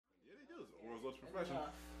world's profession.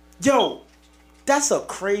 Yo, that's a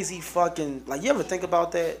crazy fucking... Like, you ever think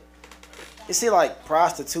about that? You see, like,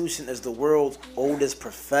 prostitution is the world's oldest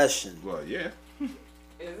profession. Well, yeah. Is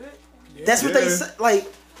it? That's what they say. Like,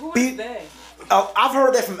 Who is they? I've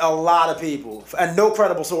heard that from a lot of people, and no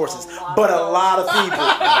credible sources, but a lot of people.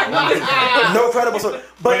 No credible sources.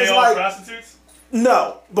 But They it's all like... prostitutes?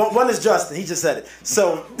 No, but one is Justin. He just said it.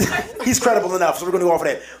 So, he's credible enough, so we're going to go off of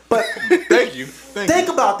that. But... Thank you. Think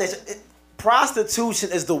about this.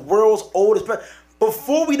 Prostitution is the world's oldest...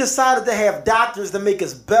 Before we decided to have doctors to make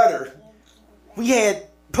us better, we had...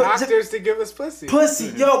 Doctors to give us pussy. Pussy.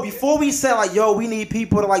 Yo, before we said, like, yo, we need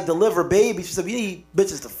people to, like, deliver babies, we said, we need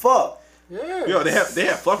bitches to fuck. Yeah. Yo, they have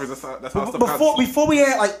fluffers. That's how stuff Before we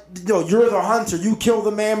had, like, yo, you're the hunter. You kill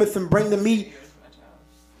the mammoth and bring the meat.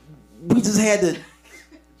 We just had to...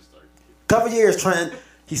 Couple years, Trent.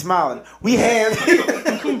 He's smiling. We had...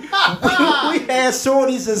 we had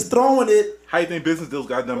shorties just throwing it. How you think business deals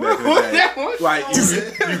got done back in the day? Like,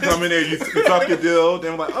 you come in there, you talk your deal,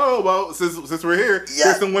 then like, oh, well, since we're here,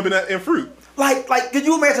 here's some women in fruit. Like, could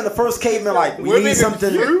you imagine the first caveman, like, we need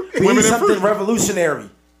something revolutionary.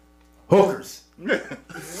 Hookers. But does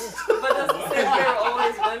it say they're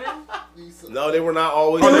always women? No, they were not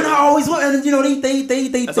always. They were not always women. And, you know, they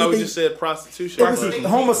That's how we just said prostitution. It was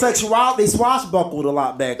homosexuality. They swashbuckled a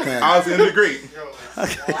lot back then. I was in the great.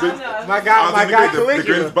 My guy the Caligula.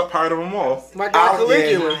 greatest part of them all. My guy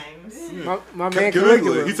Caligula. My man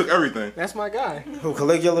Caligula. He took everything. That's my guy. Who,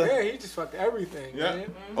 Caligula? Yeah, he just fucked everything. Yeah.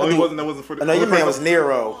 Man. Only that wasn't for the. I know your man was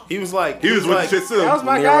Nero. He was like, He was with the shit too. That was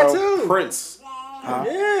my Nero. guy too. Prince.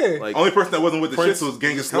 Yeah. Like, Only person that wasn't with the Prince shit was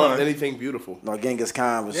Genghis loved Khan. anything beautiful. No, Genghis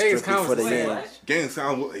Khan was Genghis strictly Khan for the was game. Genghis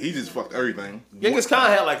Khan, he just fucked everything. Genghis Khan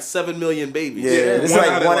had like 7 million babies. Yeah, it's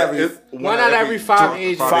like one out of every 5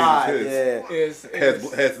 Asians. 5, Asians yeah.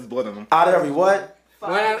 has his blood in him. Out of every what?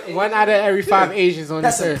 One out of every 5 Asians on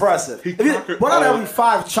That's this earth. impressive. One out of every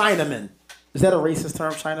 5 Chinamen. Is that a racist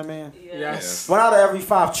term, Chinaman? Yes. 1 out of every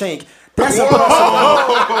 5 chink. That's impressive.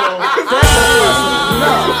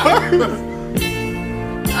 That's impressive.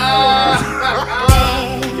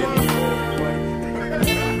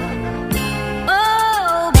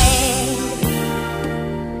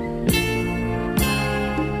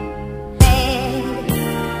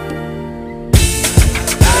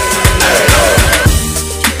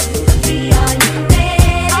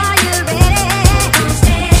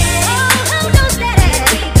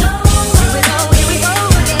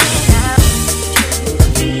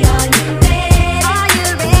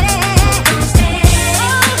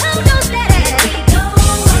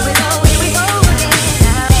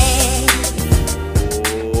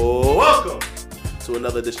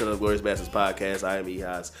 Another edition of the Glorious Bastards podcast. I am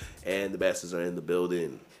Ehaz, and the Bastards are in the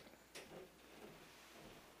building.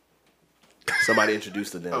 Somebody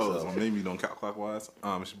introduced them. So maybe don't count clockwise.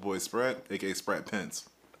 It's your boy Sprat, aka Sprat Pence.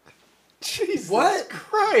 Jesus What?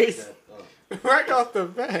 Christ! Right off the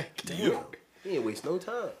bat. Damn, he ain't waste no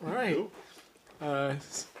time. Right.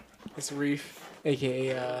 It's Reef,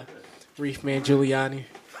 aka Reef Man Giuliani.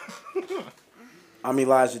 I'm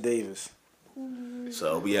Elijah Davis.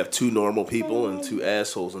 So we have 2 normal people and 2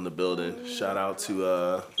 assholes in the building. Shout out to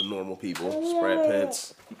the normal people, Sprat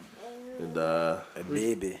Pence and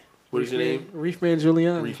baby. What is your name? Reef Man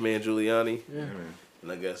Giuliani. Reef Man Giuliani. Yeah.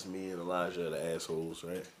 And I guess me and Elijah are the assholes,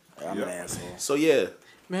 right? I'm an asshole. So yeah.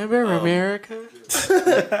 Remember America? We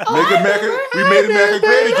made America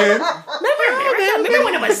great again. Remember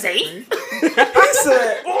when it was safe? He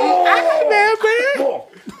said,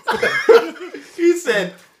 He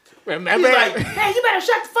said, remember? he's like, Hey, you better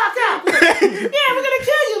shut the fuck up. Yeah, we're gonna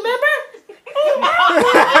kill you, remember?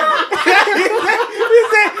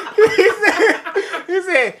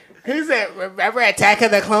 He said, remember Attack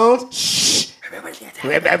of the Clones? Shh.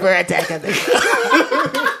 Remember Attack of the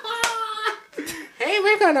Clones. Hey,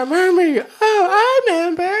 we're gonna murmur you. Oh, I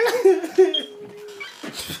remember.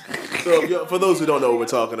 So for those who don't know what we're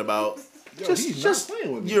talking about, just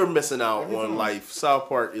you're missing out on life. South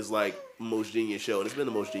Park is like the most genius show, and it's been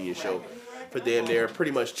the most genius show for damn near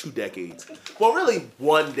pretty much 2 decades. Well, really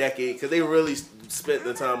 1 decade, because they really spent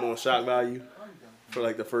the time on shock value for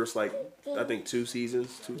like the first I think 2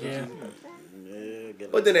 seasons. Yeah.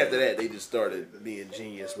 But then after that, they just started being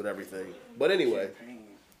genius with everything. But anyway,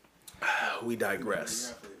 we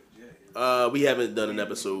digress. We haven't done an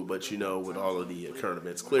episode, but with all of the current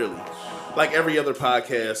events, clearly, like every other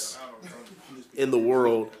podcast in the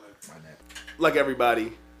world, like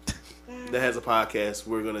everybody that has a podcast,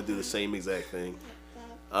 we're going to do the same exact thing.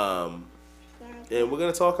 And we're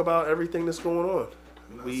going to talk about everything that's going on.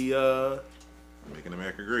 Making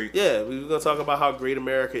America great. Yeah, we're going to talk about how great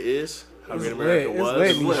America is, How great America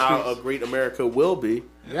was, and how a great America will be.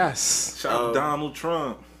 Yes. Shout out Donald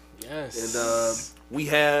Trump. Yes. And we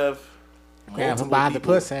have grab him by the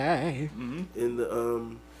pussy in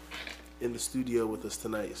the studio with us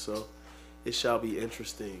tonight, so it shall be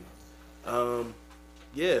interesting.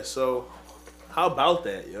 Yeah. So how about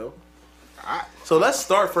that, yo? So let's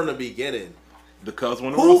start from the beginning. The Cubs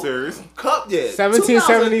won the World Series. Cup, yeah.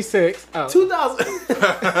 1776.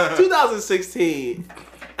 2016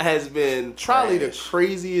 has been probably the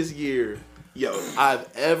craziest year I've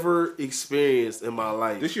ever experienced in my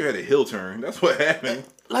life. This year had a hill turn. That's what happened.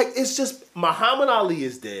 Like, it's just Muhammad Ali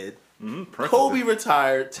is dead. Mm-hmm. Kobe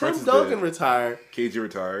retired. Tim Duncan retired. KG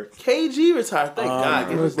retired. Thank God.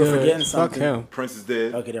 We're forgetting something. Fuck him. Prince is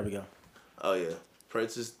dead. Okay, there we go. Oh yeah,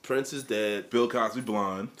 Prince is dead. Bill Cosby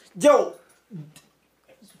blonde. Yo,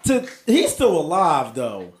 he's still alive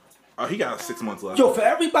though. Oh, he got 6 months left. Yo, for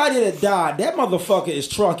everybody that died, that motherfucker is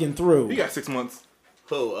trucking through. He got 6 months.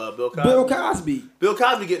 Who? Bill Cosby. Bill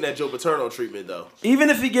Cosby getting that Joe Paterno treatment though. Even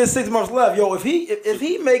if he gets 6 months left, yo, if he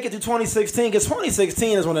make it to 2016, because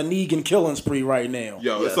 2016 is on a Negan killing spree right now.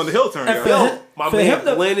 Yo, it's on the hill turn. My man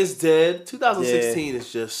Glenn is dead. 2016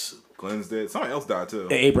 is just. Glenn's dead. Somebody else died too.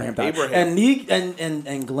 Abraham died.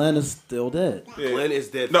 And Glenn is still dead. Yeah. Glenn is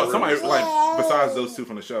dead. No, somebody besides those two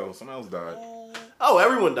from the show, somebody else died. Oh,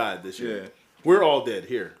 everyone died this year. Yeah. We're all dead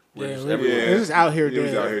here. We're just out here dead. He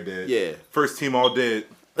was out here dead. Yeah. First team all dead.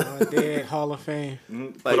 Dead Hall of Fame.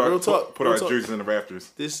 Mm-hmm. Like, put our jerseys in the rafters.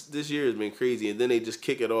 This year has been crazy, and then they just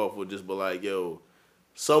kick it off with just be like, yo,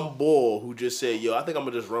 some bull who just said, yo, I think I'm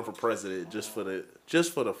gonna just run for president just for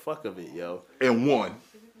the fuck of it, yo. And won.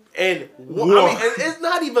 And I mean, and it's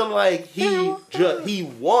not even like he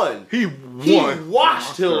won. He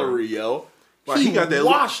washed Hillary, yo. Like, he got that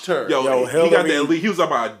washed her. Yo, Hillary, he got that lead. He was up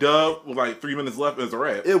by a dub with like 3 minutes left as a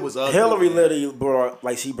wrap. It was ugly. Hillary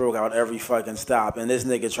literally broke out every fucking stop, and this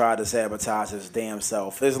nigga tried to sabotage his damn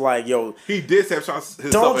self. It's like, yo, he did sabotage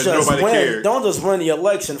himself, and nobody cared. Don't just win the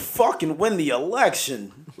election. Fucking win the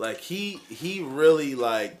election. Like he really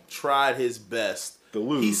like tried his best. To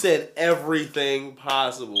lose. He said everything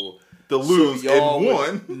possible to lose, so y'all and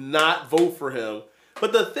won. Would not vote for him.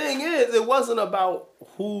 But the thing is, it wasn't about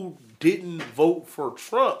who didn't vote for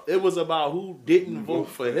Trump. It was about who didn't vote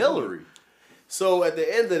for Hillary. So at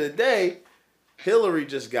the end of the day, Hillary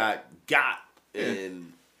just got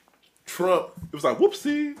and Trump. It was like,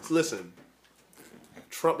 whoopsie. Listen,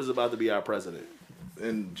 Trump is about to be our president.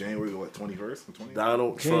 In January, what, 21st?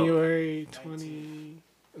 Donald Trump. January 19th?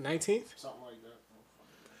 Something like that.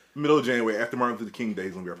 Middle of January, after Martin Luther King Day,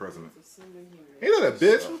 he's going to be our president. Ain't that a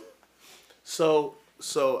bitch? So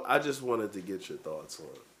I just wanted to get your thoughts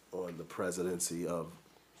on the presidency of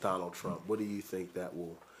Donald Trump. What do you think that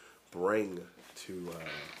will bring to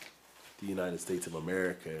the United States of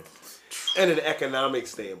America and an economic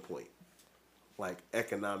standpoint? Like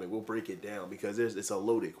economic, we'll break it down because it's a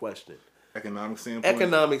loaded question. Economic standpoint?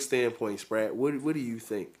 Economic standpoint, Sprat. What do you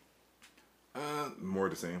think? More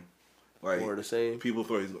the same. Like, more the same? People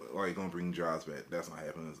thought he's like going to bring jobs back. That's not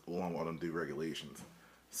happening. Along with all them do regulations.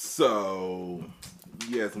 So,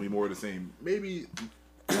 yeah, it's going to be more of the same. Maybe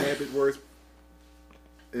a tad bit worse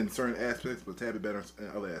in certain aspects, but a tad bit better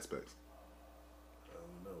in other aspects.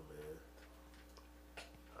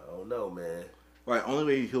 I don't know, man. Like, only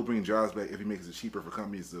way he'll bring jobs back if he makes it cheaper for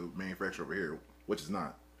companies to manufacture over here, which is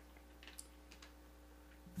not.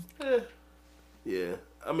 Yeah.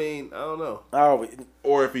 I mean, I don't know.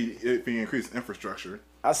 Or if he increased infrastructure.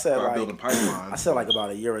 I said building pipelines. I said like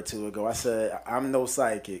about a year or two ago. I said I'm no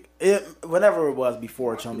psychic. Whatever it was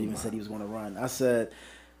before Trump even said he was going to run. I said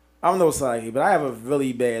I'm no psychic, but I have a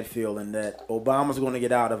really bad feeling that Obama's going to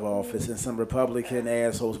get out of office and some Republican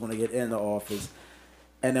asshole's going to get into office,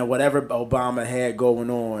 and then whatever Obama had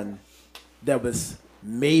going on that was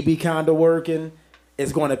maybe kind of working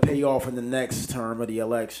is going to pay off in the next term of the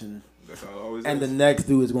election. That's how it always and is. The next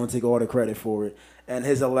dude is going to take all the credit for it. And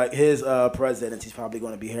his presidency is probably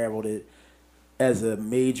going to be heralded as a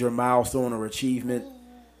major milestone or achievement.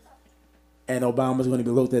 And Obama's going to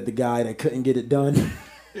be looked at the guy that couldn't get it done.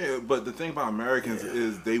 Yeah, but the thing about Americans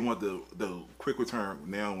is they want the quick return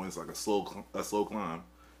now when it's like a slow climb.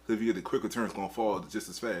 Because if you get the quick return, it's going to fall just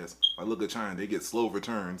as fast. Like, look at China. They get slow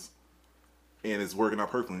returns. And it's working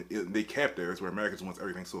out perfectly. They cap theirs where Americans want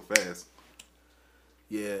everything so fast.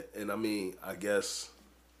 Yeah, and I mean, I guess,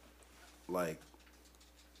 like,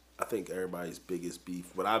 I think everybody's biggest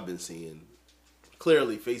beef, what I've been seeing,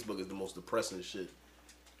 clearly Facebook is the most depressing shit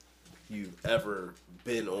you've ever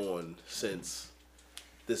been on since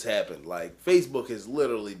this happened. Like, Facebook has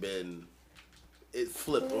literally been, it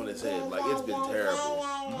flipped on its head. Like, it's been terrible.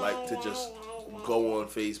 Like, to just go on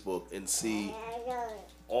Facebook and see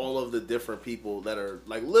all of the different people that are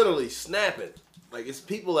like literally snapping. Like it's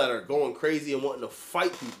people that are going crazy and wanting to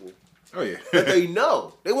fight people. Oh yeah. That they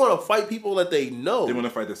know. They want to fight people that they know. They want to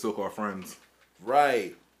fight their so-called friends.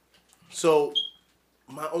 Right. So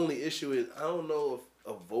my only issue is I don't know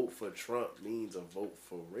if a vote for Trump means a vote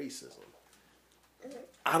for racism.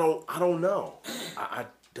 I don't know. I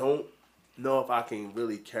don't know if I can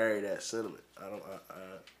really carry that sentiment.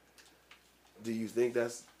 Do you think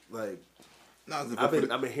that's like? No, I've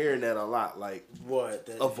been hearing that a lot. Like What?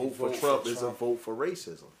 a vote for Trump is a vote for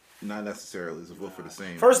racism. Not necessarily. It's a vote for the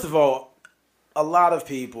same. First of all, a lot of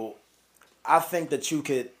people, I think that you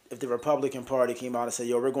could, if the Republican Party came out and said,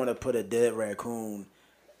 "Yo, we're going to put a dead raccoon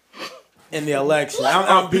in the election,"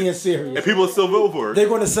 I'm being serious. And people still vote for it. They're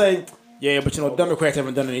going to say, "Yeah, but you know, Democrats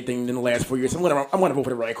haven't done anything in the last 4 years. So I'm gonna vote for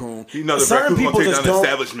the raccoon." You know, the raccoon gonna take down the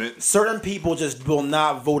establishment. Certain people just will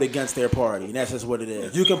not vote against their party, and that's just what it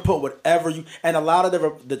is. You can put whatever you, and a lot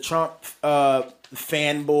of the Trump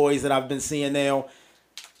fanboys that I've been seeing now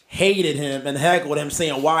hated him and heckled him,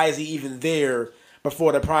 saying, "Why is he even there?"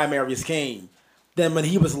 Before the primaries came. Then when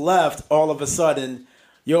he was left, all of a sudden,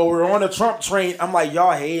 yo, we're on the Trump train. I'm like,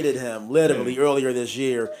 y'all hated him literally earlier this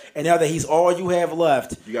year. And now that he's all you have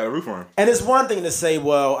left. You got to root for him. And it's one thing to say,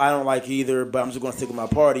 well, I don't like either, but I'm just going to stick with my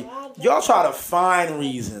party. Y'all try to find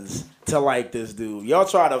reasons to like this dude. Y'all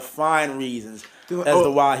try to find reasons as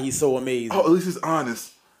to why he's so amazing. Oh, at least he's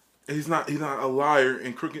honest. He's not a liar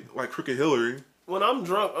and crooked Hillary. When I'm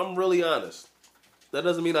drunk, I'm really honest. That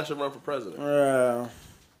doesn't mean I should run for president.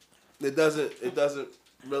 It doesn't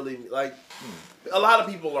really, like, a lot of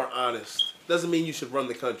people are honest. Doesn't mean you should run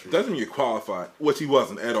the country. Doesn't mean you're qualified, which he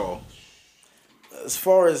wasn't at all. As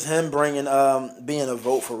far as him bringing, being a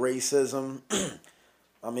vote for racism,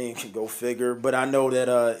 I mean, go figure. But I know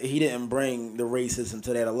that he didn't bring the racism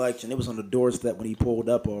to that election. It was on the doorstep when he pulled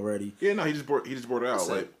up already. Yeah, no, he just brought it out.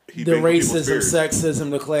 Like the racism,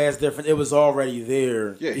 sexism, the class difference, it was already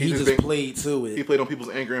there. Yeah, he just played to it. He played on people's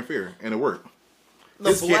anger and fear, and it worked.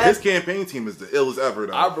 His campaign team is the illest ever,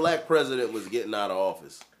 though. Our black president was getting out of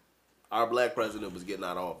office.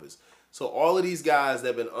 So all of these guys that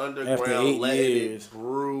have been underground letting it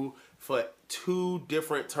brew for 2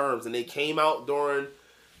 different terms, and they came out during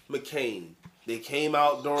McCain. They came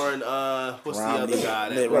out during what's Romney. the other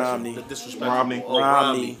guy? Romney. The disrespectful.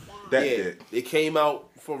 Romney. They came out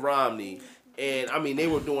for Romney, and I mean they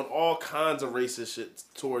were doing all kinds of racist shit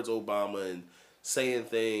towards Obama and saying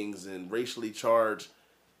things and racially charged.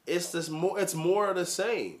 It's just more. It's more of the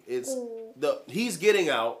same. He's getting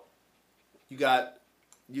out. You got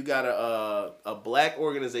a black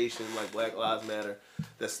organization like Black Lives Matter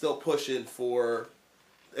that's still pushing for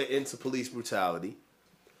into police brutality.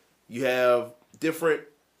 You have different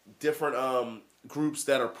groups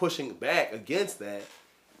that are pushing back against that.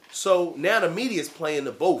 So now the media's playing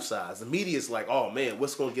to both sides. The media's like, oh man,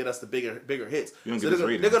 what's going to get us the bigger hits? So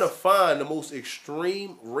they're going to find the most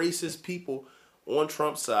extreme racist people on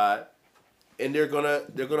Trump's side, and they're gonna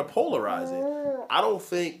polarize it. I don't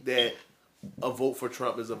think that a vote for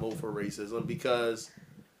Trump is a vote for racism because,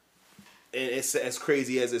 and it's as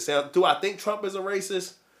crazy as it sounds. Do I think Trump is a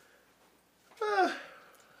racist?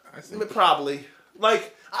 Probably.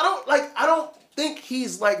 Like I don't think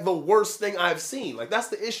he's like the worst thing I've seen. Like that's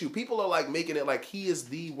the issue. People are like making it like he is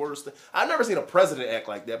the worst thing. I've never seen a president act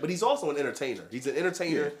like that, but he's also an entertainer. He's an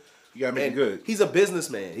entertainer. Yeah. You gotta make it good. He's a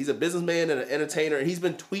businessman. He's a businessman and an entertainer. And he's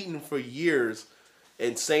been tweeting for years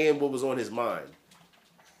and saying what was on his mind.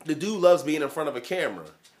 The dude loves being in front of a camera.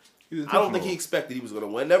 I don't think he expected he was going to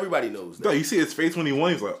win. Everybody knows that. No, you see his face when he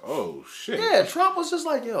won. He's like, "Oh shit!" Yeah, Trump was just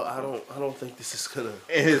like, "Yo, I don't think this is gonna."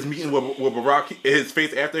 And his meeting with Barack, his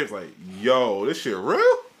face after it's like, "Yo, this shit real."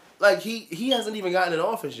 Like he hasn't even gotten in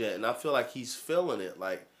office yet, and I feel like he's feeling it.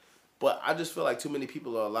 Like, but I just feel like too many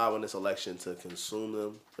people are allowing this election to consume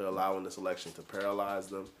them. They're allowing this election to paralyze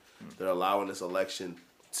them. They're allowing this election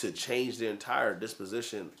to change their entire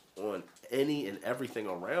disposition on any and everything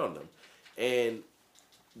around them, and.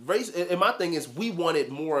 Race, and my thing is, we wanted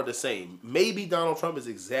more of the same. Maybe Donald Trump is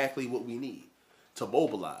exactly what we need to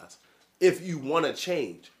mobilize. If you want to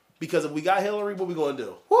change, because if we got Hillary, what we gonna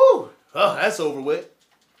do? Woo! Oh, that's over with,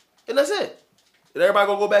 and that's it. And everybody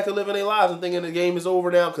gonna go back to living their lives and thinking the game is over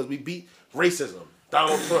now because we beat racism.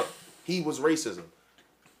 Donald Trump, he was racism.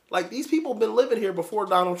 Like these people been living here before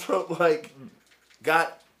Donald Trump like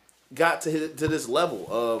got to this level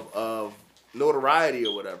of notoriety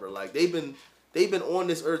or whatever. Like they've been on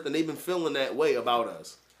this earth and they've been feeling that way about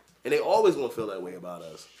us. And they always gonna feel that way about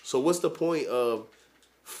us. So what's the point of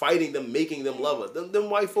fighting them, making them love us? Them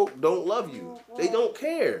white folk don't love you. They don't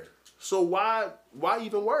care. So why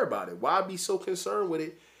even worry about it? Why be so concerned with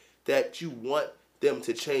it that you want them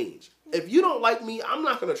to change? If you don't like me, I'm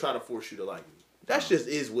not gonna try to force you to like me. That just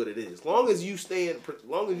is what it is. Long as you staying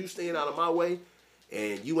out of my way,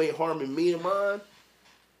 and you ain't harming me and mine,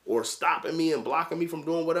 or stopping me and blocking me from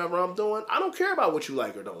doing whatever I'm doing, I don't care about what you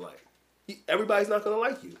like or don't like. Everybody's not gonna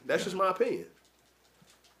like you. That's just my opinion.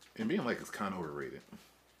 And being like is kind of overrated.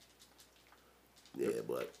 Yeah,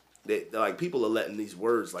 but like people are letting these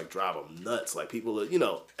words like drive them nuts. Like people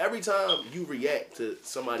are, every time you react to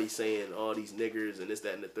somebody saying all these niggers and this,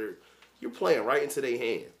 that, and the third, you're playing right into their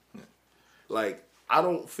hand. Yeah. Like I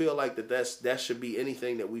don't feel like that should be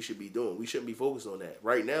anything that we should be doing. We shouldn't be focused on that.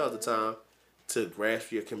 Right now is the time to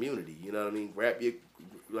grasp your community. You know what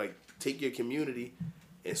I mean? Take your community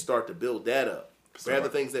and start to build that up. Grab the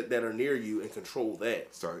things that are near you and control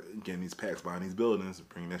that. Start getting these packs behind these buildings and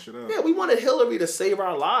bringing that shit up. Yeah, we wanted Hillary to save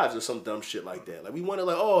our lives or some dumb shit like that. Like we wanted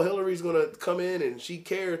Hillary's gonna come in and she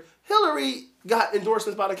cared. Hillary got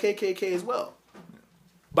endorsements by the KKK as well.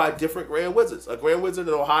 By different Grand Wizards. A Grand Wizard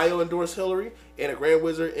in Ohio endorsed Hillary and a Grand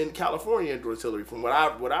Wizard in California endorsed Hillary from what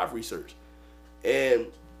I've researched. And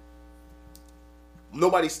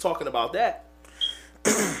nobody's talking about that.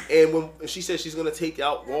 And when she said she's going to take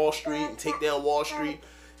out Wall Street and take down Wall Street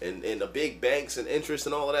and the big banks and interest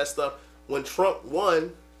and all of that stuff, when Trump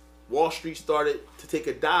won, Wall Street started to take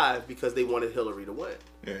a dive because they wanted Hillary to win.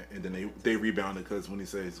 Yeah, and then they rebounded because when he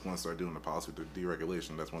said he's going to start doing the policy with the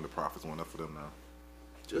deregulation, that's when the profits went up for them now.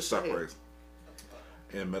 Just stock saying. price.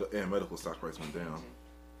 And medical stock price went down.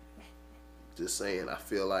 Just saying, I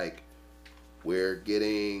feel like we're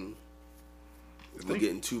getting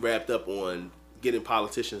too wrapped up on getting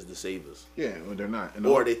politicians to save us. Yeah, when they're not. And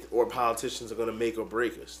or politicians are going to make or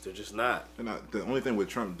break us. They're just not. They're not. The only thing with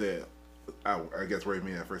Trump that I guess worried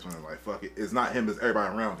me at first when I was like, fuck it. It's not him, it's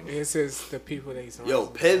everybody around him. It's the people that he's around. Yo,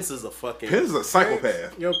 Pence is a fucking... Pence is a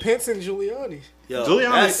psychopath. Pence and Giuliani. Yo,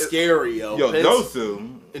 Giuliani that's scary, yo. Yo, Pence, those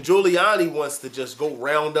two. And Giuliani wants to just go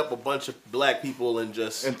round up a bunch of black people and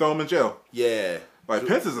just... And throw them in jail. Yeah. Like,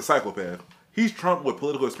 Pence is a psychopath. He's Trump with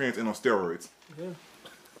political experience and on steroids. Yeah.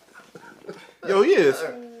 Yo, he is.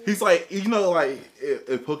 He's like, like,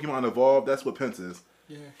 if Pokemon evolved, that's what Pence is.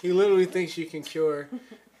 Yeah. He literally thinks you can cure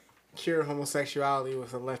homosexuality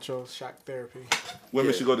with electroshock therapy.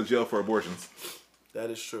 Women should go to jail for abortions.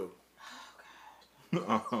 That is true.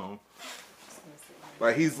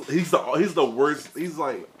 Like he's the worst. He's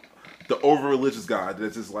like the over religious guy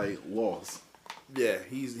that's just like lost. Yeah,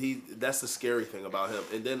 that's the scary thing about him.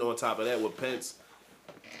 And then on top of that, with Pence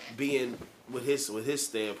being with his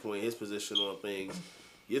standpoint, his position on things,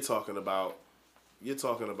 you're talking about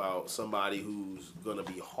somebody who's gonna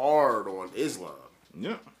be hard on Islam.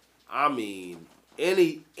 Yeah. I mean,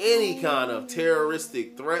 any kind of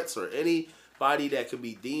terroristic threats or anybody that could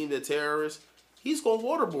be deemed a terrorist, he's gonna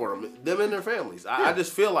waterboard them and their families. I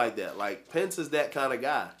just feel like that. Like Pence is that kind of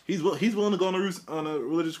guy. He's willing to go on a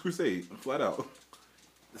religious crusade, flat out.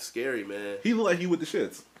 It's scary, man. He look like he with the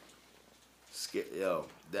shits. Yo,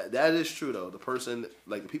 that is true though. The person,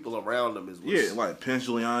 like the people around him is like Pence,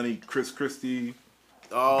 Giuliani, Chris Christie,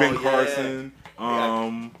 Ben Carson,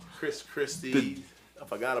 Chris Christie. I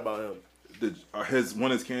forgot about him.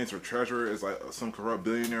 One of his candidates for treasurer is like some corrupt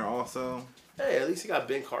billionaire also. Hey, at least he got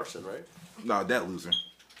Ben Carson, right? Nah, that loser.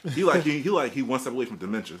 He one step away from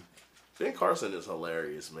dementia. Ben Carson is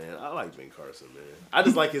hilarious, man. I like Ben Carson, man. I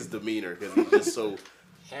just like his demeanor because he's just so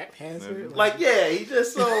haphazard. He's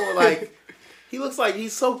just so like he looks like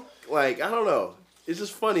he's so like I don't know. It's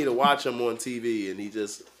just funny to watch him on TV, and he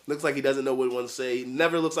just looks like he doesn't know what he wants to say. He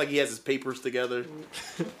never looks like he has his papers together.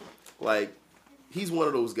 Like. He's one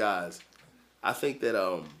of those guys. I think that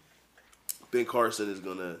Ben Carson is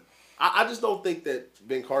gonna. I just don't think that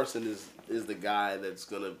Ben Carson is the guy that's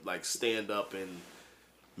gonna like stand up and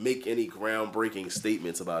make any groundbreaking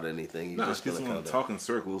statements about anything. He's just gonna talk in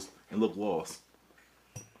circles and look lost.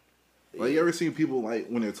 Like you ever see people like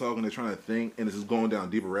when they're talking, they're trying to think, and it's just going down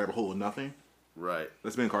a deeper rabbit hole of nothing. Right.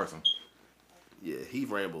 That's Ben Carson. Yeah, he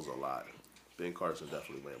rambles a lot. Ben Carson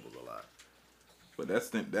definitely rambles a lot. But that's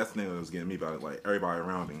the thing that was getting me about it. Like everybody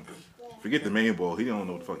around him, forget the main ball. He don't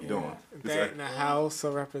know what the fuck he doing. That in the House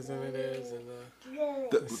of Representatives and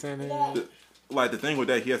the Senate. The thing with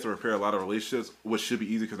that, he has to repair a lot of relationships, which should be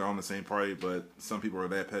easy because they're on the same party. But some people are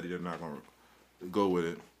that petty; they're not gonna go with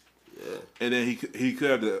it. Yeah. And then he could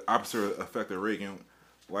have the opposite effect of Reagan.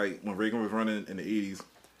 Like when Reagan was running in the '80s,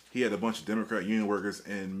 he had a bunch of Democrat union workers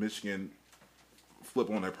in Michigan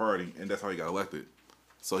flip on their party, and that's how he got elected.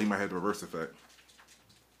 So he might have the reverse effect.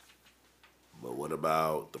 But what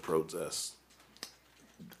about the protests?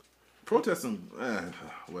 Protesting,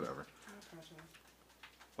 whatever.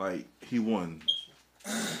 Like, he won.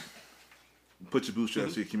 Put your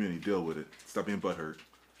bootstraps to your community. Deal with it. Stop being butthurt.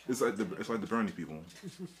 It's like the Bernie people.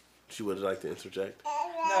 She would like to interject. No,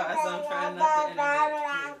 I'm trying not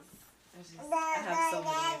to interject. I have so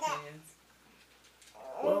many opinions.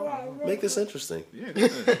 Well, make this interesting. Yeah.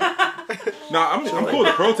 No, I'm cool.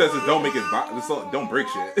 The protesters don't make it. Don't break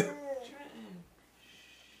shit.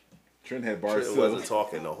 Trent had bars. Trent wasn't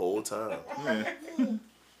talking the whole time. Yeah.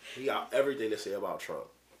 He got everything to say about Trump.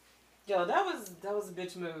 Yo, that was a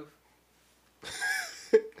bitch move.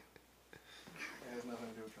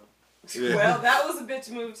 Yeah. Well, that was a bitch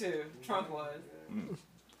move too. Trump was.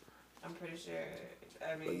 I'm pretty sure.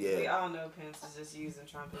 I mean, we all know Pence is just using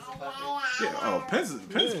Trump as a puppet. Yeah. Oh, Pence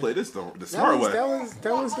played this the smart way. That was his.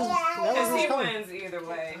 Because he wins either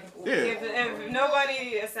way. Yeah. If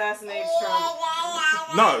nobody assassines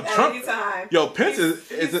Trump No, at Trump. any time, Yo, Pence is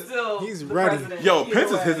still he's the ready. president Yo, either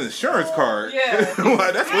Pence is way. his insurance card. Yeah.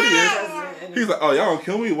 Like, that's what he is. President He's like, oh, y'all gonna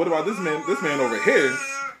kill me? What about this man? This man over here.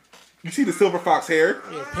 You see the silver fox hair?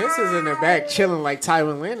 Yeah, Pence is in the back chilling like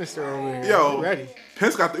Tywin Lannister over here. Yo, Ready.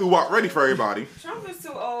 Pence got the ooh-wop ready for everybody. Trump is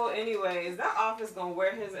too old anyway. Is that office gonna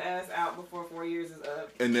wear his ass out before 4 years is up?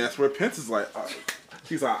 And that's where Pence is like,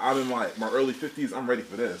 he's like, I'm in like my early 50s. I'm ready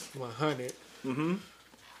for this. 100.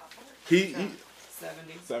 He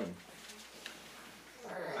 70.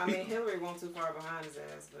 I mean, Hillary won't too far behind his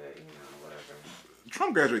ass, but you know, whatever.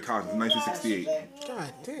 Trump graduated college in 1968.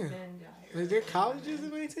 God damn. Was there colleges in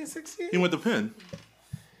 1968? He went to Penn.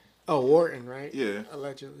 Oh, Wharton, right? Yeah.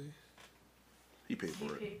 Allegedly. He paid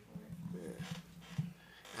for it.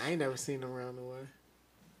 I ain't never seen him around the way.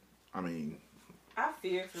 I mean, I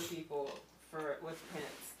fear for people with Pence.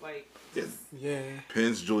 Like, Yeah.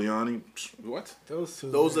 Pence, Giuliani, what? Those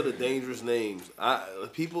two. Those are the dangerous names.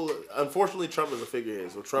 People. Unfortunately, Trump is a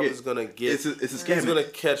figurehead, so Trump is gonna get. It's a scam. He's gonna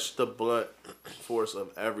catch the blunt force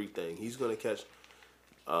of everything. He's gonna catch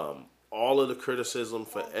all of the criticism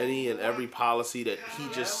for any and every policy that he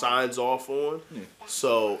just signs off on. Yeah.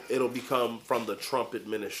 So it'll become from the Trump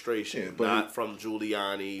administration, not from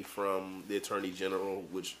Giuliani, from the Attorney General,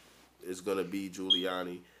 which is gonna be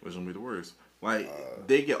Giuliani. Which gonna be the worst. Like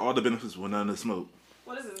they get all the benefits with none of the smoke.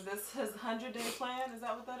 what is this? This his 100-day plan? Is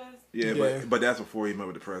that what that is? Yeah. But that's before he met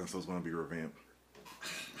with the president, so it's gonna be revamped.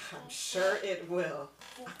 I'm sure it will.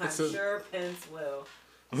 I'm sure Pence will.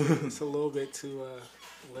 It's a little bit too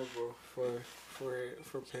liberal for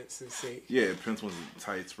Pence's sake. Yeah, Pence was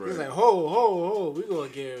tight spread. He's like, ho, we gonna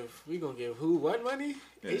give who what money?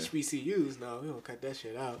 Yeah. HBCUs. No, we gonna cut that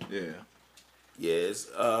shit out. Yeah. Yeah, it's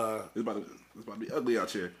about to be ugly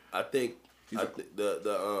out here. I think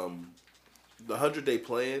the 100-day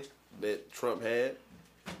plan that Trump had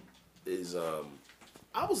is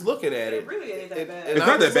I was looking at it. It really ain't that bad. It's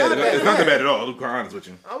not that bad. It's not that bad at all. To be honest with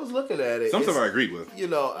you. I was looking at it. Some stuff I agreed with. You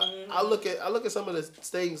know, I look at some of the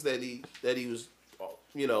things that he was,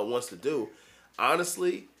 wants to do.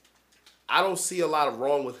 Honestly, I don't see a lot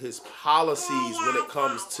wrong with his policies when it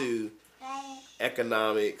comes to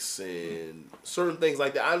economics and certain things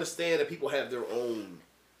like that. I understand that people have their own,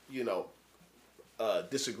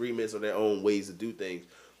 disagreements or their own ways to do things.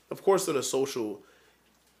 Of course, in a social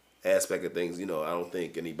aspect of things, I don't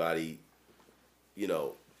think anybody,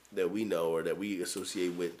 that we know or that we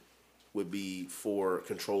associate with would be for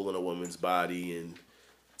controlling a woman's body and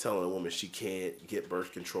telling a woman she can't get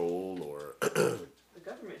birth control or the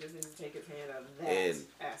government just needs to take its hand out of that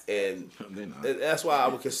aspect. And that's why I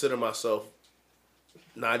would consider myself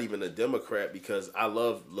not even a Democrat, because I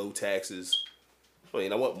love low taxes. I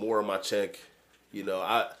mean, I want more of my check.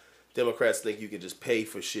 Democrats think you can just pay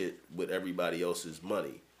for shit with everybody else's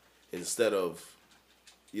money instead of,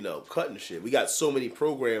 cutting shit. We got so many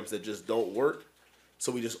programs that just don't work,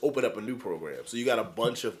 so we just open up a new program. So you got a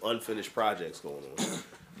bunch of unfinished projects going on.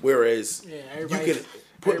 Whereas you can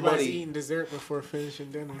put money eating dessert before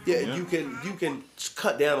finishing dinner. Yeah, you can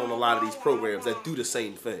cut down on a lot of these programs that do the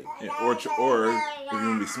same thing. Yeah, or if you want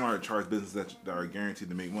to be smart, charge businesses that are guaranteed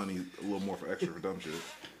to make money a little more for extra for dumb shit,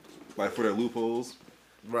 like for their loopholes.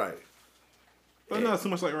 Right. But not too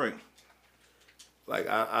much like right. Like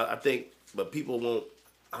I think, but people won't.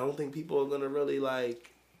 I don't think people are gonna really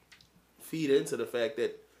feed into the fact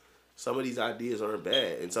that some of these ideas aren't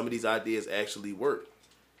bad and some of these ideas actually work.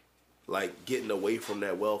 Like getting away from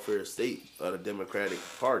that welfare state of the Democratic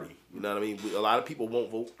Party. You know what I mean? A lot of people won't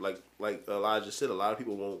vote. Like Elijah said, a lot of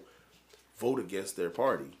people won't vote against their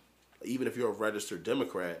party, even if you're a registered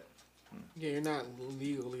Democrat. Yeah, you're not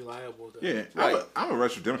legally liable to. Yeah, right. I'm a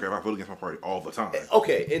registered Democrat. I vote against my party all the time.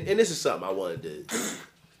 Okay, and this is something I wanted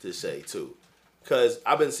to say too, because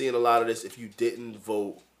I've been seeing a lot of this. If you didn't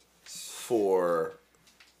vote for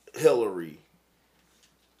Hillary,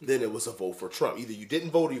 then it was a vote for Trump. Either you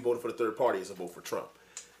didn't vote or you voted for the third party, it's a vote for Trump.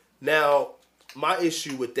 Now, my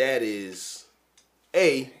issue with that is,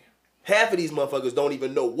 half of these motherfuckers don't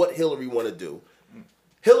even know what Hillary want to do.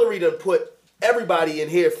 Hillary done put everybody in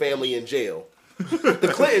her family in jail.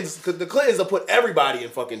 The Clintons have put everybody in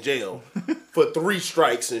fucking jail for 3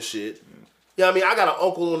 strikes and shit. Yeah, I mean, I got an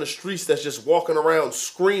uncle on the streets that's just walking around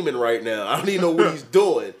screaming right now. I don't even know what he's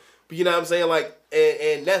doing. But you know what I'm saying? Like,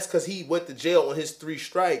 and that's because he went to jail on his 3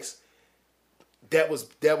 strikes. That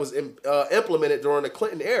was implemented during the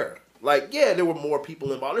Clinton era. Like, yeah, there were more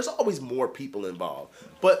people involved. There's always more people involved.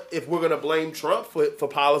 But if we're gonna blame Trump for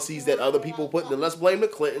policies that other people put, then let's blame the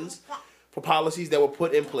Clintons for policies that were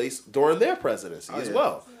put in place during their presidency as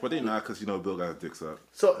well. But they not, because Bill got his dick sucked.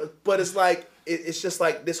 So, but it's like it's just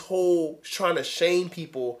like this whole trying to shame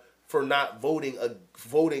people for not voting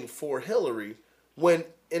for Hillary, when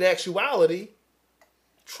in actuality,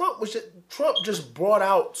 Trump just brought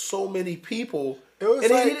out so many people, and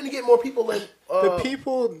like, he didn't get more people than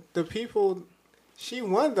the people. She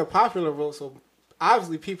won the popular vote, so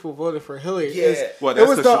obviously people voted for Hillary. Yeah, it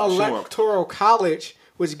was the electoral college,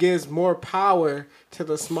 which gives more power to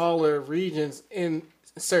the smaller regions in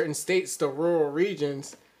certain states, the rural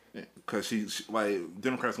regions. Because she like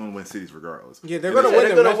Democrats want to win cities regardless. Yeah, they're gonna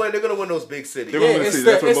win. They're gonna win those big cities. It's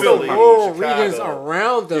the rural regions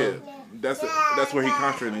around them. Yeah, that's where he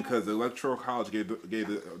concentrated, because the electoral college gave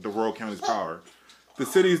the rural counties power. The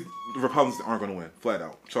cities, the Republicans aren't going to win, flat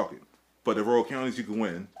out, chalk it. But the rural counties you can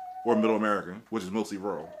win, or Middle America, which is mostly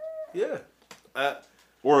rural. Yeah.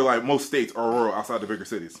 Or like most states are rural outside the bigger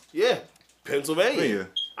cities. Yeah. Pennsylvania.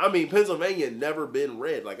 I mean, Pennsylvania never been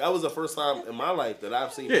red. Like, that was the first time in my life that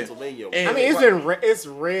I've seen Pennsylvania. I mean, it's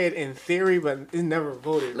red in theory, but it's never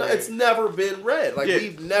voted. No, it's never been red. Like,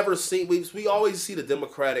 we've never seen. We always see the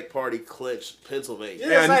Democratic Party clinch Pennsylvania.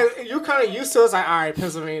 Yeah, it's like you're kind of used to it. It's like, all right,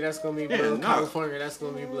 Pennsylvania, that's gonna be blue. California, that's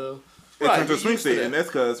gonna be blue. It's a swing state, and that's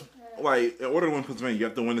because, like, in order to win Pennsylvania, you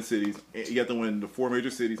have to win the cities. You have to win the 4 major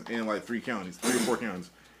cities and like 3 or 4 counties.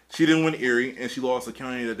 She didn't win Erie, and she lost a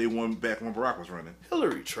county that they won back when Barack was running.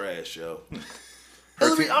 Hillary trash, yo.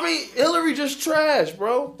 Hillary just trash,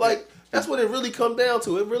 bro. Like, that's what it really come down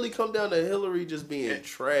to. It really come down to Hillary just being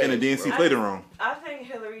trash. And the DNC played it wrong. I think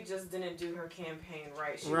Hillary just didn't do her campaign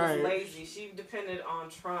right. She was lazy. She depended on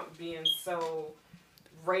Trump being so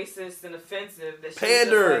racist and offensive that she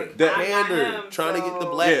pandered, trying to get the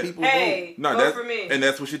black people vote. Vote for me. And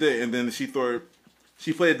that's what she did. And then she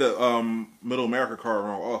played the Middle America card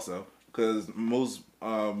wrong also, because most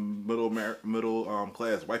middle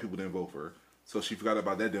class white people didn't vote for her, so she forgot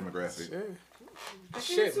about that demographic.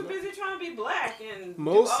 She was too busy trying to be black and do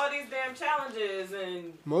all these damn challenges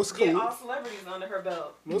and get all celebrities under her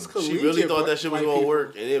belt. She really thought that shit was gonna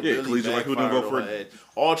work, and it really backfired on her head.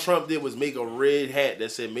 All Trump did was make a red hat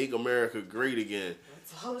that said "Make America Great Again."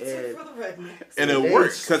 That's all it took for the rednecks, and it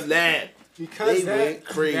worked because they went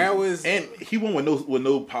crazy. That was, and he won with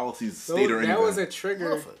no policies stated or anything. That was a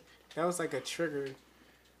trigger. That was like a trigger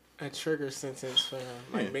sentence for him.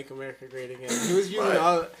 Like, "Make America Great Again." He was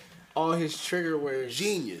using all his trigger words.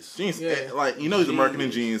 Genius. Yeah. Like, he's a marketing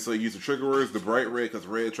genius, so he used the trigger words, the bright red, because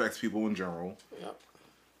red attracts people in general. Yep.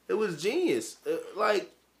 It was genius.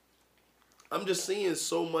 I'm just seeing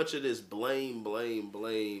so much of this blame.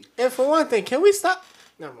 And for one thing, can we stop?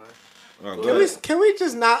 Never mind. Can we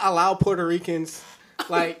just not allow Puerto Ricans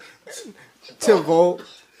to vote?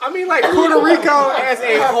 I mean, like, Puerto Rico as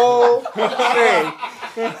a whole thing.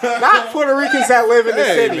 Not Puerto Ricans that live in the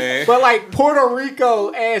city, man. But like Puerto Rico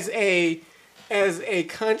as a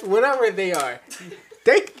country, whatever they are.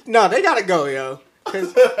 They gotta go, yo.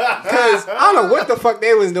 Cause I don't know what the fuck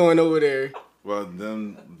they was doing over there. Well,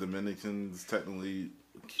 them Dominicans, technically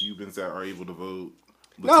Cubans that are able to vote.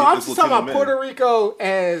 No, I'm just talking about Puerto Rico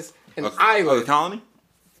as an island. A colony?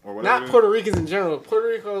 Or whatever. Not Puerto Ricans in general. Puerto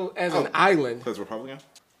Rico as an island. Because Republican?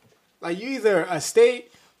 Like, you either a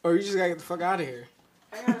state or you just gotta get the fuck out of here.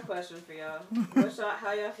 I got a question for y'all.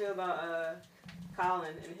 How y'all feel about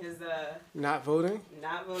Colin and his not voting?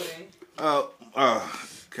 Not voting.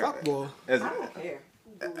 Fuck boy. I don't care.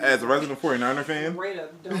 As a resident 49er fan, straight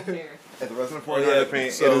up don't care. As a resident 49er fan, it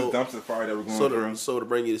is dumpster fire that we're going through. So to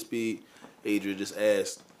bring you to speed, Adrian just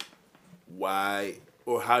asked why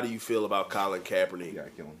or how do you feel about Colin Kaepernick? You gotta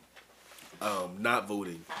kill him. Not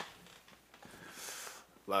voting.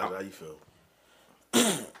 Elijah, how you feel?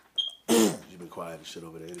 You've been quiet and shit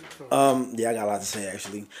over there anyway. Yeah, I got a lot to say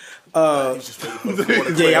actually. I was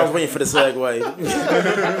waiting for the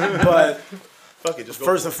segue. But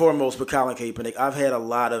first and foremost, with Colin Kaepernick, I've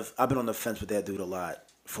been on the fence with that dude a lot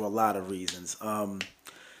for a lot of reasons.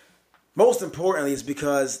 Most importantly, it's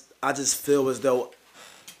because I just feel as though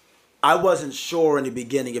I wasn't sure in the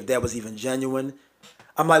beginning if that was even genuine.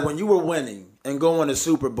 I'm like, when you were winning and going to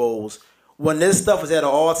Super Bowls, when this stuff was at an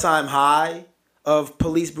all-time high of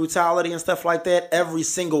police brutality and stuff like that every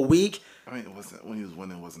single week. I mean, it wasn't when he was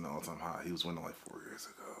winning. It wasn't an all-time high. He was winning like 4 years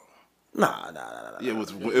ago. Nah. Yeah,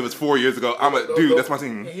 it was 4 years ago. I'm like, dude, that's my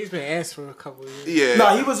team. He's been asked for a couple of years. Yeah.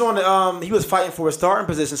 No, he was on the he was fighting for a starting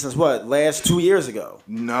position since what? Last 2 years ago.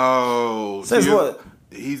 No. Since what?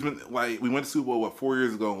 He's been like, we went to Super Bowl 4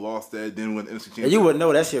 years ago and lost that. Then went NFC Championship. You wouldn't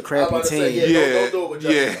know, that's your crappy team. Say, don't do it with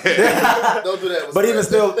don't do that with But even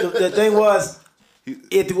still, the thing was,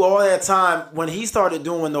 through all that time, when he started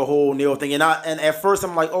doing the whole Neil thing, and at first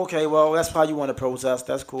I'm like, okay, well, that's how you want to protest.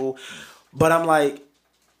 That's cool. But I'm like,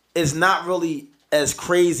 it's not really as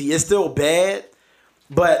crazy. It's still bad,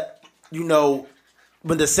 but, you know,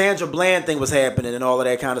 when the Sandra Bland thing was happening and all of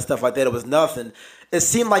that kind of stuff like that, it was nothing. It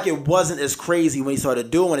seemed like it wasn't as crazy when he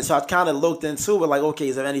started doing it. So I kind of looked into it like, okay,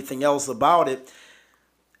 is there anything else about it?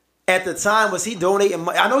 At the time, was he donating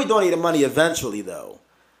money? I know he donated money eventually, though.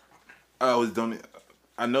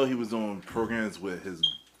 I know he was doing programs with his.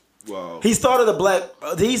 Well, he started a black.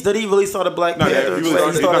 Did he really start a Black Panther? He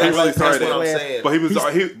really started it.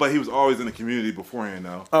 But he was always in the community beforehand,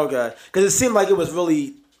 though. Okay, because it seemed like it was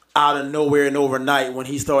really out of nowhere and overnight when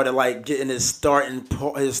he started like getting his starting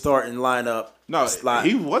lineup. No, slot.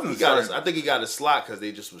 he wasn't. I think he got a slot because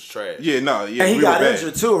they just was trash. Yeah, and he got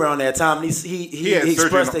injured too around that time. He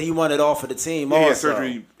expressed that he wanted off of the team. He had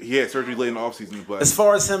surgery late in the offseason. But as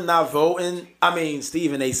far as him not voting, I mean,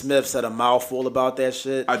 Stephen A. Smith said a mouthful about that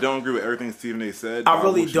shit. I don't agree with everything Stephen A. said. I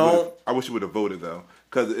really don't. I wish he would have voted though,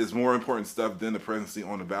 because it's more important stuff than the presidency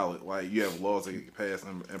on the ballot. Like you have laws that get passed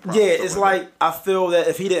and it's like I feel that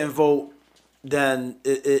if he didn't vote, then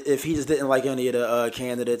if he just didn't like any of the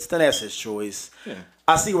candidates, then that's his choice. Yeah.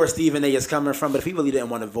 I see where Stephen A. is coming from, but if he really didn't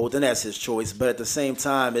want to vote, then that's his choice. But at the same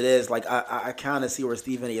time, it is like I kind of see where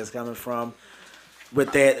Stephen A. is coming from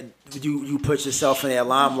with that. You put yourself in that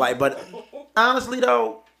limelight. But honestly,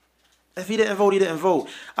 though, if he didn't vote, he didn't vote.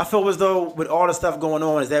 I feel as though with all the stuff going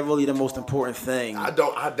on, is that really the most important thing?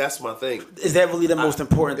 That's my thing. Is that really the most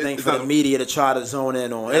important thing for the media to try to zone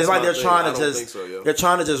in on? It's like they're trying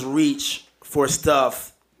to just reach for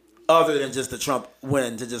stuff other than just the Trump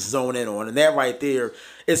win to just zone in on. And that right there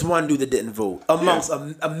is one dude that didn't vote. Amongst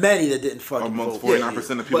many that didn't fucking vote. Amongst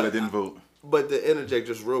 49% of people that didn't vote. But to interject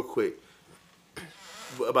just real quick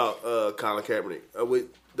about Colin Kaepernick. With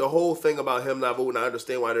the whole thing about him not voting, I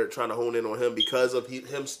understand why they're trying to hone in on him because of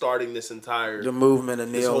him starting this entire... The movement of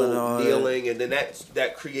kneeling. And then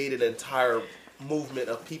that created an entire movement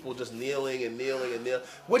of people just kneeling,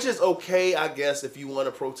 which is okay, I guess, if you want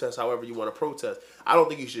to protest however you want to protest. I don't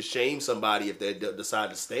think you should shame somebody if they decide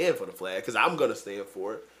to stand for the flag, because I'm going to stand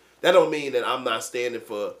for it. That don't mean that I'm not standing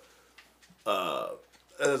for, that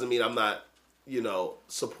doesn't mean I'm not,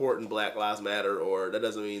 supporting Black Lives Matter, or that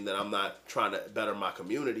doesn't mean that I'm not trying to better my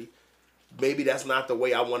community. Maybe that's not the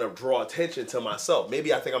way I want to draw attention to myself.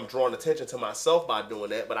 Maybe I think I'm drawing attention to myself by doing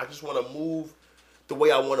that, but I just want to move the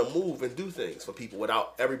way I want to move and do things for people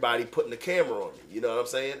without everybody putting the camera on me. You know what I'm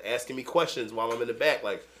saying? Asking me questions while I'm in the back,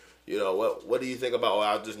 like, what do you think about? Oh,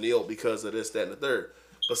 I just kneel because of this, that, and the third.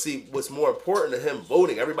 But see, what's more important to him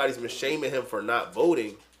voting? Everybody's been shaming him for not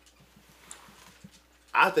voting.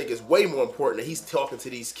 I think it's way more important that he's talking to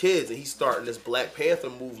these kids and he's starting this Black Panther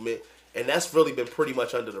movement, and that's really been pretty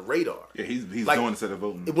much under the radar. Yeah, he's doing instead of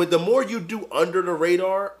voting. With the more you do under the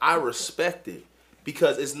radar, I respect it.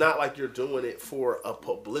 Because it's not like you're doing it for a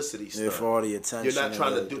publicity stunt. Yeah, for all the attention. You're not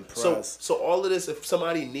trying to do so all of this. If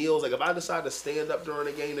somebody kneels, like if I decide to stand up during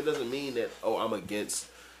a game, it doesn't mean that I'm against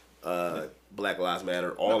Black Lives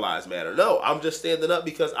Matter, All Lives Matter. No, I'm just standing up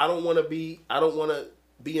because I don't want to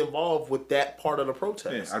be involved with that part of the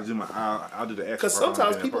protest. Yeah, I'll do the extra. Because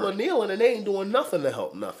sometimes people are kneeling and they ain't doing nothing to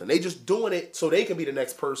help nothing. They just doing it so they can be the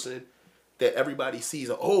next person that everybody sees.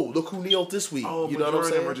 Oh, look who kneeled this week. Oh, you know what I'm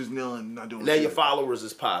saying? Them are just kneeling, not doing now shit. Your followers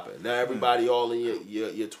is popping. Now everybody all in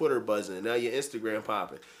your Twitter buzzing. Now your Instagram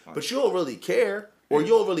popping. But you don't really care. Or you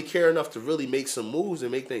don't really care enough to really make some moves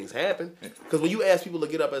and make things happen. Because when you ask people to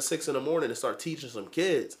get up at 6 a.m. and start teaching some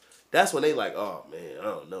kids, that's when they like, oh man, I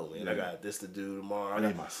don't know, man. I got this to do tomorrow. I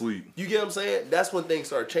need my sleep. You get what I'm saying? That's when things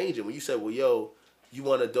start changing. When you said, well, yo, you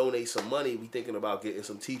want to donate some money, we thinking about getting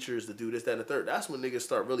some teachers to do this, that, and the third. That's when niggas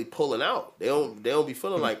start really pulling out. They don't be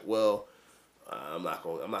feeling like, well, I'm not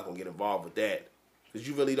gonna get involved with that. Because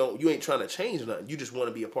you ain't trying to change nothing. You just want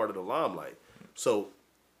to be a part of the limelight. So,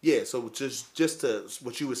 yeah, so just to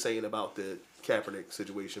what you were saying about the Kaepernick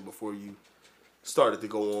situation before you started to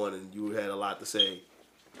go on and you had a lot to say.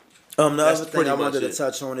 The other thing I wanted to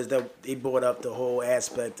touch on is that he brought up the whole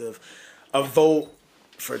aspect of a vote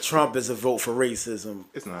for Trump is a vote for racism.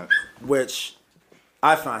 It's not. Which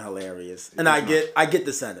I find hilarious. And I get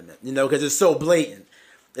the sentiment, because it's so blatant.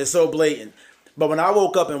 It's so blatant. But when I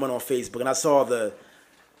woke up and went on Facebook and I saw the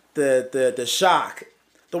shock,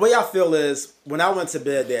 the way I feel is when I went to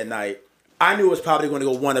bed that night, I knew it was probably going to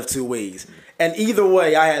go one of two ways. And either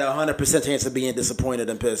way, I had a 100% chance of being disappointed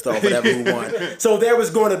and pissed off, whatever who won. So there was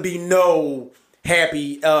going to be no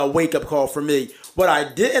happy wake-up call for me. What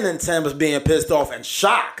I didn't intend was being pissed off and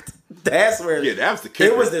shocked. That's where that was the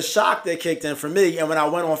kicker. It was the shock that kicked in for me. And when I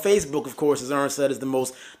went on Facebook, of course, as Ern said, is the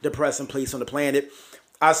most depressing place on the planet.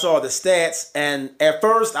 I saw the stats, and at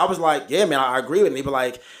first I was like, yeah, man, I agree with me. But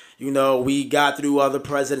like, we got through other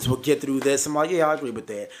presidents, we'll get through this. I'm like, yeah, I agree with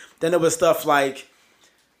that. Then there was stuff like,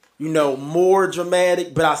 more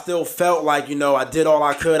dramatic, but I still felt like, I did all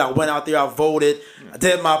I could. I went out there, I voted, I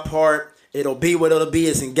did my part. It'll be what it'll be.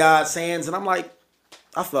 It's in God's hands. And I'm like,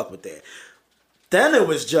 I fuck with that. Then it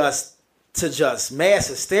was just mass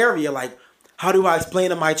hysteria. Like, how do I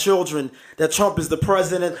explain to my children that Trump is the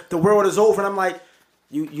president? The world is over. And I'm like,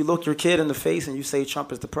 you look your kid in the face and you say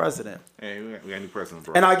Trump is the president. Hey, we got a new president,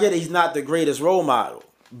 bro. And I get it, he's not the greatest role model.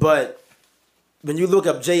 But when you look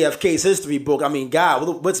up JFK's history book, I mean,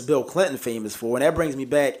 God, what's Bill Clinton famous for? And that brings me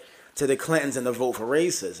back to the Clintons and the vote for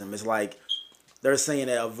racism. It's like they're saying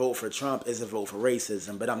that a vote for Trump is a vote for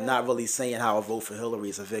racism, but I'm not really saying how a vote for Hillary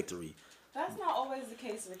is a victory. That's not always the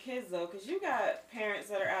case for kids, though, because you got parents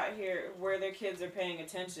that are out here where their kids are paying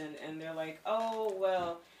attention, and they're like, oh,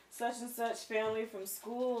 well, such and such family from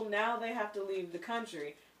school, now they have to leave the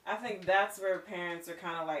country. I think that's where parents are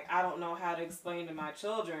kind of like, I don't know how to explain to my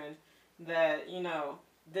children that,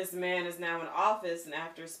 this man is now in office, and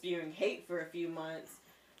after spewing hate for a few months,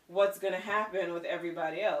 what's going to happen with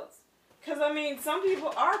everybody else? Because, some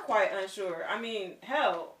people are quite unsure.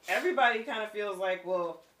 Hell, everybody kind of feels like,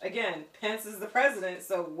 well, again, Pence is the president,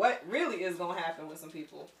 so what really is going to happen with some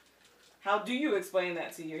people? How do you explain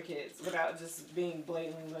that to your kids without just being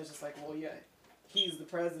blatantly just like, well, yeah, he's the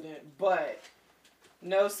president, but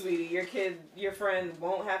no, sweetie, your friend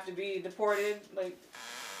won't have to be deported? Like,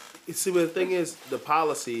 you see, the thing is, the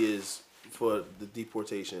policy is for the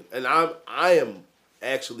deportation, and I am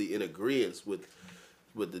actually in agreement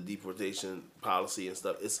with the deportation policy and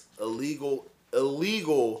stuff. It's illegal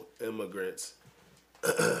immigrants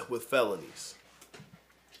with felonies.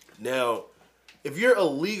 Now, if you're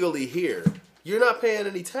illegally here, you're not paying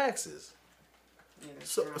any taxes.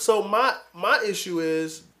 Yeah, so my issue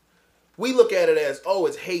is, we look at it as, oh,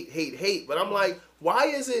 it's hate, but I'm like, why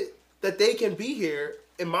is it that they can be here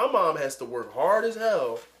and my mom has to work hard as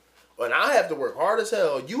hell, and I have to work hard as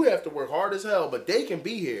hell, you have to work hard as hell, but they can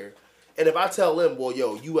be here? And if I tell them, well,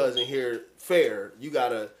 yo, you wasn't here fair, you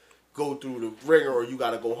gotta go through the ringer or you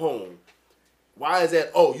gotta go home. Why is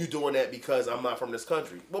that? Oh, you doing that because I'm not from this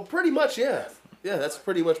country? Well, pretty much, yeah. Yeah, that's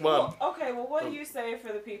pretty much why. Okay, well, what do you say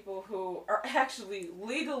for the people who are actually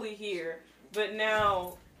legally here, but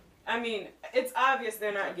now, it's obvious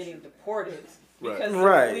they're not getting deported because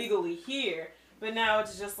they're legally here, but now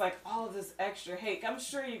it's just like all of this extra hate. I'm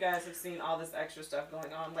sure you guys have seen all this extra stuff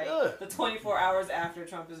going on, like the 24 hours after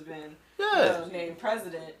Trump has been named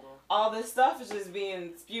president. All this stuff is just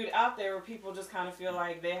being spewed out there where people just kind of feel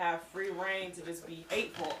like they have free reign to just be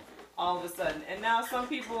hateful all of a sudden. And now some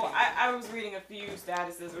people, I was reading a few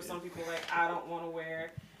statuses where some people are like, I don't want to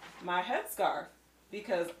wear my headscarf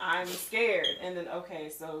because I'm scared. And then, okay,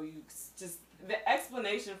 so you just, the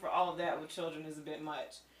explanation for all of that with children is a bit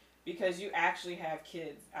much because you actually have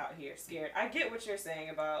kids out here scared. I get what you're saying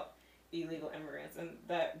about illegal immigrants, and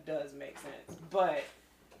that does make sense. But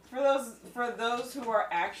for those who are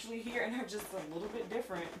actually here and are just a little bit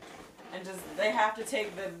different, and just they have to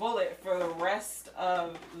take the bullet for the rest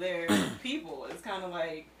of their people, it's kind of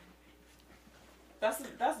like that's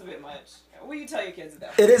a bit much. What do you tell your kids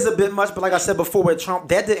about? It is a bit much, but like I said before with Trump,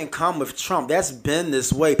 that didn't come with Trump. That's been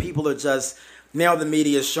this way. People are just, now the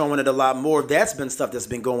media is showing it a lot more. That's been stuff that's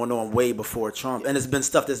been going on way before Trump, and it's been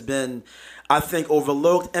stuff that's been, I think,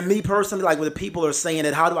 overlooked. And me personally, like when the people are saying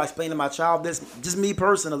it, how do I explain to my child this? Just me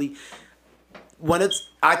personally,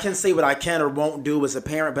 I can say what I can or won't do as a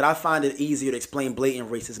parent, but I find it easier to explain blatant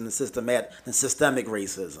racism than systemic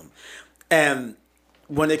racism. And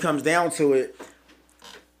when it comes down to it,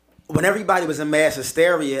 when everybody was in mass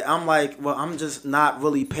hysteria, I'm like, well, I'm just not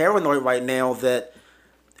really paranoid right now that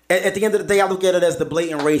at the end of the day, I look at it as the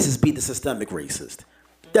blatant racist beat the systemic racist.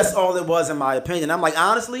 That's all it was in my opinion. I'm like,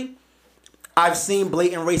 honestly, I've seen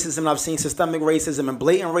blatant racism and I've seen systemic racism, and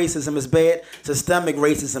blatant racism is bad. Systemic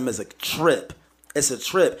racism is a trip. It's a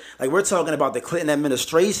trip. Like, we're talking about the Clinton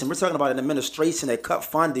administration. We're talking about an administration that cut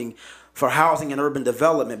funding for housing and urban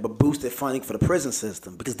development, but boosted funding for the prison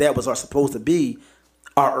system because that was supposed to be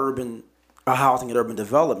our housing and urban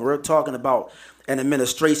development. We're talking about an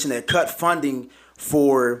administration that cut funding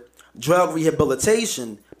for drug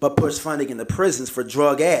rehabilitation, but pushed funding in the prisons for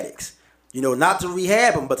drug addicts. Not to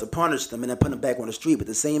rehab them, but to punish them and then put them back on the street with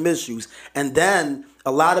the same issues. And then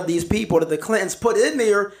a lot of these people that the Clintons put in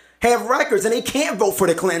there have records and they can't vote for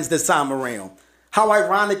the Clintons this time around. How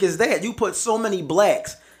ironic is that? You put so many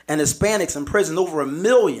blacks and Hispanics in prison, over 1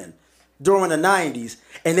 million during the 90s,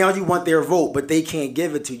 and now you want their vote, but they can't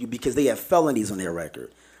give it to you because they have felonies on their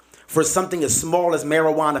record. For something as small as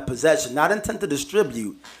marijuana possession, not intent to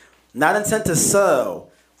distribute, not intent to sell,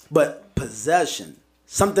 but possession.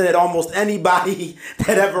 Something that almost anybody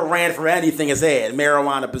that ever ran for anything has had,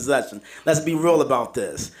 marijuana possession. Let's be real about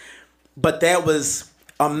this. But that was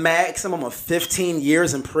a maximum of 15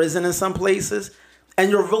 years in prison in some places. And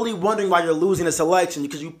you're really wondering why you're losing this election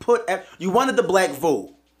because you wanted the black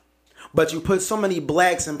vote, but you put so many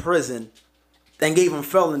blacks in prison and gave them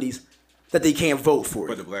felonies that they can't vote for it.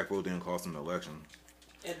 But the black vote didn't cost them the election.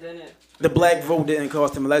 It didn't. The black vote didn't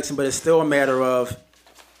cost them election, but it's still a matter of,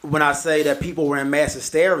 when I say that people were in mass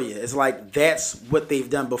hysteria, it's like that's what they've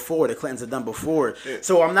done before. The Clintons have done before. Yeah.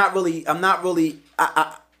 So I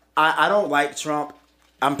don't like Trump.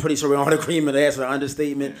 I'm pretty sure we're on agreement. That's an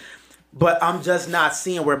understatement. Yeah. But I'm just not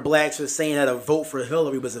seeing where blacks are saying that a vote for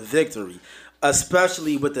Hillary was a victory,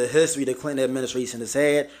 especially with the history the Clinton administration has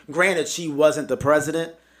had. Granted, she wasn't the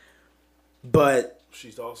president, but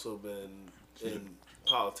she's also been in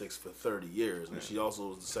politics for 30 years. And she also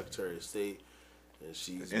was the Secretary of State, and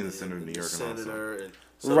she's in the Senator of New York, and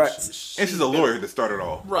so right. And she's a lawyer to start it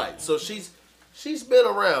all. Right. So she's been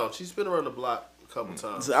around. She's been around the block a couple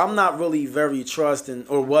times. So I'm not really very trusting,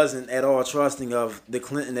 or wasn't at all trusting of the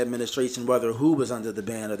Clinton administration, whether who was under the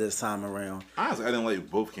banner this time around. Honestly, I didn't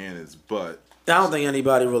like both candidates, but I don't think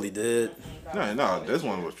anybody really did. No, this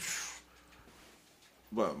one was.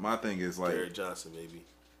 But my thing is like Gary Johnson, maybe.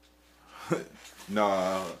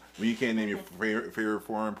 Nah, when you can't name your favorite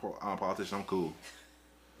foreign politician, I'm cool.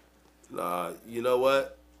 Nah, you know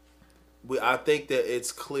what? I think that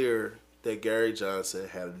it's clear that Gary Johnson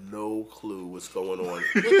had no clue what's going on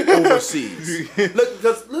overseas. Look,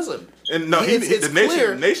 because listen, and no, it's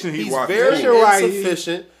clear nation he's watched very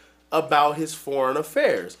insufficient about his foreign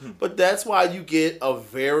affairs. But that's why you get a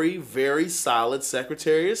very, very solid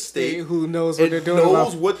Secretary of State who knows what they're doing.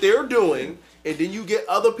 Knows what they're doing, and then you get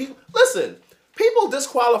other people. Listen, people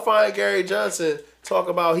disqualifying Gary Johnson, talk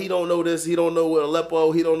about he don't know this, he don't know what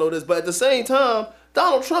Aleppo, he don't know this, but at the same time,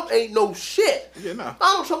 Donald Trump ain't no shit. Yeah, no.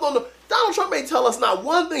 Donald Trump don't know. Donald Trump ain't tell us not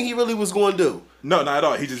one thing he really was going to do. No, not at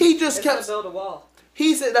all. He just kept build a wall.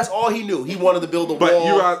 He said that's all he knew. He wanted to build a wall.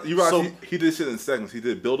 But you realize he did shit in segments. He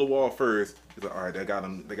did build a wall first. He's like, all right, they got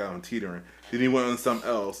him teetering. Then he went on something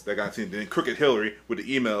else that got teetering. Then Crooked Hillary with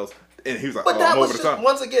the emails, and he was like, I'm over the top.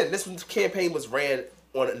 Once again, this campaign was ran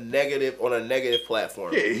on a negative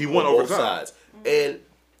platform. Yeah, he won over both sides. And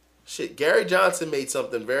shit, Gary Johnson made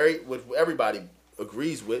something what everybody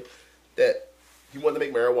agrees with, that he wanted to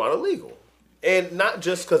make marijuana legal. And not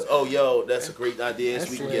just because, that's a great idea,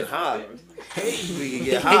 so we can get high. We can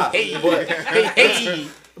get high.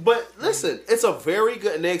 But listen, it's a very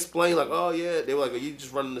good, and they explain like, they were like, you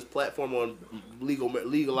just running this platform on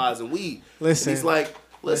legalizing weed. Listen, and he's like,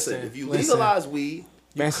 listen, if you legalize weed,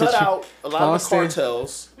 you cut out a lot of the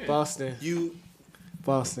cartels. Boston,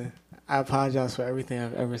 I apologize for everything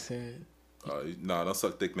I've ever said. Don't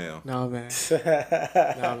suck dick now. No, man.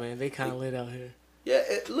 They kind of lit out here. Yeah,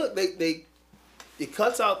 look, it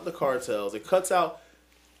cuts out the cartels. It cuts out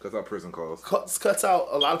prison calls. Cuts out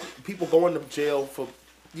a lot of people going to jail for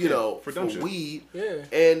weed. Yeah.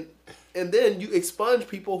 And then you expunge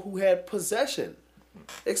people who had possession.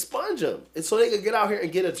 Expunge them, and so they can get out here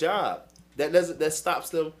and get a job. That stops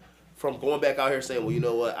them from going back out here saying, well, you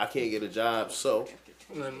know what, I can't get a job, so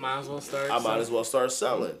I might as well start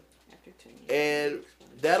selling. And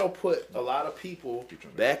that'll put a lot of people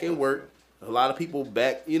back in work. A lot of people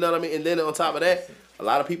back, you know what I mean? And then on top of that, a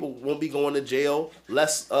lot of people won't be going to jail.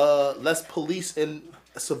 Less police and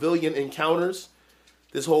civilian encounters.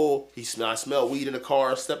 This whole, I smell weed in the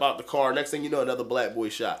car, step out the car. Next thing you know, another black boy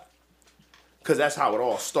shot. Because that's how it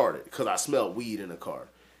all started. Because I smelled weed in the car.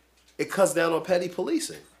 It cuts down on petty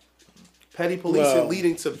policing. Petty policing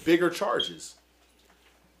leading to bigger charges.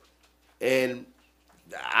 And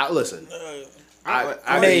I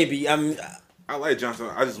like Johnson.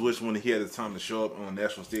 I just wish when he had his time to show up on the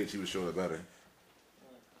national stage, he would show it better.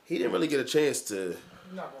 He didn't really get a chance to. You're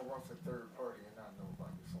not gonna run for third party and not know about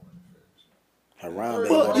your foreign affairs. Harambe.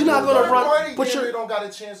 Well, you're not gonna run, but you don't got a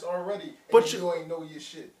chance already. But you ain't know your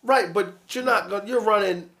shit. Right, but you're not gonna. You're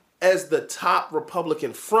running as the top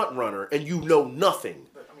Republican front runner, and you know nothing.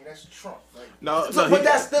 I mean, that's Trump. Like, but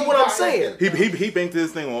that's what I'm saying. He banked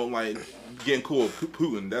this thing on like getting cool with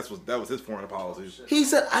Putin. That was his foreign policy. He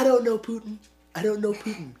said, "I don't know Putin. I don't know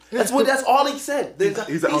Putin." That's all he said. He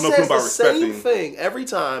says the same thing every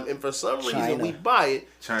time, and for some reason we buy it.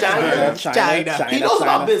 China. He knows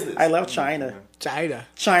about business. I love China. China.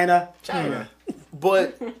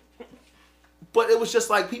 But it was just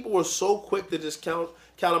like people were so quick to just count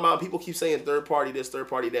them out. People keep saying third party this, third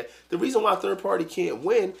party that. The reason why third party can't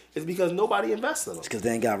win is because nobody invests in them. It's because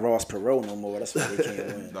they ain't got Ross Perot no more. That's why they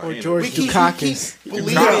can't win. Or George Dukakis.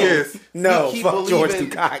 No, fuck George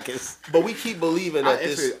Dukakis. But we keep believing that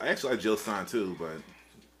I actually like Jill Stein too, but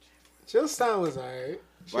Jill Stein was alright.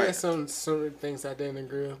 She had some things I didn't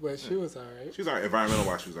agree with, but she was alright. She was alright. Environmental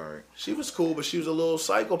wise, she was alright. She was cool, but she was a little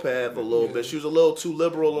psychopath a little bit. She was a little too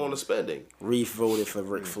liberal on the spending. Reef voted for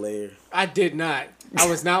Ric Flair. I did not. I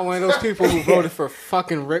was not one of those people who voted for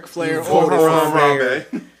fucking Ric Flair or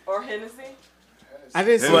Harambe. Or Hennessy. I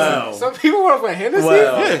didn't see some people voted for Hennessy,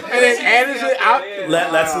 and then added it out.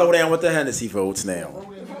 Let's slow down with the Hennessy votes now.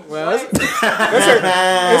 Well,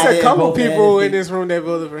 there's a couple people in this room that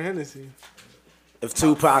voted for Hennessy. If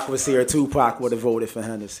Tupac was here, Tupac would have voted for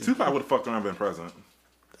Hennessy. Tupac would have fucked around and been president.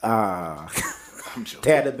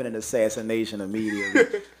 That'd have been an assassination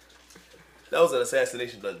immediately. That was an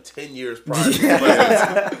assassination done 10 years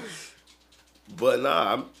prior. But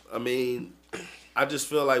nah, I mean, I just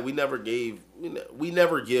feel like we never give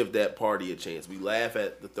that party a chance. We laugh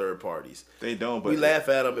at the third parties. They don't. But we laugh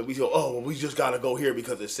at them and we go, "Oh, well, we just gotta go here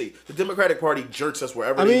because it's safe." The Democratic Party jerks us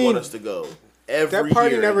wherever they want us to go. That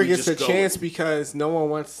party never gets a chance because no one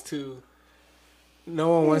wants to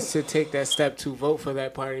take that step to vote for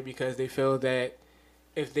that party because they feel that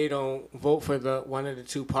if they don't vote for one of the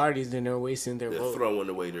two parties, then they're wasting their vote. They're throwing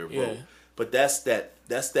away their vote. But that's that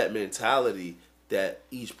mentality that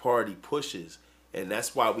each party pushes, and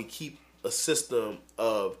that's why we keep a system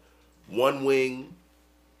of one wing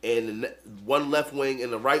and one left wing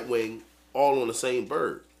and the right wing all on the same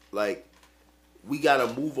bird. Like, we got to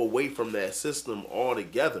move away from that system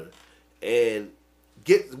altogether and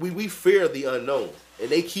we fear the unknown, and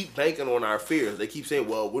they keep banking on our fears. They keep saying,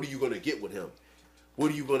 well, what are you going to get with him?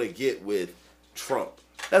 What are you going to get with Trump?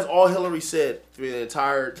 That's all Hillary said for the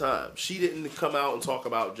entire time. She didn't come out and talk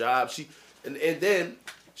about jobs. And then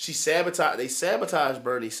they sabotaged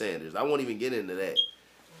Bernie Sanders. I won't even get into that.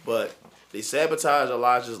 But they sabotaged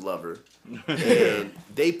Elijah's lover. And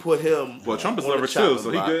they put him Trump is lover too, so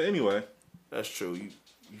he good anyway. That's true.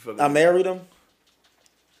 I married him.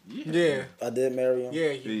 Yeah. I did marry him.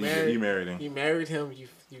 Yeah, you married him. You married him. You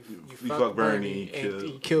fucked Bernie and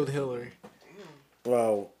you killed Hillary.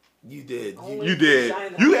 Well, you did. You did.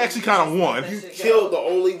 You actually kind of won. You killed the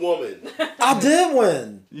only woman. I did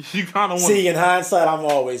win. You kind of won. See, in hindsight, I'm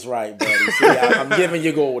always right, buddy. See, I'm giving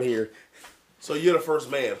you gold here. So you're the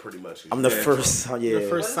first man, pretty much. I'm the first. Yeah. You're the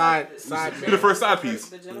first side. You're the first side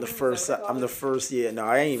piece. I'm the first. I'm the first. Yeah. No,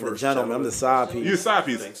 I ain't even a gentleman. I'm the side piece. You're the side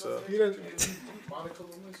piece. I think so.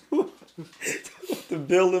 The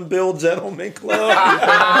Bill and Bill Gentleman Club.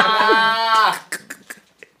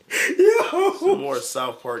 Yo. Some more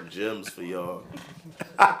South Park gems for y'all.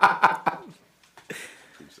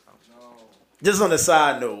 Just on a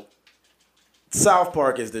side note, South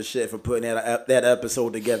Park is the shit for putting that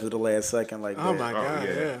episode together the last second like that. Oh my god,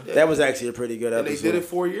 yeah. That was actually a pretty good episode. And they did it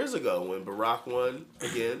 4 years ago when Barack won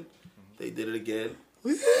again. They did it again. I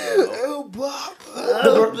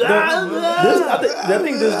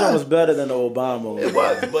think this one was better than the Obama one. It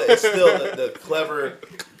was, but it's still the clever.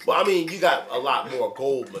 Well, I mean, you got a lot more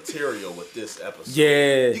gold material with this episode.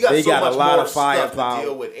 Yeah, you got they so got much a lot more of firepower stuff to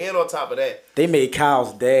deal with, and on top of that, they made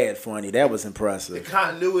Kyle's dad funny. That was impressive. The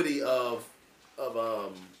continuity of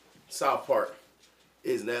South Park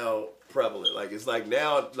is now prevalent. Like, it's like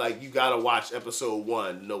now, like, you gotta watch episode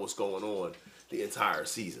 1 to know what's going on the entire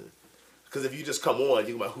season. Because if you just come on,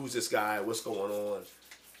 you go about who's this guy, what's going on,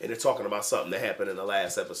 and they're talking about something that happened in the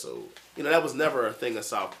last episode. You know, that was never a thing of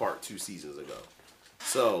South Park 2 seasons ago.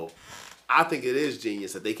 So, I think it is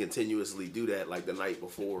genius that they continuously do that, like the night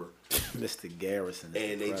before. Mr. Garrison.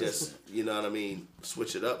 And they just, you know what I mean,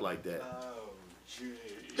 switch it up like that. Oh, gee.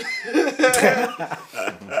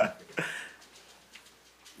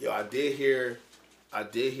 Yo, I did hear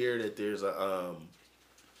that there's a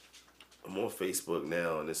I'm on Facebook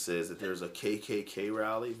now, and it says that there's a KKK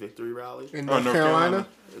rally, victory rally in North Carolina.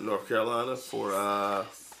 In North Carolina for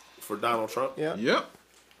Donald Trump. Yeah. Yep.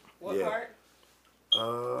 What part?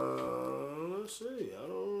 Let's see. I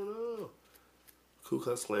don't know. Ku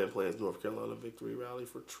Klux Klan plans North Carolina victory rally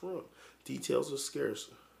for Trump. Details are scarce,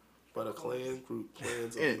 but a Klan group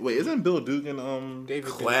plans. Wait, isn't Bill Dugan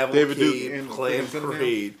David Duke in Klan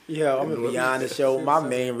parade? Yeah, I'm gonna be honest, yo. My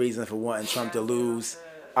main reason for wanting Trump to lose,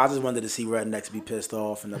 I just wanted to see rednecks be pissed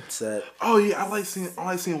off and upset. Oh yeah, I like seeing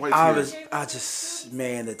white tears.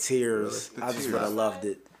 The tears. Really? I just would have loved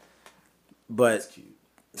it, but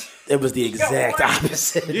it was the exact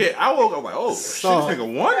opposite. Yeah, I woke up like, oh shit, this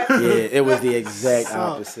nigga won. Yeah, it was the exact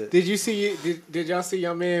opposite. Did you see? Did y'all see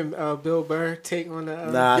your man Bill Burr take on the?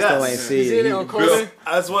 Nah, I still ain't see it. it on Conan?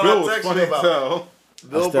 That's what Bill I'm was texting funny you as about. hell.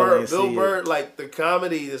 Bill Burr, like the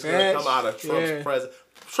comedy that's gonna come out of Trump's president.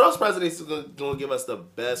 Trump's presidency is gonna give us the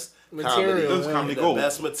best material, comedy, the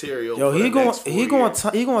best material. Yo, he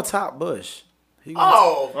going top Bush. He's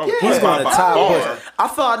He's going to top Bush. I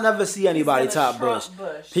thought I'd never see anybody top Bush.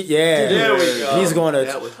 There we go. He's going to.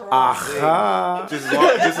 Just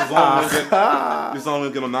as long as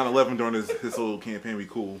we get on 9/11 during his whole campaign, we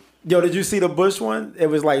cool. Yo, did you see the Bush one? It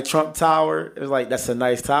was like Trump Tower. It was like, that's a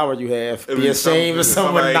nice tower you have. Be ashamed if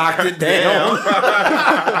someone knocked it down.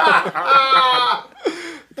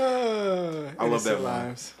 I love that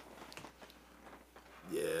line.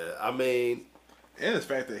 Yeah, I mean, and the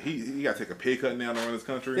fact that he got to take a pay cut now to run his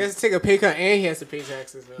country. He has to take a pay cut and he has to pay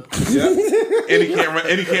taxes though. Yeah, and he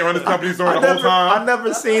can't run his companies during the whole time. I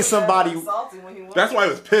never seen somebody. That's why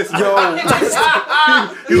he was pissed. Yo, he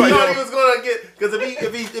thought he was gonna get, because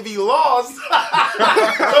if he lost,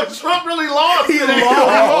 Trump really lost. He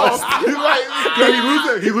lost. He's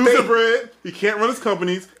like, he losing bread. He can't run his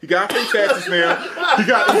companies. He got to pay taxes now. He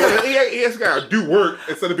has got to do work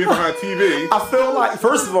instead of being behind TV. I feel like,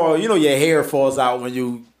 first of all, your hair falls out when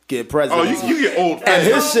you get president. Oh, you get old. And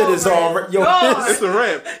his shit is all it's a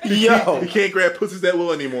rap. He Yo, can't grab pussies that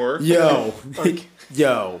well anymore. Yo.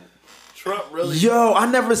 Trump really. Yo, I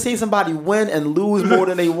never seen somebody win and lose more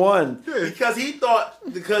than they won. Because he thought,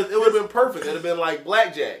 because it would have been perfect. It would have been like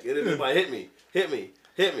blackjack. It would have been like, hit me.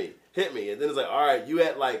 And then it's like, all right, you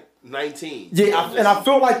at like 19. Yeah, and I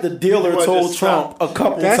feel like the dealer told Trump a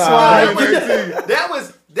couple times. That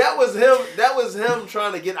was him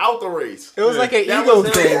trying to get out the race. It was like an ego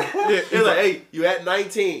thing. It was like, hey, you at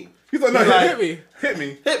 19. He's like, no, hit me.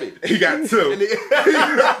 He got two. He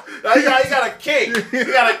got a king. He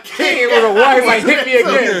got a king with a wife. Like, hit me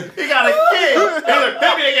again. He got a king. He's like,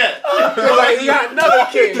 hit me again. Like, he got another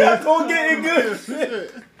king. Don't get it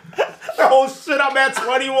good. Oh shit, I'm at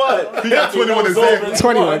 21. He got 21 exactly.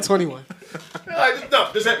 21. Like, no,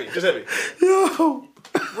 just hit me. Yo.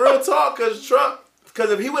 Real talk,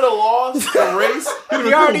 because if he would have lost the race,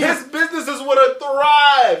 his businesses would have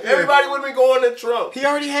thrived. Everybody would have been going to Trump. He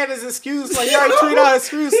already had his excuse. Like, he already tweeted out his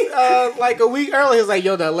excuse like a week earlier. He was like,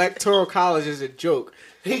 yo, the electoral college is a joke.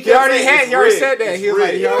 He already said that. He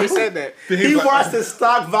already said that. He watched the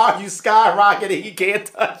stock value skyrocket and he can't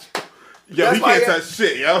touch it. Yo, he can't touch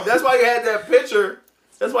shit, yo. That's why he had that picture.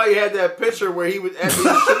 Where he was actually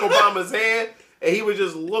shook Obama's hand and he was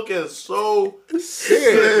just looking so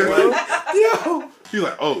sick, bro. Yo. He's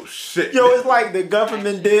like, oh shit. Yo, it's like the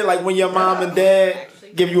government did, like when your mom and dad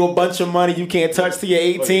give you a bunch of money you can't touch till you're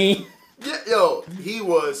 18. Yeah, yo, he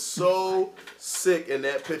was so sick in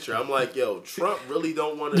that picture. I'm like, yo, Trump really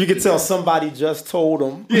don't want to. You can tell somebody just told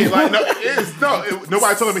him. Yeah, like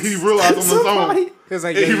nobody told him. He realized on his own. He's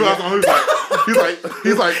like, he realized on his own.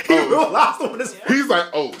 He's like, he realized on his. He's like,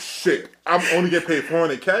 oh shit, I'm only getting paid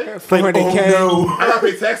 $400K. $400K. Oh, no. I gotta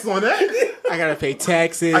pay taxes on that. I gotta pay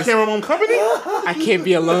taxes. I can't run my own company. I can't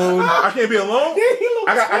be alone. I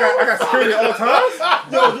got security at all times.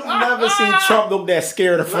 Yo, you've never seen Trump look that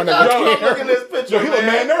scared in front of the camera. Look at this picture. Yo, he look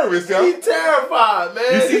mad nervous, yo. He's terrified,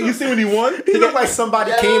 man. You see when he won? He looked like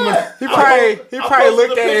somebody came in. He probably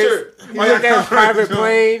looked at his private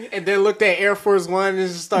plane and then looked at Air Force One and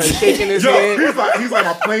just started shaking his head. He's like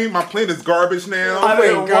my plane is garbage now. I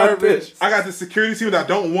ain't garbage. I got the security team that I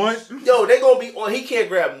don't want. Yo, they gonna be on. He can't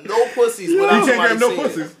grab no pussies. He can't grab no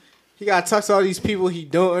pussies. He got to talk to all these people he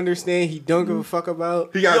don't understand. He don't give a fuck about.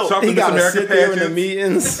 He got to talk to He Miss got to America sit there in the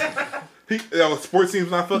pageants. meetings. Sports team's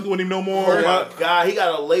not fucking with him no more. Oh my God, he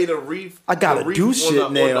got to lay the reef. I gotta do shit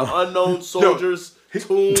on now. the unknown soldiers.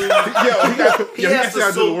 Tomb. They're gonna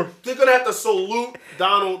have to salute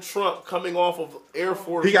Donald Trump coming off of Air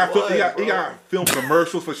Force. He got film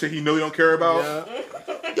commercials for shit he know he don't care about. Yeah.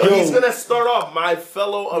 Yo, he's gonna start off, my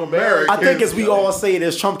fellow Americans. I think as we all say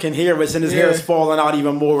this, Trump can hear us and his hair is falling out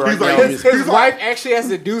even more right now. His wife actually has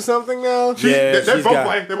to do something now. They're both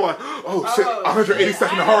like, oh shit, 182nd to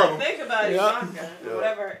Harlem. Think about Ivanka,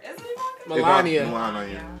 whatever. Is it Ivanka? Melania.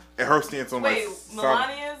 Melania. And her stance on Wait, like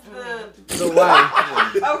Melania's The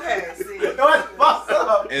wife. okay.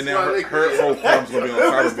 See, and then her whole film's gonna be on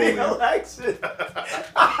cyberbullying.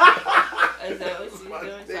 is that what she's doing?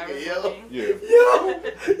 Cyberbullying? Yeah.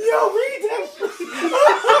 Yo, read that shit.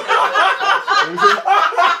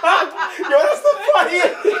 Yo, that's the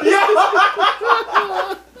funniest.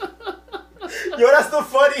 Yo, that's the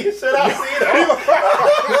funniest shit I've seen.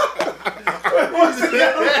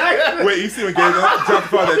 Wait, you see when Gary dropped the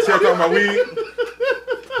phone that check on my weed?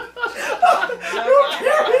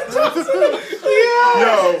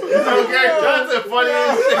 Yo, Gary Johnson funny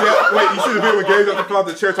as shit. yeah, wait, you see the video when Gary dropped the phone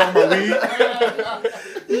that chair talking about weed?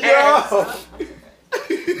 Yo,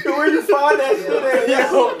 where you find that shit at?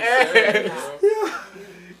 Yo,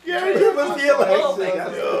 Gary, give us the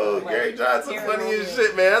election. Yo, Gary Johnson funny as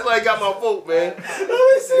shit, man. That's why he got my vote, man. Let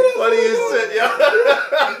me see that. Funny as shit, yo.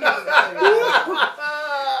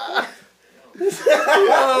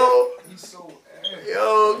 He's so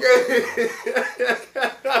Yo, Gary.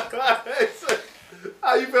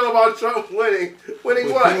 How you feel about Trump winning?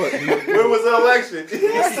 Winning what? When was the election?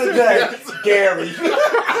 Yesterday, Gary. He's like,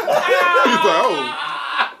 oh.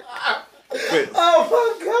 Wait. Oh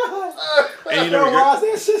my God. And you Yo, know, Ross,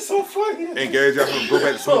 that shit's so funny. and Gary Johnson go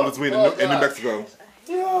back to smoking his weed in New Mexico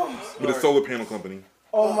Yo. with a solar panel company.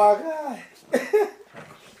 Oh my God.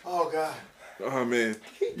 Oh, God. Oh man.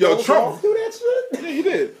 Yo, Trump. Do that shit? Yeah, he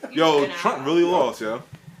did. Yo, Trump really lost, yo.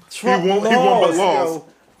 Trump he won but lost. yo.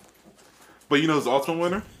 But you know his ultimate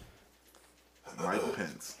winner? Mike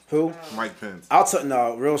Pence. Who? Mike Pence.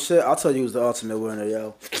 No, real shit. I'll tell you who's the ultimate winner,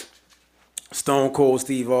 yo. Stone Cold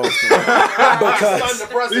Steve Austin.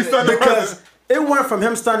 because it went from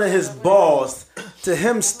him stunning his balls to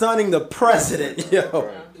him stunning the president,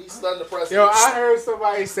 yo. He stunned the president. Yo, I heard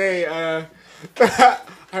somebody say,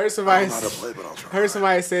 heard somebody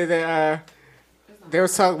say that they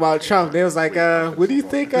was talking about Trump. They was like, what do you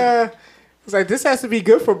think? It's like, this has to be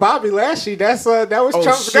good for Bobby Lashley. That was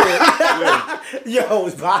Trump's guy. Yo,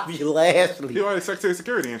 it's Bobby Lashley. He already Secretary of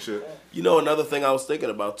Security and shit. You know, another thing I was thinking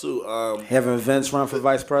about too. Having Vince run for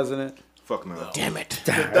vice president. Fuck no. Damn it.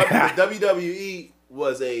 The WWE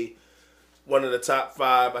was one of the top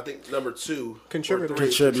 5, I think number 2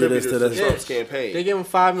 Contributors to this. Trump's campaign. They give him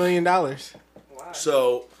 $5 million.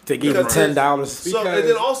 So They give him $10. So and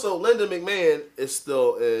then also Linda McMahon is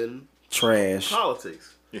still in Trash.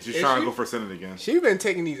 politics. Yeah, she's trying to go for Senate again. She been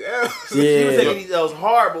taking these L's. Yeah. She was taking these L's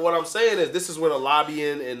hard, but what I'm saying is this is where the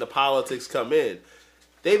lobbying and the politics come in.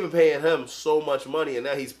 They've been paying him so much money, and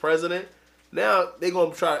now he's president. Now they're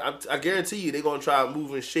gonna try. I guarantee you, they're gonna try to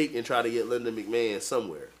move and shake and try to get Linda McMahon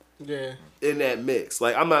somewhere. Yeah. In that mix,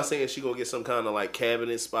 like I'm not saying she gonna get some kind of like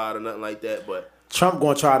cabinet spot or nothing like that, but Trump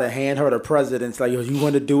gonna try to hand her the presidency. Like, yo, you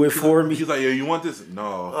want to do it for me? He's like, yo, you want this?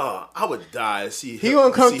 No. I would die to see. He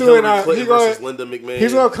gonna come through Hillary Clinton versus Linda McMahon.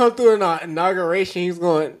 He's gonna come through in an inauguration. He's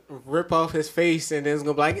gonna rip off his face and then it's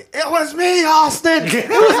gonna be like, "It was me, Austin. It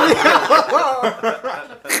was me."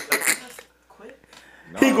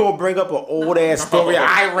 He gonna bring up an old ass story.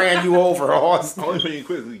 I ran you over, Austin. The only thing you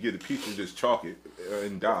quit is you get a piece and just chalk it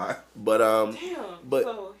and die. But Damn.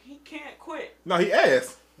 So he can't quit. No, he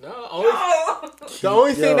asked. No, the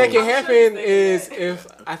only thing that can happen is if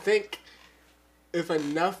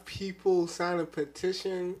enough people sign a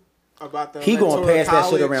petition about the he gonna pass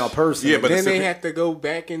college, that shit around personally. Yeah, but then they have to go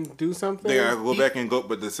back and do something. They gotta go back and go,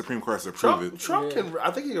 but the Supreme Court has to approve it. Trump can.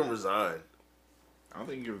 I think he can resign. I don't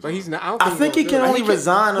think he can resign. But he's not. I think he can only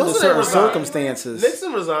resign under certain circumstances.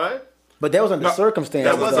 Nixon resigned. But that was under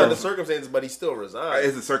circumstances. That was though. under circumstances, but he still resigned.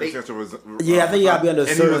 Is the circumstance was? Yeah, I think he gotta be under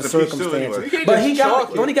and certain circumstances. Anyway. But he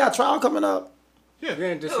got, don't he got a trial coming up? Yeah. in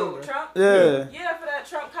Who, December. Trump? Yeah. Yeah, for that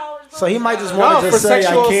Trump college. So he might just No, want to for just say, I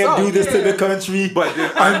sexual can't do assault. this to the country. But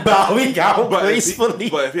then, I'm bowing out but gracefully.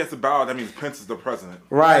 if he has to bow, that means Pence is the president.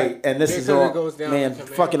 Right, and this is Because it all, goes down man, to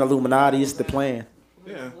command. fucking Illuminati is the plan.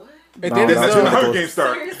 Yeah. And No, then That's when the no. Hunger Games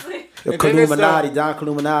start. Seriously? The And then it's Illuminati, Don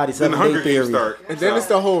Illuminati, Then the 7 Hunger Day Games Theory. start. And then it's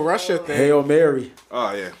the whole Russia thing. Hail Mary.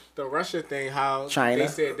 Oh yeah. The Russia thing, how China. they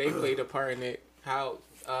said they played a part in it, how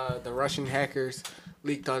the Russian hackers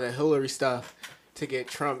leaked all the Hillary stuff to get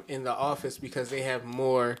Trump in the office because they have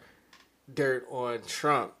more dirt on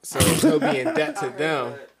Trump. So he'll be in debt to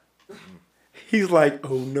them. He's like,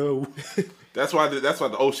 oh no. That's why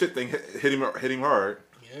the old shit thing hit him hard.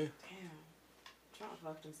 Yeah. Trump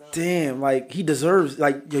fucked himself. Damn, like he deserves,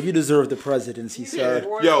 like, yo, you deserve the presidency, sir.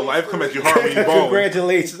 Yo, life come at you hard when you balling.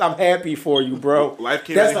 Congratulations, I'm happy for you, bro. Life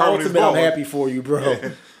came That's at the you hard when you ultimate. I'm balling. happy for you, bro.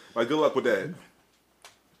 Like good luck with that.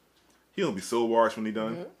 He gonna be so washed when he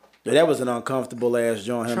done. Yeah, that was an uncomfortable ass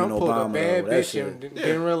joint. Him Trump and pulled Obama. a bad That bitch shit. and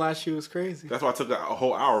didn't realize she was crazy. That's why I took a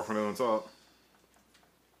whole hour for them to talk.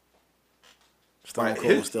 Stone Like,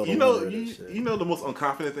 Cold still the you know, winner of this shit. you know the most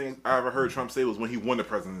unconfident thing I ever heard Trump say was when he won the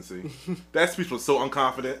presidency. That speech was so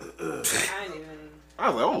unconfident. I didn't even. I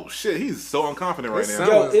was like, oh shit, he's so unconfident right This now.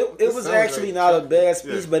 sound- Yo, it was actually not a bad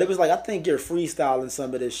speech, Yeah. but it was like I think you're freestyling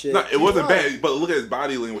some of this shit. No, it wasn't bad, but look at his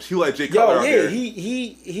body language. He like Jay Cutler Yo, out yeah, there.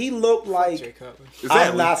 he looked Jay like Cutler. Exactly.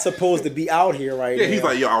 I'm not supposed to be out here right now. Yeah, he's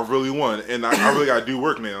like, yo, I really won, and I really gotta do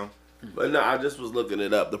work now. But no, I just was looking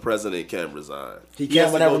it up. The president can resign. He can has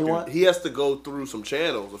to whenever go he through- wants? He has to go through some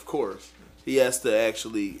channels, of course. It has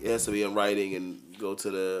to be in writing and go to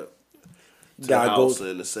the Gotta go- House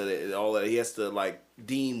and the Senate and all that. He has to like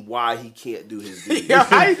deem why he can't do his duty. Yo,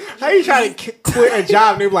 how you trying to quit a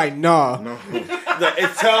job and they be like, nah. No.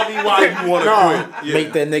 And tell me why you want to No. quit.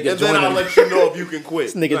 Make that nigga And join then I'll the, let you know if you can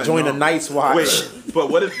quit. this nigga join the Night's Watch. Wait, but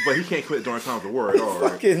what if? But he can't quit during times of war at all,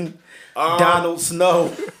 right? Fucking Donald Snow.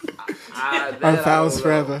 That I Unfouls don't know.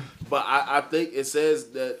 forever. But I think it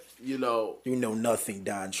says that, you know, You know nothing,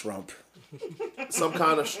 Don Trump. some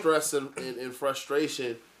kind of stress and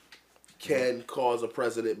frustration can cause a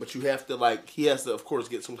president, but you have to he has to of course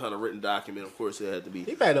get some kind of written document. Of course, it had to be.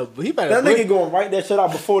 He better. That nigga gonna write that shit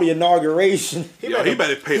out before the inauguration. He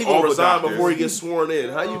better pay He all gonna the resign doctors. before he gets sworn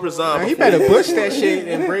in. How you resign? He before better Bush that shit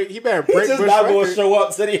and break. He better He's break just Bush not gonna record. show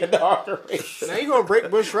up to the inauguration. Now he gonna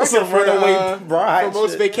break Bush record Some for runaway bride for most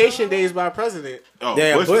shit. vacation days by a president. Oh,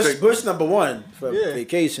 Damn, Bush take- number one for Yeah.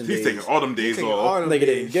 vacation He's days. taking all them days Taking off. all them Nigga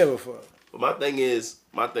days. didn't give a fuck. But my thing is,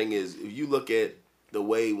 if you look at the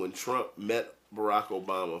way when Trump met Barack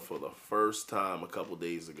Obama for the first time a couple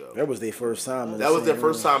days ago, That was their first time. that was their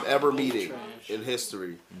first time ever meeting in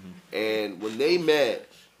history. And when they met,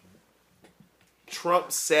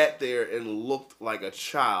 Trump sat there and looked like a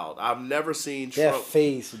child. I've never seen That Trump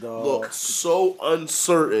face, dog. look so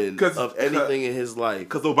uncertain 'Cause- of anything in his life.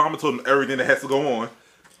 Because Obama told him everything that has to go on.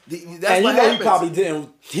 That's and what you know happens. he probably didn't.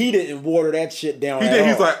 He didn't water that shit down. He at did.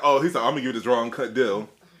 He's all. like, I'm gonna give you this draw and cut deal.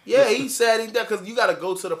 Yeah, he said he did because you got to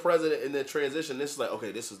go to the president and then transition. This is like,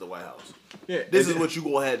 okay, this is the White House. Yeah, This is what you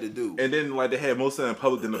gonna have to do. And then like they had most of them in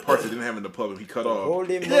public, then the parts they didn't have in the public, he cut off.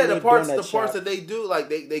 Holy Yeah, the moly, parts donut that they do, like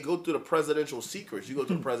they go through the presidential secrets. You go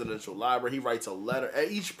to the presidential library. He writes a letter.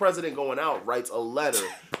 And each president going out writes a letter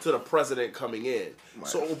to the president coming in.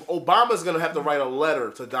 So Obama's gonna have to write a letter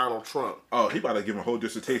to Donald Trump. Oh, he about to give him a whole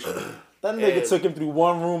dissertation. That nigga And- took him through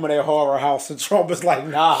one room of that horror house, and Trump was like,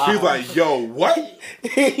 "Nah." He's like, yo, what?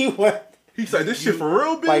 he went He's like, this shit for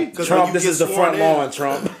real, B? like, 'Cause when Trump. you This get is the sworn front in- lawn,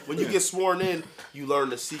 Trump. When you get sworn in, you learn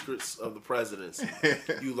the secrets of the presidency.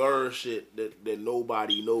 You learn shit that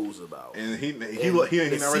nobody knows about. And he And not the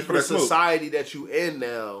ready for secret that smoke. society that you in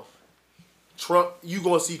now, Trump, you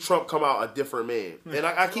gonna see Trump come out a different man. And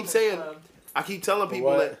I keep saying, I keep telling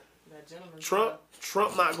people What? that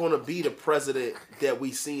Trump not gonna be the president that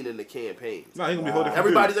we seen in the campaign. No, he gonna be holding.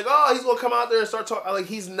 Everybody's like, oh, he's gonna come out there and start talking. Like,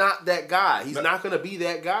 he's not that guy. He's not gonna be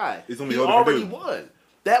that guy. He's gonna be he holding already dude. won.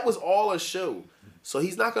 That was all a show. So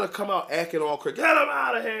he's not gonna come out acting all crazy, get him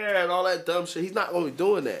out of here and all that dumb shit. He's not gonna be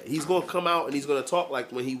doing that. He's gonna come out and he's gonna talk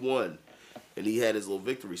like when he won. And he had his little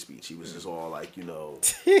victory speech. He was just all like,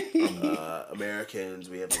 Americans,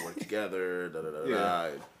 we have to work together. Da, da, da, Yeah. da.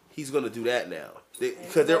 He's gonna do that now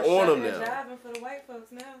because they're on him now. Driving for the white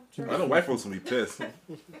folks now. I know white folks gonna be pissed.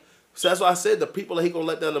 So that's why I said the people that he gonna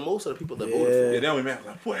let down the most are the people that voted for him. Yeah, they only mad.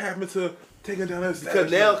 Like, what happened to taking down this?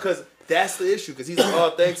 Because that's the issue. Because he's like,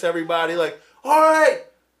 oh, thanks everybody. Like, all right,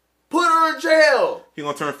 put her in jail. he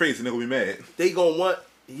gonna turn face and they gonna be mad. They gonna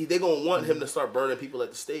want him to start burning people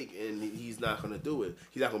at the stake, and he's not gonna do it.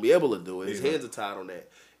 He's not gonna be able to do it. His hands are tied on that,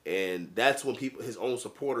 and that's when his own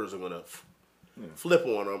supporters are gonna flip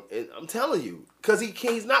on him. And I'm telling you, because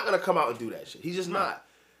he's not gonna come out and do that shit. He's just not.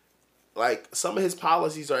 Like, some of his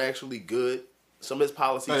policies are actually good. Some of his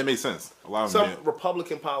policies, No, it makes sense. A lot of them. some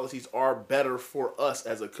Republican policies are better for us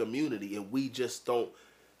as a community, and we just don't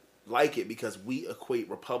like it because we equate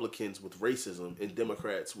Republicans with racism and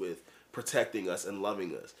Democrats with protecting us and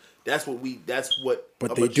loving us. That's what.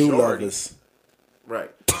 But a they do love majority- us.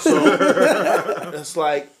 Right. So it's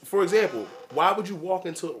like, for example, why can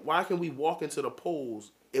we walk into the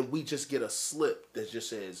polls and we just get a slip that just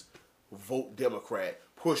says vote Democrat,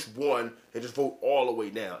 push 1, and just vote all the way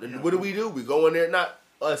down? And what do? We go in there, not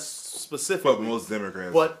us specifically, But most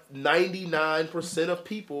Democrats. but 99% of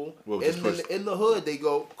people Well, just push- in the hood, they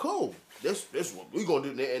go, cool, this what we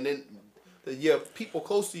gonna do. And then people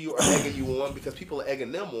close to you are egging you on because people are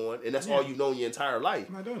egging them on, and that's all you know in your entire life.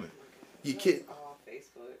 I'm not doing it. Your kid,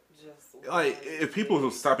 Facebook, just Like, if people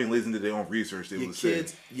would stop being lazy into their own research, they would say.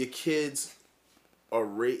 your kids are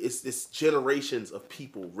it's generations of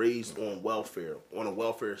people raised on welfare, on a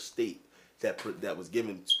welfare state that was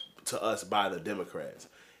given to us by the Democrats,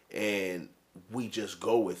 and we just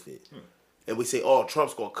go with it, and we say, "Oh,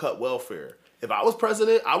 Trump's gonna cut welfare." If I was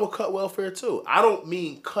president, I would cut welfare too. I don't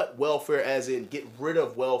mean cut welfare as in get rid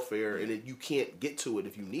of welfare and that you can't get to it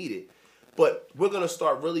if you need it, but we're gonna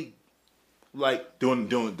start really. Like doing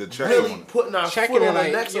the check, really putting our foot on the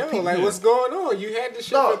necks of people. Like, what's going on? You had this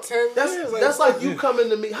shit for 10 years. That's like you coming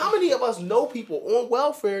to me. How many of us know people on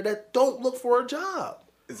welfare that don't look for a job?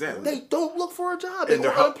 Exactly. They don't look for a job. They go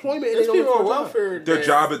unemployment and they don't people look on for welfare. Their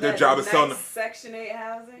job is selling. Section 8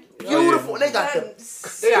 housing. Beautiful. They got the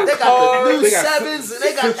new sevens and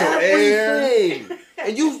they got everything.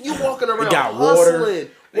 And you walking around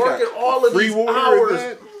hustling, working all of these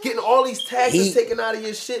hours. Getting all these taxes taken out of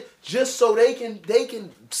your shit just so they can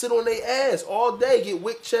sit on their ass all day, get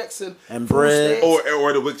WIC checks and bread,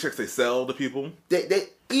 or the WIC checks they sell to people. They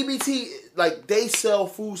EBT, like they sell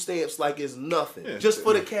food stamps like it's nothing, just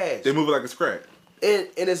for the cash. They move it like it's crack, and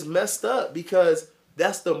it's messed up because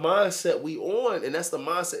that's the mindset we on, and that's the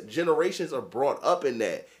mindset generations are brought up in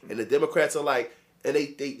that, and the Democrats are like, and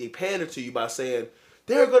they pander to you by saying,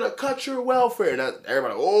 they're going to cut your welfare. And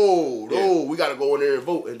everybody, no, we got to go in there and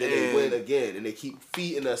vote. And then they win again. And they keep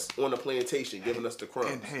feeding us on the plantation, giving us the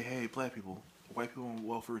crumbs. And hey, black people, white people on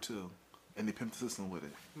welfare too. And they pimp the system with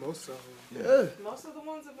it. Most of them. Yeah. Most of the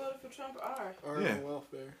ones that voted for Trump are on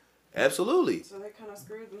welfare. Absolutely. So they kind of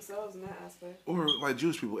screwed themselves in that aspect. Or like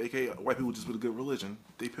Jewish people, aka white people just with a good religion,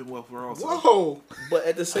 they pimp welfare also. Whoa! But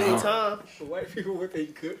at the same time, white people with a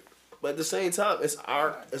good. But at the same time, it's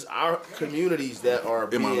our communities that are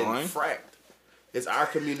being fracked. It's our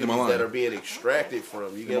communities that are being extracted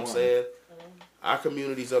from. You get what I'm saying? Our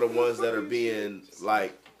communities are the ones that are being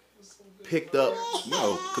like picked up.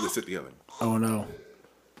 No, because they sit together. Oh no.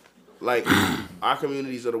 Like our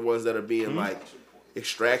communities are the ones that are being like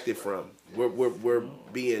extracted from. We're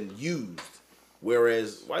being used.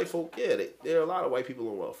 Whereas white folk, there are a lot of white people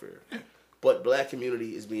on welfare. But black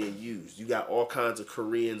community is being used. You got all kinds of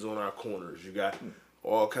Koreans on our corners. You got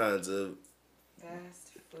all kinds of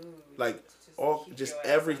fast food. Like just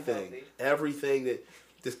everything that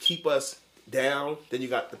just keep us down. Then you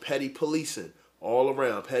got the petty policing all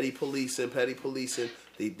around. Petty policing.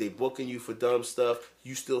 They booking you for dumb stuff.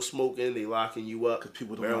 You still smoking. They locking you up.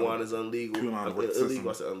 Marijuana is illegal. Illegal.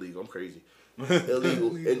 I said illegal. I'm crazy.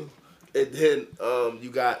 Illegal. And then you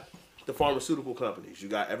got the pharmaceutical companies. You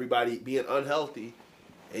got everybody being unhealthy,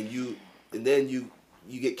 and then you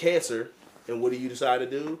get cancer, and what do you decide to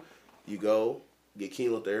do? You go get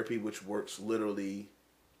chemotherapy, which works literally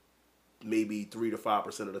maybe 3 to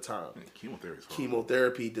 5% of the time.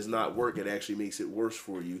 Chemotherapy does not work. It actually makes it worse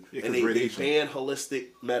for you. And they ban holistic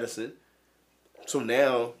medicine. So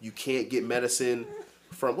now you can't get medicine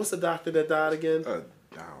from, what's the doctor that died again?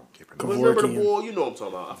 Remember the boy? You know what I'm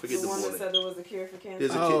talking about. I forget the boy. The one that said there was a cure for cancer.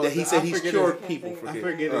 There's a kid that he said he's cured people for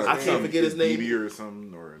cancer. I can't forget his name. Or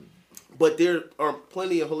something, but there are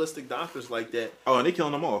plenty of holistic doctors like that. Oh, and they're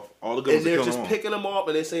killing them off. All the good ones are killing them off. And they're just picking them off,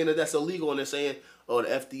 and they're saying that that's illegal, and they're saying, oh, the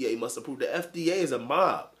FDA must approve. The FDA is a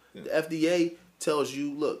mob. Yeah. The FDA tells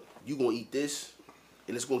you, look, you're going to eat this,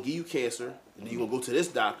 and it's going to give you cancer, and then you're going to go to this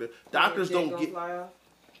doctor. Doctors don't get...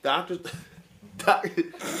 Doctors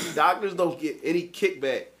don't get any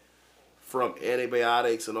kickback from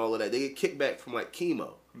antibiotics and all of that. They get kickback from like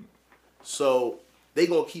chemo. So they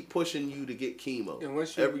gonna keep pushing you to get chemo. And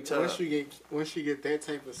every time. Once you get that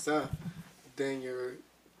type of stuff, then your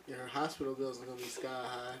hospital bills are gonna be sky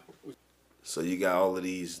high. So you got all of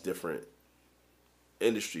these different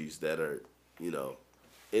industries that are,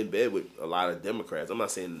 in bed with a lot of Democrats. I'm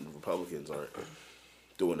not saying Republicans aren't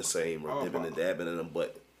doing the same or dipping and dabbing in them,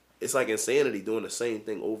 but it's like insanity doing the same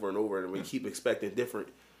thing over and over, and we keep expecting different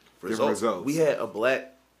results. We had a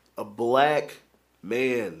black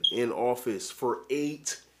man in office for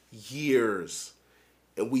 8 years,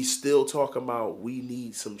 and we still talk about we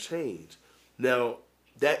need some change. Now,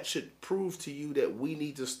 that should prove to you that we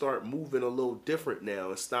need to start moving a little different now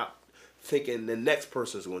and stop thinking the next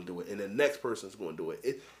person's going to do it and the next person's going to do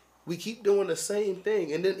it. We keep doing the same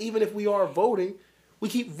thing, and then even if we are voting, we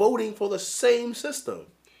keep voting for the same system.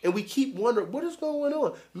 And we keep wondering, what is going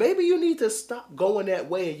on? Maybe you need to stop going that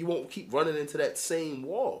way and you won't keep running into that same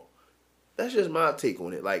wall. That's just my take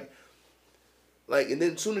on it. Like, and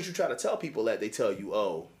then as soon as you try to tell people that, they tell you,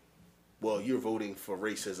 oh, well, you're voting for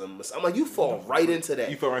racism. I'm like, you fall right into that.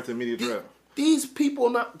 You fall right into the media trap. These people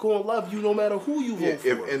not going to love you no matter who you vote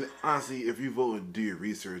for. And honestly, if you vote and do your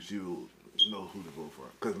research, you'll know who to vote for.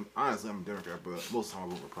 Because honestly, I'm a Democrat, but most of the time I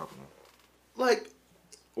vote Republican. Like,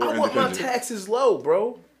 I want my taxes low,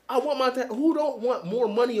 bro. I want my tax. Who don't want more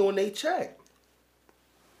money on their check?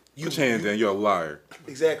 Put your hands in. You're a liar.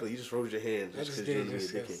 Exactly. You just rose your hand just because you're a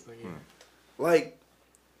dickhead. Like,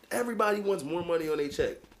 everybody wants more money on their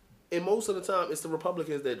check. And most of the time, it's the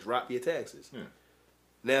Republicans that drop your taxes. Yeah.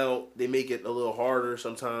 Now, they make it a little harder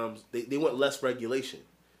sometimes. They want less regulation.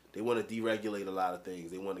 They want to deregulate a lot of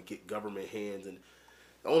things. They want to get government hands. And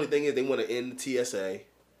the only thing is they want to end the TSA.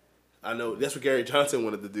 I know that's what Gary Johnson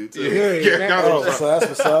wanted to do, too. So that's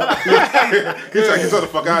what's up. He's trying to get the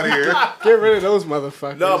fuck out of here. Get rid of those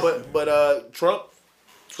motherfuckers. No, but Trump's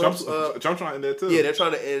trying to end that, too. Yeah, they're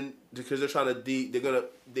trying to end because they're trying to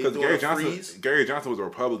because Gary Johnson was a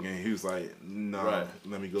Republican. He was like, no,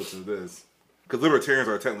 let me go to this. Because libertarians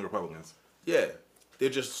are technically Republicans. Yeah. They're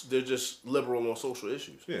just liberal on social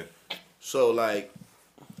issues. Yeah. So, like,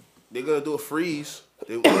 they're going to do a freeze.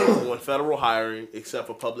 They want federal hiring except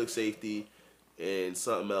for public safety and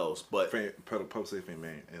something else. But public safety and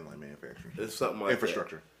like manufacturing. It's something like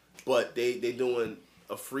infrastructure. That. But they doing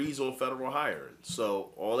a freeze on federal hiring. So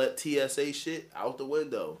all that TSA shit out the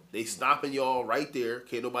window. They stopping y'all right there.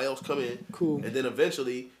 Can't nobody else come in. Cool. And then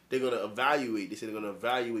eventually they're gonna evaluate. They say they're gonna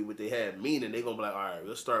evaluate what they have. Meaning they're gonna be like, all right,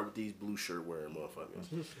 let's start with these blue shirt wearing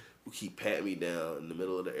motherfuckers who keep patting me down in the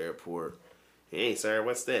middle of the airport. Hey, sir,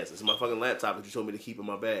 what's this? It's my fucking laptop that you told me to keep in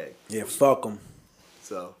my bag. Yeah, fuck them.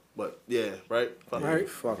 So, but yeah, right?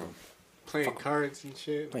 Fuck them. Playing cards and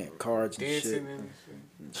shit. Playing cards and dancing shit.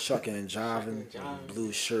 And shucking and jiving.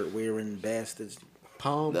 Blue shirt wearing bastards.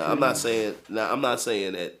 Palm. I'm not saying that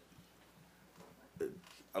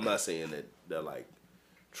like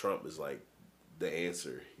Trump is like the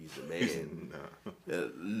answer. He's the man.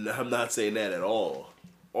 No. I'm not saying that at all.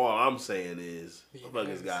 All I'm saying is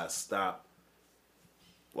motherfuckers gotta stop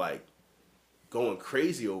like going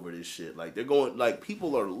crazy over this shit. Like they're going like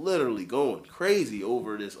people are literally going crazy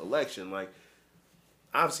over this election. Like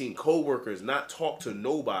I've seen coworkers not talk to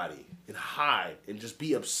nobody and hide and just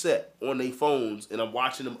be upset on their phones, and I'm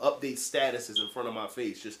watching them update statuses in front of my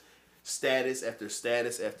face, just status after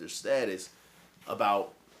status after status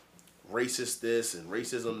about racist this and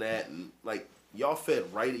racism that, and like y'all played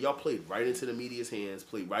right into the media's hands,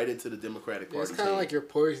 played right into the Democratic Party's hands. It's kind of like you're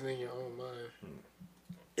poisoning your own mind.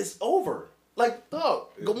 It's over. Like, dog,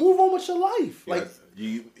 go move on with your life. Yeah, like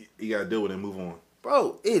you gotta deal with it and move on.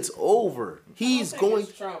 Bro, it's over. He's going.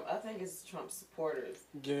 It's Trump. I think it's Trump supporters.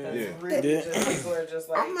 Yeah. Just, people are just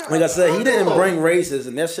like I said, he didn't bring races,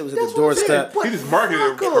 and that shit was at the doorstep. He just marketed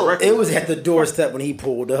it correctly. It was at the doorstep when he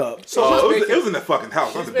pulled up. So it was in the fucking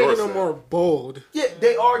house. Not the doorstep. Making them more bold. Yeah,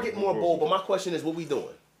 they are getting more bold. But my question is, what we doing?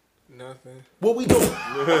 Nothing. What we doing?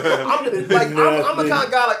 I'm the kind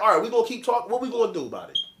of guy like, all right, we gonna keep talking. What we gonna do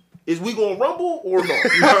about it? Is we gonna rumble or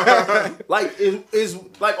no? Like, is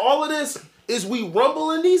like all of this? Is we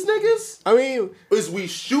rumbling these niggas? I mean, is we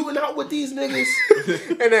shooting out with these niggas?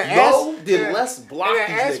 then let's block these niggas.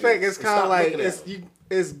 Aspect is kind of like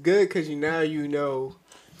it's good because now you know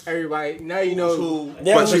everybody. Now you know who.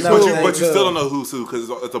 But you still don't know who's who because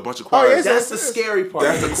it's a bunch of quiet. Oh, that's the scary part.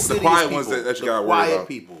 That's the quiet ones that you gotta worry about. Quiet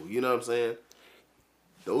people. You know what I'm saying?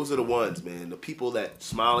 Those are the ones, man. The people that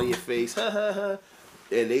smile in your face, ha ha ha,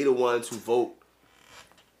 and they the ones who vote.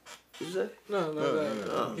 What you say?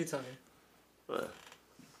 No. Keep talking.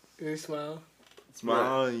 They smile.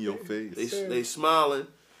 Smile in your face. They smiling,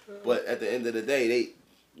 but at the end of the day,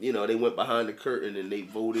 they went behind the curtain and they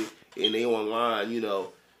voted and they online.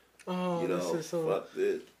 Fuck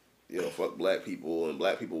this. Fuck black people, and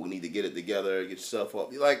black people need to get it together, get yourself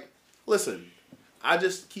up. Like, listen, I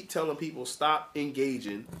just keep telling people stop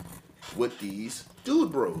engaging with these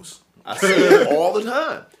dude bros. I say it all the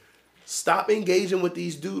time. Stop engaging with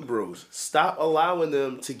these dude bros. Stop allowing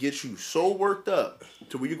them to get you so worked up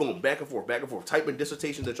to where you're going back and forth, typing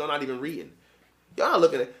dissertations that y'all not even reading. Y'all not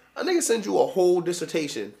looking at a nigga sends you a whole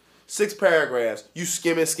dissertation, 6 paragraphs. You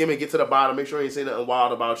skim it, get to the bottom, make sure he ain't say nothing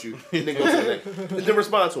wild about you, and then go to the next. And then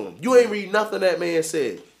respond to him. You ain't read nothing that man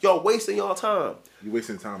said. Y'all wasting y'all time. You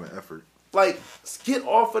wasting time and effort. Like, get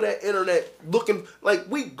off of that internet looking. Like,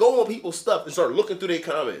 we go on people's stuff and start looking through their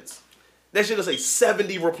comments. That shit will say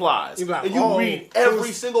 70 replies. Like, and you read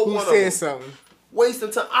every single one of them. Something. Wasting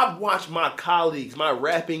time. I've watched my colleagues, my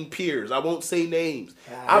rapping peers. I won't say names.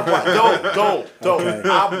 Don't.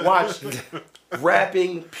 I've watched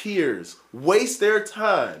rapping peers waste their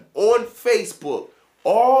time on Facebook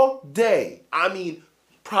all day. I mean,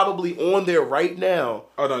 probably on there right now.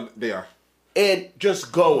 Oh, no, they are. And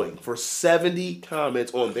just going for 70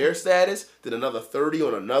 comments on their status, then another 30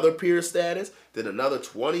 on another peer status, then another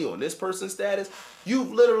 20 on this person's status.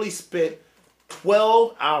 You've literally spent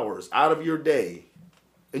 12 hours out of your day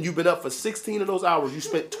and you've been up for 16 of those hours, you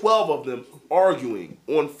spent 12 of them arguing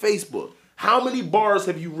on Facebook. How many bars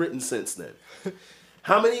have you written since then?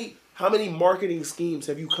 How many marketing schemes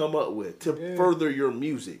have you come up with to further your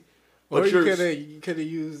music? Or you could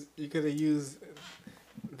have used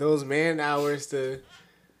those man hours to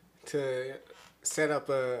set up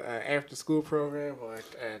a after school program or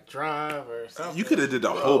a drive or something. You could have did a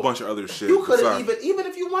whole bunch of other shit. You could have even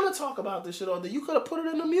if you want to talk about this shit all day, you could have put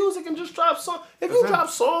it in the music and just drop songs. If you drop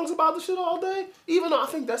songs about the shit all day, even though I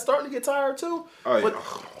think that's starting to get tired too.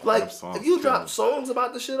 If you drop songs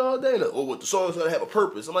about the shit all day, like, what the song's gonna have a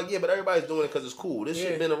purpose. I'm like, yeah, but everybody's doing it because it's cool. This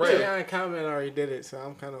shit been around. Yeah, Common already did it, so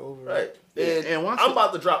I'm kind of over it. Right. And I'm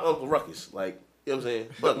about to drop Uncle Ruckus. Like, you know what I'm saying?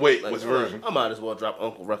 But wait, what's version? I might as well drop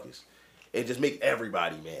Uncle Ruckus and just make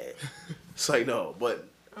everybody mad. It's like, no, but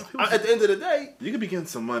at the end of the day, you could be getting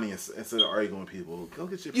some money instead of arguing with people. Go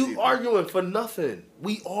get your You arguing for nothing.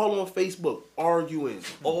 We all on Facebook arguing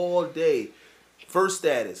all day. First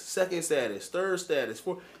status, second status, third status,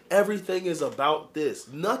 fourth. Everything is about this.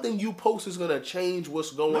 Nothing you post is gonna change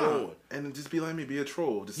what's going on. And just be like me, be a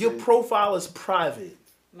troll. Just your profile is private.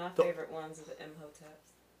 My favorite ones are the M-Hoteps.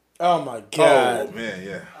 Oh my god! Oh man,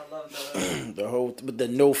 yeah. I love those. The whole with the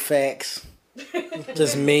no facts,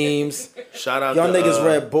 just memes. Shout out, y'all niggas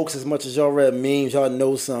read books as much as y'all read memes. Y'all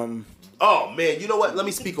know something. Oh man, you know what? Let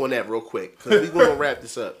me speak on that real quick because we gonna wrap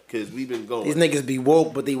this up because we've been going. These niggas be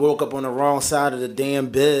woke, but they woke up on the wrong side of the damn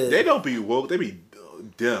bed. They don't be woke. They be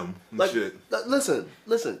dim and like, shit. Listen.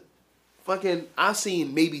 Fucking, I've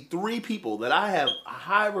seen maybe 3 people that I have a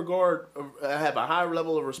high regard, I have a high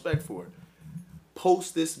level of respect for,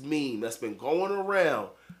 post this meme that's been going around,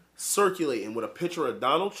 circulating with a picture of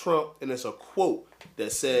Donald Trump, and it's a quote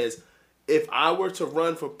that says, "If I were to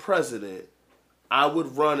run for president, I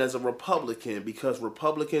would run as a Republican because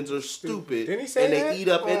Republicans are stupid and they eat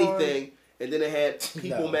up anything." And then it had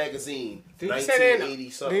People Magazine,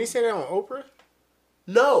 1980 something. Did he say that on Oprah?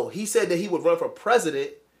 No, he said that he would run for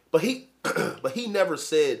president, but he never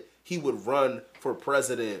said he would run for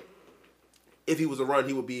president. If he was to run,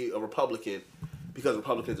 he would be a Republican because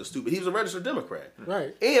Republicans are stupid. He was a registered Democrat.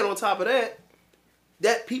 Right. And on top of that,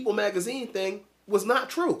 that People Magazine thing was not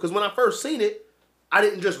true. Because when I first seen it, I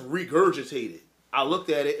didn't just regurgitate it. I looked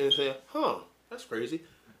at it and said, that's crazy.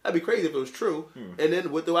 That'd be crazy if it was true. And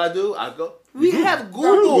then what do? I go, we have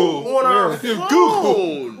Google on our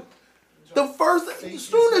phone. As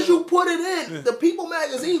soon as you put it in, the People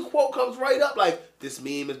Magazine quote comes right up like, this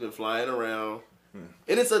meme has been flying around.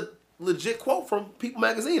 And it's a legit quote from People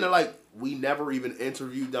Magazine. They're like, we never even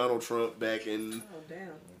interviewed Donald Trump back in... Oh,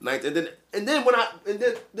 damn. And then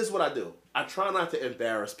this is what I do. I try not to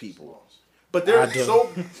embarrass people. But they're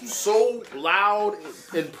so loud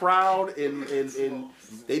and proud and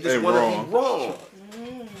they just want to be wrong.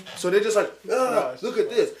 So they're just like, look at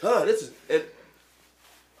this. This is...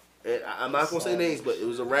 And I'm not going to say names, but it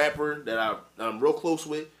was a rapper that I'm real close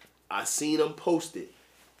with. I seen him post it.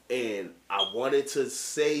 And I wanted to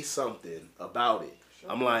say something about it.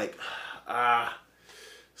 I'm like,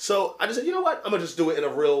 So I just said, you know what? I'm going to just do it in a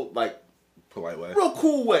real, polite way. Real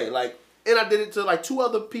cool way. And I did it to, 2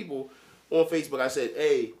 other people on Facebook. I said,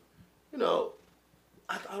 hey, I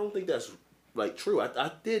don't think that's, true.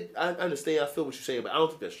 I understand. I feel what you're saying, but I don't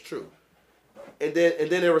think that's true. And then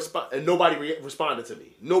and nobody responded to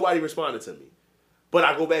me. But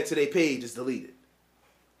I go back to their page, it's deleted.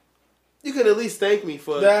 You can at least thank me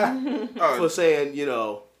for saying,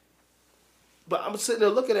 But I'm sitting there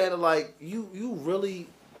looking at it like you really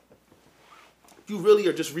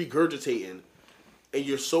are just regurgitating, and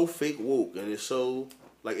you're so fake woke, and it's so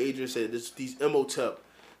like Adrian said, these MOTEP,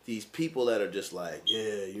 these people that are just like,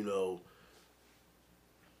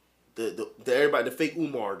 everybody, the fake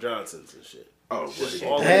Umar Johnsons and shit. Oh,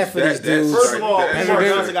 half of these dudes. First of all, Umar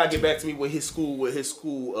Johnson gotta get back to me with his school. He gotta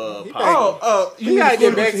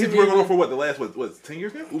get back to me. He's working on for what the last 10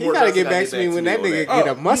 years now? He gotta get back to me when that nigga get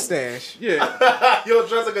a mustache. Yeah. Yo,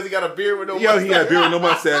 Johnson because he got a beard with no mustache. He got a beard with no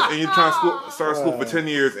mustache, and you're trying to start school for 10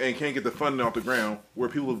 years and can't get the funding off the ground, where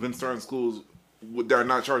people have been starting schools that are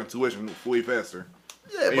not charging tuition way faster.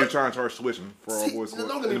 Yeah, and you're trying to charge tuition for all boys.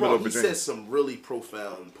 Don't get me wrong. He says some really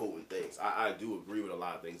profound and potent things. I do agree with a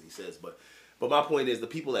lot of things he says, but my point is the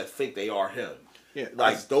people that think they are him. Yeah,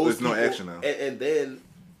 those there's people, no action now. And then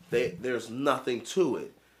there's nothing to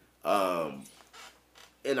it.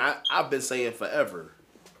 And I've been saying forever,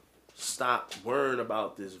 stop worrying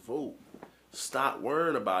about this vote. Stop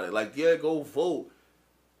worrying about it. Go vote.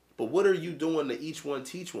 But what are you doing to each one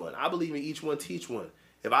teach one? I believe in each one teach one.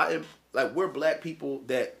 If I am we're black people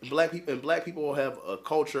black people have a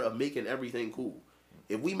culture of making everything cool.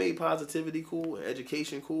 If we made positivity cool and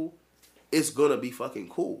education cool, it's gonna be fucking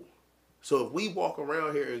cool. So if we walk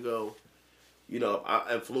around here and go, you know,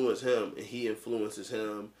 I influence him and he influences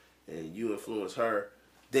him and you influence her,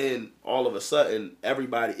 then all of a sudden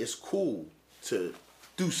everybody is cool to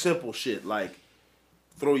do simple shit like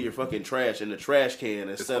throw your fucking trash in the trash can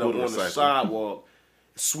instead of on the sidewalk,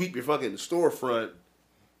 sweep your fucking storefront,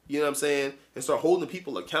 you know what I'm saying? And start holding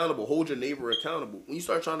people accountable, hold your neighbor accountable. When you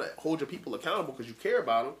start trying to hold your people accountable because you care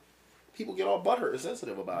about them, people get all butthurt and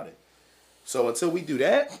sensitive about it. So until we do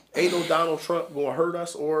that, ain't no Donald Trump gonna hurt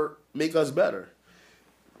us or make us better.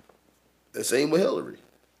 The same with Hillary.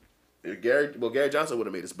 Gary Johnson would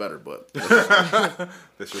have made us better, but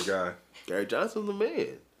that's your guy. Gary Johnson's the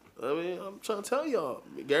man. I mean, I'm trying to tell y'all,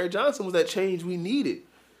 Gary Johnson was that change we needed.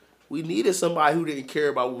 We needed somebody who didn't care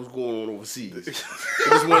about what was going on overseas. He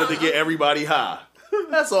just wanted to get everybody high.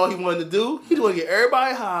 That's all he wanted to do. He just wanted to get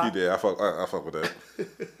everybody high. He did. I fuck with that.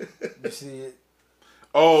 You see it?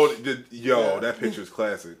 Oh, that picture's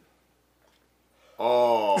classic.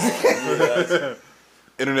 Oh, yeah,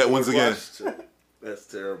 Internet wins again. That's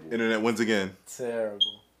terrible. Internet wins again.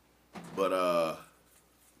 Terrible. But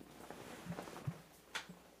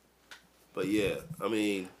yeah, I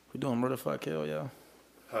mean, We doing murder, fuck, kill, yo.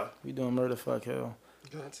 Huh? We doing murder, fuck, kill.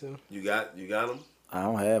 Got to. You got them? I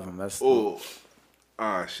don't have them. That's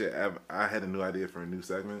Shit. I had a new idea for a new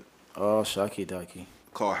segment. Oh, shucky ducky.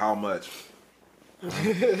 Called How Much. The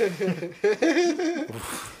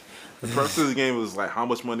purpose of the game was like, how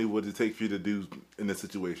much money would it take for you to do in this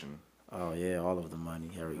situation? Oh yeah, all of the money.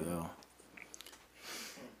 Here we go.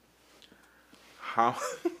 How?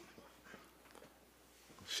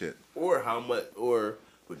 Shit. Or how much? Or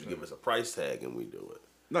would you give us a price tag and we do it?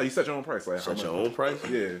 No, you set your own price. Like Set how your much? own price?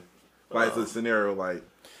 Yeah. Like it's a scenario. Like,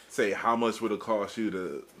 say, how much would it cost you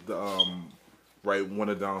to write one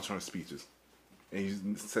of Donald Trump's speeches, and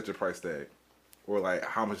you set your price tag, or like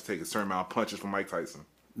how much it take a certain amount of punches from Mike Tyson.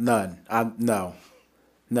 None. No.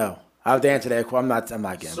 I have to answer that. I'm not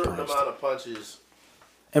getting Certain punched. amount of punches.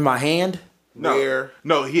 In my hand? No, Where?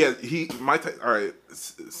 no, Mike. All right,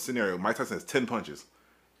 scenario. Mike Tyson has 10 punches.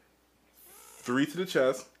 3 to the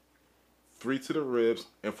chest, 3 to the ribs,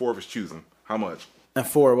 and 4 of his choosing. How much? And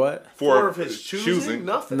 4 what? 4 of his choosing?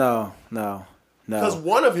 Nothing. No. Because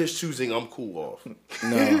one of his choosing, I'm cool off.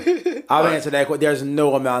 No. I'll answer that. There's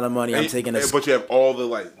no amount of money I'm taking. But you have all the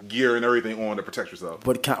like gear and everything on to protect yourself.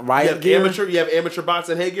 But You have amateur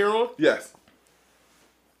boxing headgear on? Yes.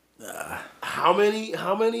 How many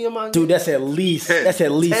am I? Dude, that's at least 10. a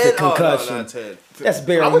concussion. Oh, no, not 10. That's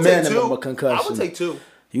bare minimum of concussion. I would take 2.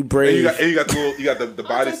 You brave. And you got the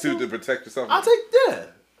bodysuit to protect yourself.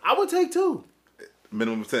 I would take 2.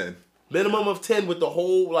 Minimum of 10. Minimum of 10 with the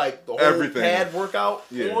whole Everything. pad workout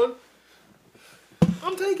on.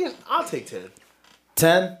 I'll take 10.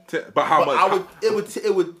 10? But how much?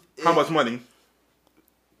 It would. How much money?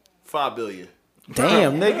 $5 billion.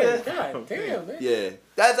 Damn, nigga. God damn, man. Yeah,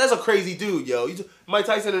 that's a crazy dude, yo. Mike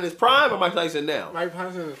Tyson in his prime or Mike Tyson now? Mike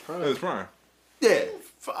Tyson is prime. It's prime. Yeah,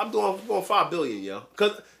 I'm going $5 billion, yo.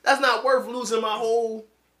 Cause that's not worth losing my whole.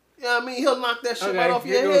 You know what I mean? He'll knock that shit right off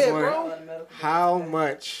your here goes head, one. bro. How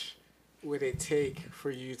much would it take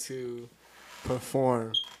for you to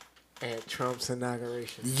perform at Trump's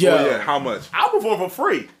inauguration? Yo. Oh, yeah, how much? I'll perform for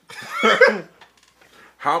free.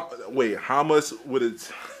 How much would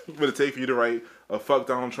it take for you to write a "Fuck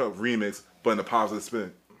Donald Trump" remix, but in a positive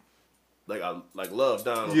spin? Like love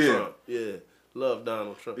Donald Yeah. Trump. Yeah, love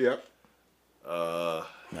Donald Trump. Yep. Nah.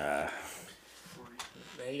 Now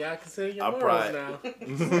you gotta consider your I'll morals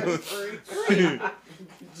probably- now.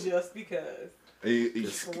 Just because. And you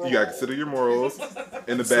gotta consider your morals and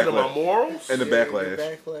the Consider my backlash. morals. And the backlash.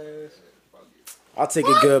 Backlash. I'll take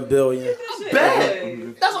a good $1 billion.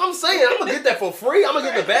 Bet. That's what I'm saying. I'm gonna get that for free. I'm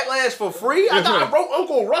gonna get the backlash for free. I wrote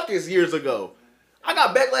Uncle Ruckus years ago. I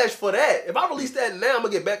got backlash for that. If I release that now, I'm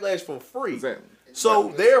gonna get backlash for free. Exactly. So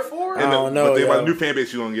therefore, I don't know, But think about yo. the new fan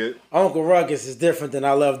base you gonna get. Uncle Ruckus is different than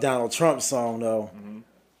I Love Donald Trump song, though.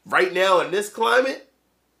 right now in this climate,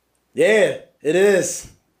 Yeah, it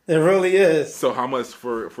is. It really is. So how much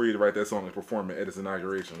for you to write that song and perform it at its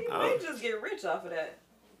inauguration? You may just get rich off of that.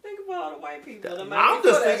 Think about all the white people. that might I'm be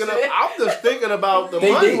just for that thinking. shit. I'm just thinking about the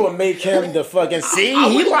They money. would make him the fucking see. I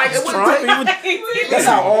He wouldn't- likes it wouldn't Trump. take- That's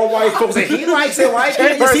how all white folks say. He likes it like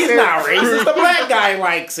it. He's not racist. The black guy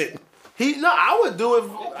likes it. I would do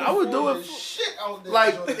it. I would do it. Shit out there.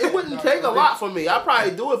 Like it wouldn't take a lot for me. I'd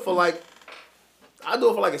probably do it for like. I'd do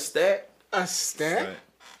it for like a stack. A stack?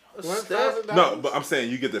 A stack. $1,000? No, but I'm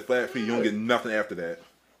saying you get the flat fee. You don't get nothing after that.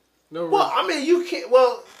 No. Well, I mean, you can't.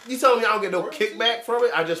 Well, you telling me I don't get no kickback from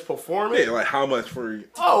it? I just perform it. Yeah, like how much for?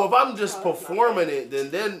 Oh, if I'm just performing it,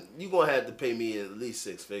 then you gonna have to pay me at least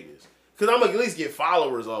 6 figures. Because I'm going to at least get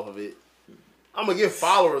followers off of it. I'm going to get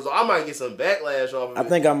followers. I might get some backlash off of it. I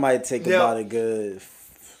think I might take about a good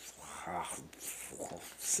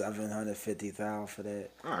 750,000 for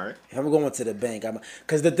that. All right. If I'm going to the bank,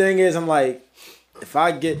 because the thing is, I'm like, if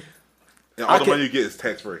I get, and all the money you get is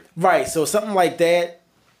tax free. Right. So something like that,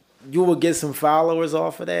 you will get some followers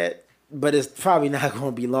off of that, but it's probably not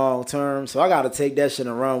going to be long term. So I got to take that shit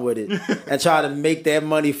and run with it and try to make that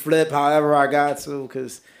money flip however I got to.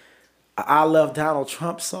 Because I love Donald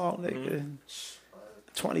Trump's song, nigga.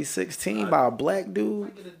 2016 by a black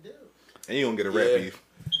dude. And you gonna get a rap beef.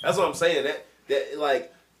 That's what I'm saying. That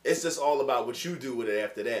like it's just all about what you do with it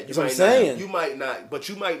after that. That's what I'm saying. You might not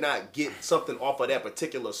get something off of that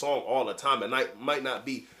particular song all the time. It might not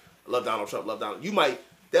be love Donald Trump, love Donald.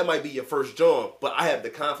 That might be your first joint, but I have the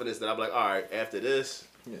confidence that I'm like, all right, after this,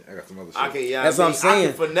 yeah, I got some other shit. That's what I'm saying.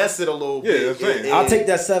 I can finesse it a little bit. I'll take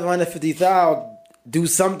that 750,000, do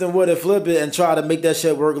something with it, flip it, and try to make that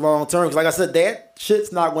shit work long term. Because like I said, that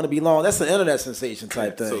shit's not going to be long. That's an internet sensation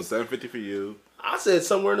type thing. So 750 for you. I said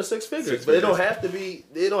somewhere in the six figures, but it don't have to be.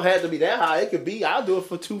 It don't have to be that high. It could be. I'll do it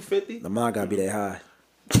for 250. The mine gotta be that high.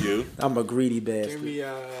 You? I'm a greedy bastard. Give me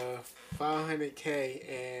 $500K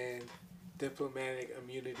and diplomatic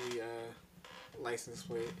immunity license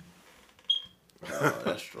plate.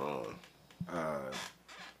 That's strong. You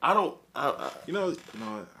know what? I can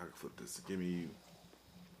flip this. Give me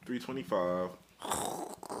 325.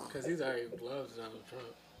 Because he's already loves Donald Trump.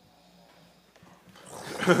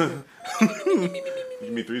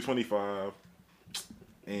 Give me 325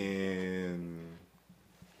 and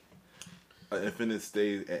an infinite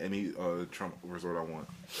stay at any Trump resort I want.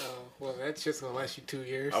 Well, that's just gonna last you 2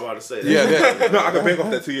 years. I'm about to say that. Yeah, no, I can bank off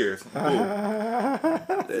that 2 years. I'm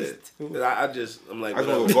like, I just want to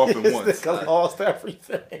go golfing once. Because lost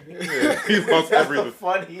everything. Yeah, he lost everything.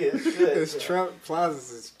 Funniest shit. This Trump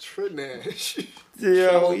Plaza's is trash.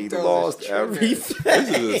 Yeah, he lost everything.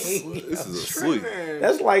 This is a sleep.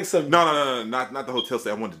 That's like some. No, not the hotel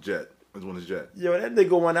stay. I want the jet. I just want the jet. Yo, that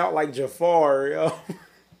nigga went out like Jafar, yo.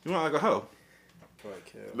 You want like a hoe?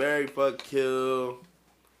 Marry, fuck, kill.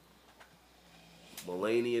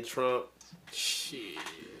 Melania Trump. Shit.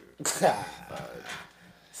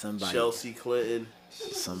 Somebody. Chelsea Clinton.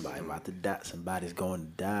 Somebody about to die. Somebody's going to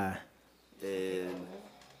die. And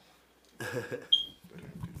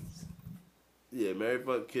yeah, marry,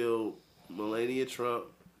 fuck, kill. Melania Trump.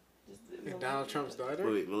 And Donald Trump's daughter.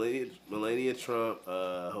 Wait, Melania Trump.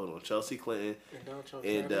 Hold on, Chelsea Clinton. And Donald Trump's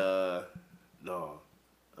And daughter.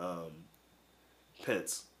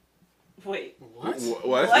 Pence. Wait. What?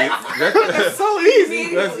 What? That's so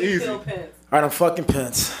easy. That's easy. Kill Pence. All right, I'm fucking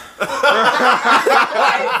Pence.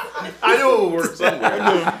 I knew it would work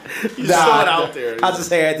somewhere. You saw it out there. I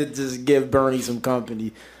just had to just give Bernie some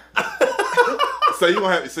company. So you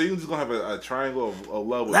just gonna have a triangle of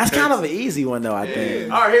love. With That's Pence? kind of an easy one though. I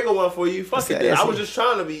think. All right, here go one for you. Fuck it then. That's I was just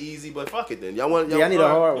trying to be easy, but fuck it then. Y'all I need a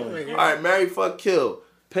hard one. All right, marry, fuck, kill.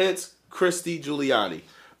 Pence, Christie, Giuliani.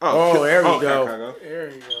 Oh, there we go. There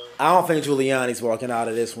you go. I don't think Giuliani's walking out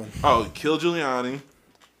of this one. Oh, kill Giuliani.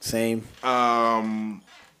 Same.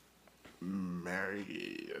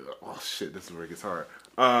 Marry. Oh shit, this is where it gets hard.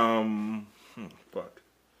 Fuck.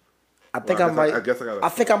 I think Well, I might. I guess I gotta. I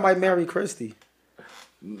think I might marry Christie.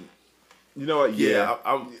 You know what? Yeah,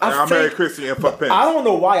 I'm I'll marry Christie and fuck Pence. I don't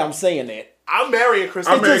know why I'm saying that. marrying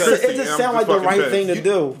Christie. It just sounds like the right thing to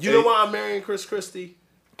do. You know why I'm marrying Chris Christie?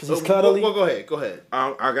 Because he's cuddly. Well, go ahead.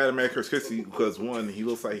 I gotta marry Chris Christie because one, he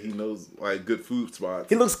looks like he knows like good food spots.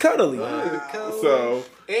 He looks cuddly. So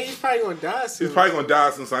And he's probably gonna die soon. he's probably gonna die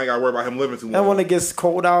since I ain't gotta worry about him living too long. And when it gets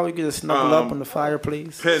cold out, you can just snuggle up on the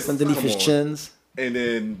fireplace Pence, underneath come his on. chins. And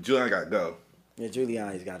then Giuliani gotta go. Yeah,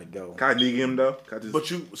 Giuliani's got to go. Can I dig him though? Can I just, But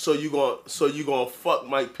you gonna fuck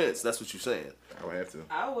Mike Pence? That's what you're saying. I would have to.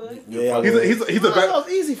 I would. Yeah, He's the That best. was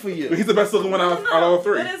easy for you. He's the best looking one out of all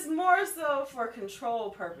three. But it's more so for control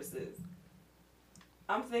purposes.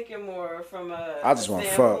 I'm thinking more from a. I just want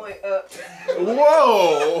to fuck.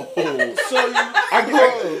 Whoa! So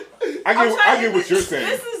I get what you're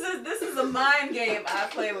saying. This is a mind game I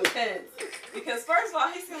play with Pence. Because first of all,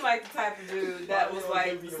 he seemed like the type of dude that was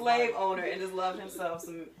like a slave owner and just loved himself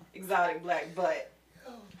some exotic black butt.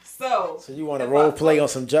 So you want to role play on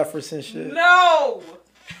some Jefferson shit? No.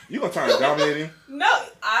 You gonna try to dominate him? No,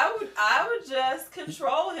 I would just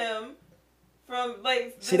control him from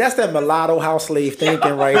like. See, that's that mulatto house slave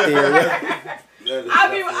thinking right there.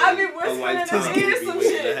 I be whispering in his ear some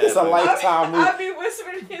shit. It's a lifetime move. I be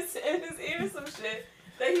whispering in his ear some shit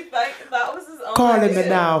that he thought was his own. Call him idea.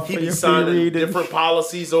 now he for be your free signing reading. different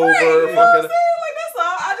policies over. Right, you know what I'm Fucking, saying? Like that's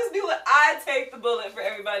all. I just be like, I take the bullet for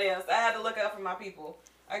everybody else. I had to look out for my people.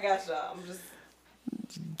 I got y'all. I'm just.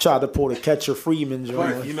 Tried to pull the Catcher Freeman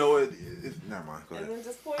joint. But you know what? Never mind. Go ahead. And then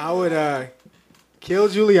just I would kill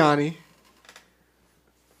Giuliani.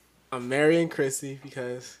 I'm marrying Christie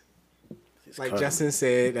because, like Justin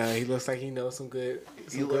said, he looks like he knows some good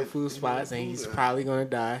food spots, and he's probably gonna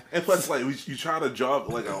die. And plus, like you try to jog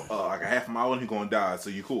like a half mile and he's gonna die, so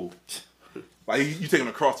you cool. Like you take him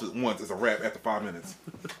across it once, it's a wrap after 5 minutes.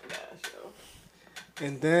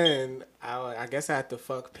 And then I guess I have to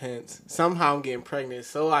fuck Pence. Somehow I'm getting pregnant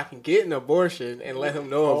so I can get an abortion and let him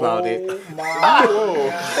know about it.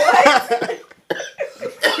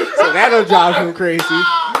 So that'll drive him crazy.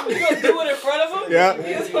 You gonna do it in front of him? Yeah.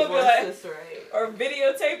 He's gonna be like, or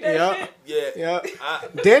videotape that shit? Yeah.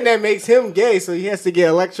 Then that makes him gay, so he has to get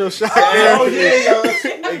electroshock. Oh,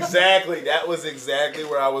 yeah. Exactly. That was exactly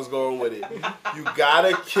where I was going with it. You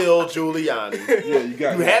gotta kill Giuliani.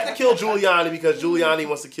 Yeah, You have to kill Giuliani because Giuliani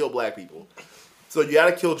wants to kill black people. So you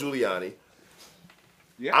gotta kill Giuliani.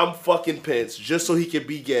 Yeah. I'm fucking Pence just so he can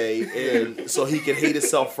be gay and so he can hate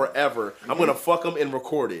himself forever. I'm gonna fuck him and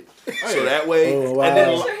record it. So that way. Oh, wow. And then,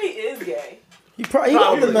 I'm sure he is gay. He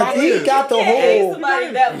got the whole.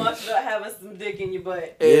 Somebody that much about having some dick in your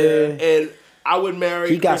butt. And I would marry.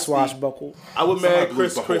 He got Christie. swashbuckled. I would marry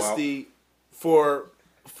Chris Somebody blew the Christie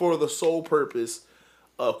for the sole purpose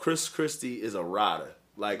of Chris Christie is a rider.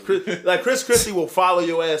 Like Chris Christie will follow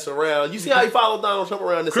your ass around. You see how he followed Donald Trump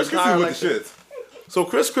around this Chris entire Christie with the shit. So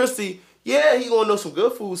Chris Christie, yeah, he gonna know some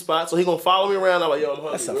good food spots. So he gonna follow me around. I'm like, yo, I'm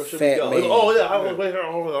hungry. That's a Where should fat we go? man. Oh yeah,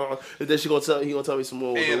 hold on. And then he gonna tell me some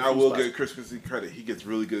more. And good I food will spots. give Chris Christie credit. He gets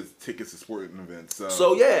really good tickets to sporting events.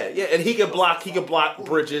 So yeah, and he can block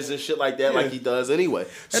bridges and shit like that, like he does anyway.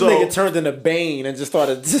 That So nigga turned into Bane and just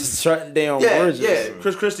started just shutting down bridges. Yeah,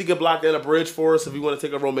 Chris Christie could block down a bridge for us if we want to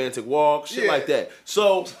take a romantic walk, shit like that.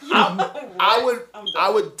 So I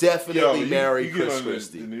would definitely marry Chris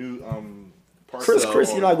Christie. The new Chris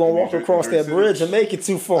Christie not gonna walk across that bridge and make it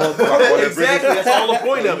too far. Exactly, that's all the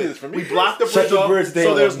point of it. We block the bridge off,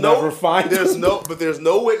 so there's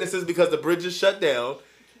no witnesses because the bridge is shut down.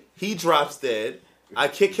 He drops dead. I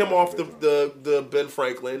kick him off the Ben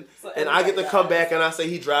Franklin, and I get to come back and I say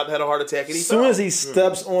he had a heart attack and he As soon as he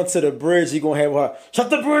steps onto the bridge, he gonna have her shut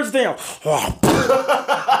the bridge down.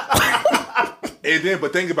 And then,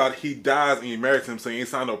 but think about it, he dies and you marry him, so you ain't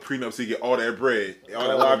signed no prenup, so you get all that bread, all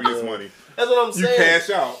that lobbyist money. That's what I'm saying. You cash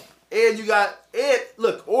out. And you got,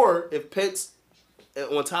 look, or if Pence,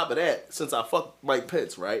 on top of that, since I fucked Mike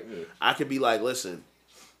Pence, right? Yeah. I could be like, listen,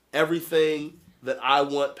 everything that I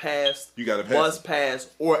want passed, you gotta pass must pass,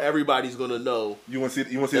 or everybody's gonna know. You want to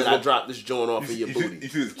see that I dropped this joint off in your booty. You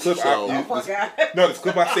see this clip? God. This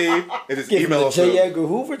clip I saved and this Give email. Him the J. Edgar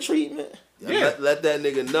Hoover treatment. Yeah. Let that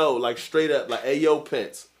nigga know, like straight up, like, hey yo,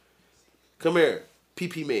 Pence, come here,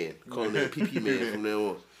 PP man, call him PP man from now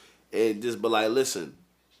on, and just be like, listen,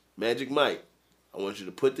 Magic Mike, I want you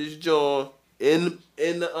to put this joint in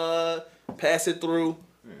the pass it through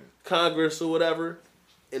Congress or whatever,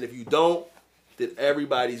 and if you don't, then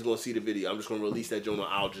everybody's gonna see the video. I'm just gonna release that joint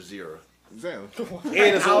on Al Jazeera. Exactly.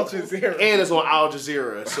 And it's on Al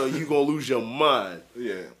Jazeera, so you gonna lose your mind. Yeah.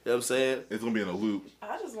 You know what I'm saying? It's gonna be in a loop.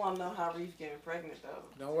 I just want to know how Reef getting pregnant though.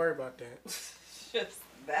 Don't worry about that.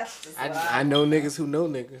 That's just I know niggas who know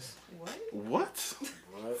niggas. What?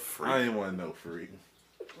 I didn't want to know, freak.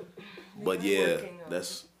 But yeah,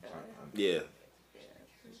 that's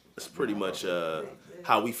it's pretty much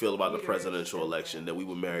how we feel about the presidential election. That we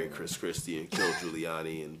would marry Chris Christie and kill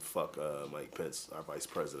Giuliani and fuck Mike Pence, our vice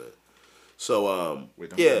president. So Wait,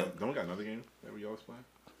 don't we got another game that we always play?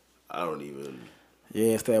 I don't even.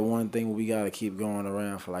 Yeah, it's that one thing we gotta keep going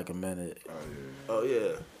around for like a minute. Oh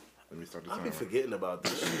yeah. Let me start the I timer. be forgetting about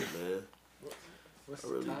this shit, man. I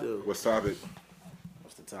really do. What's topic?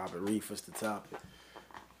 What's the topic? Reef, what's the topic?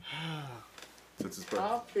 Since it's perfect.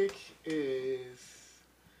 Topic is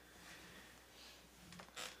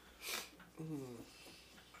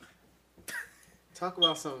talk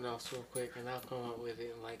about something else real quick, and I'll come up with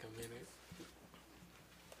it in like a minute.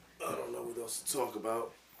 I don't know what else to talk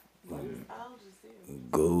about.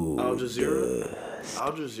 Go. Al Jazeera.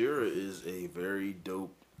 Al Jazeera is a very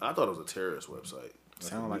dope. I thought it was a terrorist website.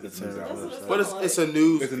 Sound like a terrorist website. But it's a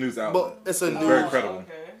news. It's a news outlet. But it's a news. Very credible.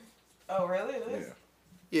 Okay. Oh really?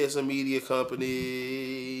 Yeah, it's a media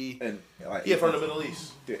company. And like from the Middle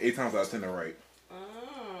East. Yeah, 8 times out of 10 they're right.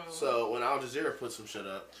 So when Al Jazeera put some shit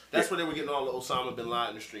up, that's where they were getting all the Osama bin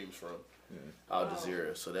Laden streams from. Al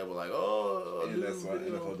Jazeera. So they were like, oh, and that's why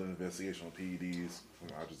NFL did an investigation on PEDs from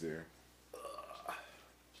Al Jazeera.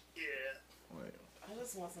 I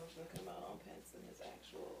just want something to come out on Pence and his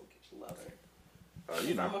actual lover.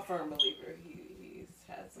 I'm a firm believer. He's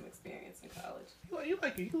had some experience in college. You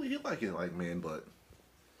like it like man butt.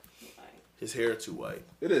 His hair too white.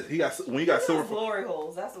 It is. When he got silver glory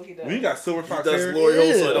holes. That's what he does. When he got silver fox he does hair, glory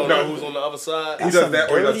holes, so I don't know who's on the other side. He does that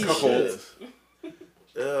or he does cuckolds.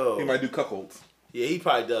 Oh. He might do cuckolds. Yeah, he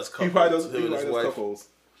probably does cuckolds. He probably does cuckolds.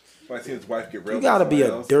 I see his wife get real. You gotta be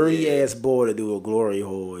a dirty ass boy to do a glory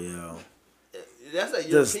hole, yo. That's that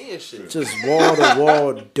European shit. Just wall to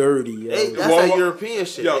wall dirty, yo. Hey, that's that European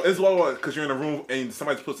shit. Yo, it's wall to wall because you're in a room and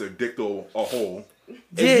somebody puts their dick through a hole. And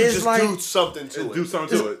you just like, do something to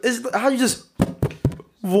it. It's how you just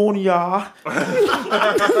Vonia.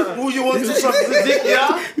 Who you want to suck the dick,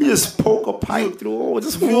 y'all? You just poke a pipe through.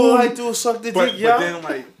 Just you like to suck the dick, y'all? But then,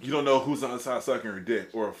 like, you don't know who's on the side sucking your dick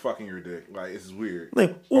or fucking your dick. Like, it's weird.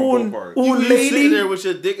 Like, you sitting there with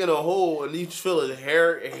your dick in a hole and you just feel a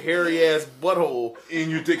hairy ass butthole,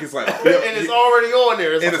 and your dick is like, and it's already on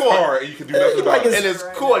there. It's hard, and you can do nothing about it. And it's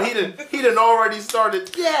caught. He done already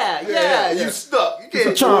started. Yeah. You stuck. You can't.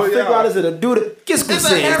 I'm trying to figure out is it a dude? Qu'est-ce que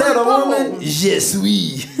c'est? Is that a woman? Yes, oui.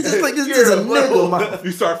 It's like this is a nigga.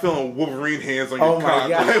 You start feeling Wolverine hands on your cock.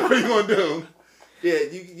 Like, what are you gonna do? Yeah,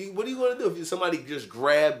 you. What are you gonna do if somebody just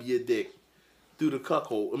grab your dick through the cuck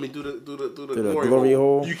hole? I mean, through the glory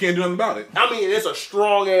hole. You can't do nothing about it. I mean, it's a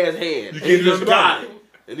strong ass hand. You can't do nothing about it.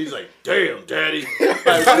 And he's like, "Damn, daddy."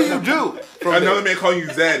 Like, what do you do? Another man calling you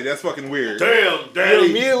zaddy. That's fucking weird. Damn, daddy. You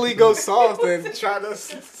immediately go soft and try to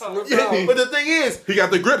slip out. But the thing is, he got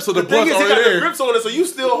the grip, so the blood's he already got there. the grips on it, so you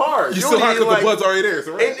still hard. You still hard because the blood's already there.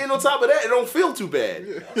 So right. and on top of that, it don't feel too bad.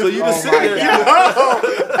 So you just sitting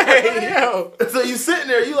there. Hey, yo. So you sitting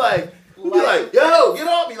there, you like, yo, get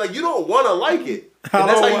off me. Like, you don't want to like it. And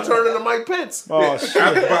that's how you turn into Mike Pence. Oh, shit.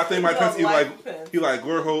 But I think Mike Pence, he like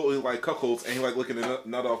glory hole, he like cuckolds, and he like looking at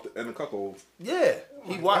nut off in the cuckolds. Yeah.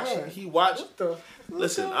 He watched.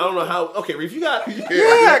 Listen, I don't know how. Okay, Reef, you got it. Yeah,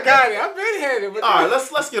 I got it. I've been headed. All right,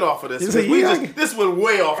 let's get off of this. This went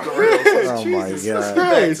way off the rails. Oh my god.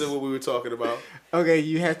 Back to what we were talking about. Okay,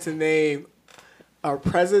 you have to name a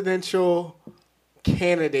presidential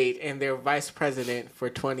candidate and their vice president for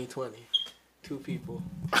 2020. 2 people.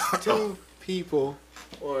 2 people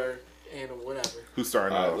or whatever. Who's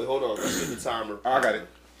starting out? out? Wait, hold on. Let's get the timer. I got it.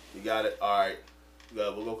 You got it? All right.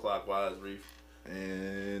 We'll go clockwise, Reef.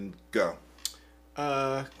 And go.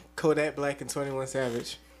 Kodak Black and 21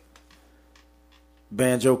 Savage.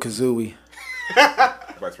 Banjo Kazooie.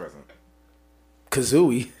 Vice President.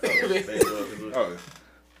 Kazooie. Oh.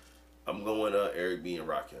 I'm going Eric B. and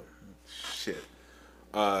Rakim. Shit.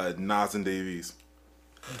 Nas and Davies.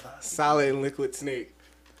 Solid and Liquid Snake.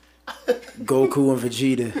 Goku and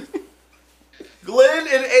Vegeta. Glenn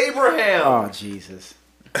and Abraham. Oh, Jesus.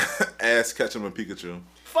 Ass Ketchum and Pikachu.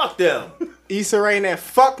 Fuck them. Issa Rae and that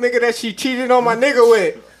fuck nigga that she cheated on my nigga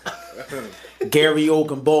with. Gary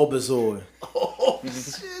Oak and Bulbasaur. Oh,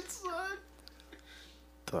 shit, son.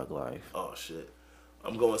 Thug Life. Oh, shit.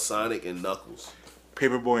 I'm going Sonic and Knuckles.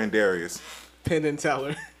 Paperboy and Darius. Penn and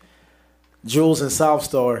Teller. Jules and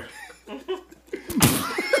Southstar.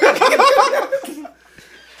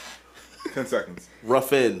 10 seconds.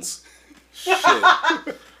 Rough Ends. Shit.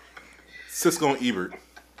 Cisco and Ebert.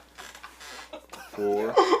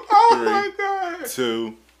 4, 3,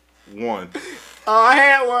 2, 1. Oh, I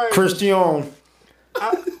had one. Christian.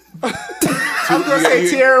 I'm gonna say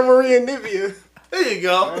Tierra Marie and Nivea. There you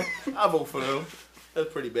go. I vote for them.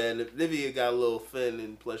 That's pretty bad. Nivea got a little fin,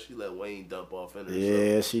 and plus she let Wayne dump off in her.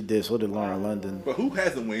 Yeah, she did. So did Lauren London. But who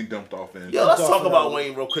hasn't Wayne dumped off in? Yo, let's talk about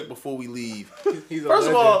Wayne real quick before we leave. First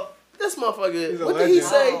of all, this motherfucker, what did he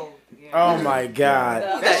say? Oh my god.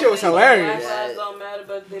 That shit was hilarious. Black lives don't matter,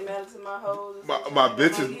 but they matter to my hoes. My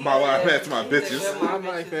bitches, my life matter to my bitches. My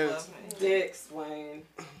bitches dicks, Wayne.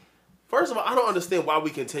 First of all, I don't understand why we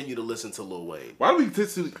continue to listen to Lil Wayne. Why do we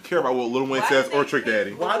continue to care about what Lil Wayne says or Trick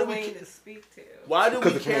Daddy? Why do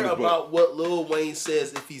we care about what Lil Wayne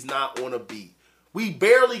says if he's not on a beat? We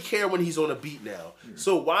barely care when he's on a beat now.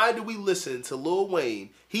 So why do we listen to Lil Wayne?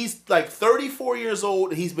 He's like 34 years old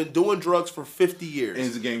and he's been doing drugs for 50 years. And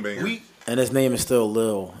he's a gangbanger. And his name is still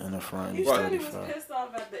Lil in the front. You said he was pissed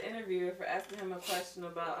off at the interviewer for asking him a question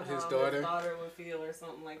about how his daughter would feel or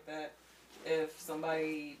something like that if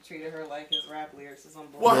somebody treated her like his rap lyrics or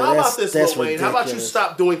something. Well, how about this, Lil Wayne? How about you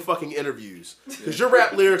stop doing fucking interviews? Because your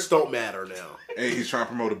rap lyrics don't matter now. And he's trying to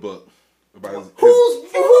promote a book. About who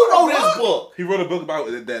wrote his book? He wrote a book about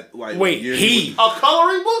that. Like, a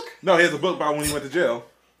coloring book? No, he has a book about when he went to jail.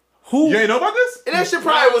 Who? You ain't know about this? And that shit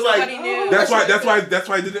probably was like. That's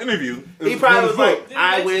why he did the interview. He probably was like,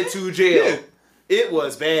 I went to jail. Yeah. It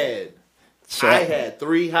was bad. I had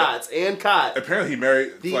 3 hots and cots. Apparently, he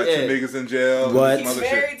married like 2 niggas in jail. What? He's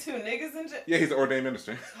married 2 niggas in jail? Yeah, he's an ordained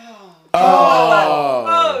minister.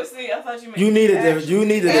 Oh, see, I thought you meant You needed to And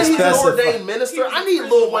he's an specify. ordained minister. I need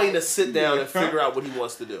Lil Wayne to sit down and figure out what he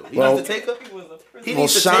wants to do. He needs to take a. He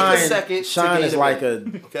needs to take a second. Shine is like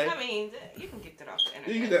Okay. I mean, you can get that off the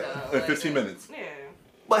internet. You can get that in 15 minutes. Yeah.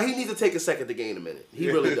 But he needs to take a second to gain a minute. He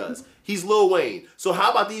really does. He's Lil Wayne. So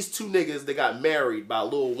how about these 2 niggas that got married by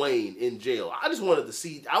Lil Wayne in jail? I just wanted to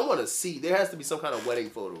see. I want to see. There has to be some kind of wedding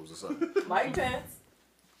photos or something. Mike Pence.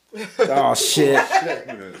 Oh shit.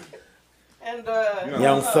 And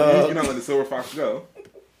Young Thug. You're not letting the Silver Fox go.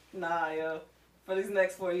 Nah, yo. For these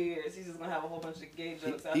next 4 years, he's just gonna have a whole bunch of gay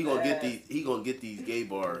jokes out He there. gonna get these. He gonna get these gay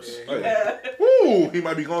bars. Oh, yeah. Woo! He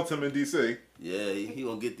might be going to him in DC. Yeah, he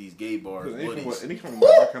gonna get these gay bars. Any from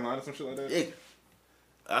North Carolina, some shit like that. Yeah.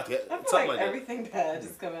 I feel Something like that. everything bad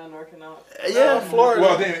just come out of North Carolina. Yeah, Florida.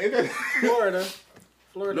 Well, damn. Florida.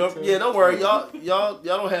 No, yeah, don't worry, y'all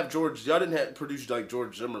don't have George. Y'all didn't have produce like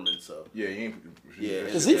George Zimmerman, so Yeah, he ain't. yeah.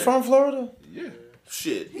 Is he from Florida? Yeah.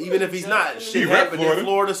 Shit, even if he's not, shit rep happened Florida. in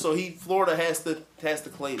Florida, so Florida has to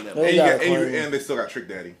claim that. They And, got a and, claim. and they still got Trick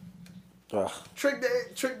Daddy. Ugh. Trick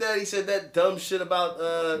Daddy said that dumb shit about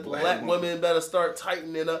black women. women better start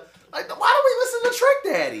tightening up. Like, why do we listen to Trick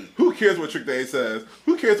Daddy? Who cares what Trick Daddy says?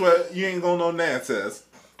 Who cares what you ain't gonna know Nan says?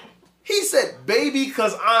 He said, "Baby,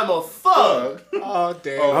 cause I'm a thug." Oh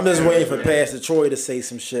damn. I'm just waiting for Pastor Troy to say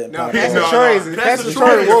some shit. No, Pop Pastor No, off. Troy no. is Pastor Pastor Troy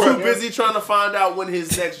Troy is woke. too busy trying to find out when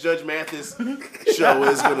his next Judge Mathis show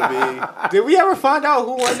is gonna Did we ever find out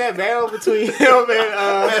who won that battle between him and be.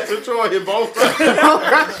 Pastor Troy and both.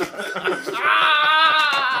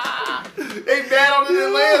 They battled in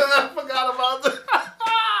Atlanta. I forgot about that.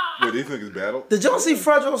 Wait, these niggas battle? Did y'all see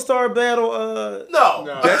Fredro Star battle? No.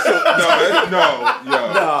 That's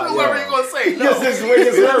no. Whoever you gonna say? No. This is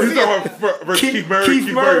Wiggins Murray. You talking about versus Keith Murray?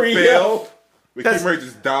 Keith Murray, failed. But That's- Keith Murray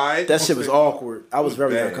just died. That shit was awkward. I was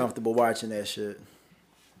very Bad. uncomfortable watching that shit.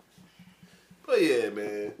 But yeah,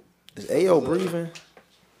 man. Is Ao breathing?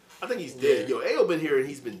 I think he's dead. Yo, Ao been here and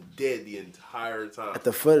he's been dead the entire time. At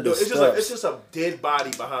the foot of the it's steps. just a dead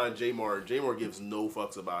body behind J-Mar. J-Mar gives no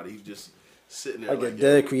fucks about it. He's just sitting there Like a like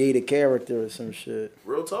dead created character or some shit.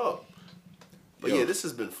 real talk. But Yo. yeah, this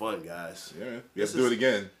has been fun, guys. Yeah, we have to do it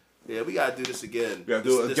again. Yeah, we gotta do this again. We gotta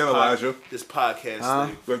do it again, Elijah. This podcast Huh?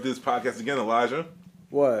 thing. We have to do this podcast again, Elijah.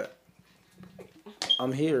 What?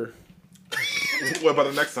 I'm here. What about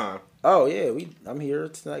the next time? Oh yeah, I'm here.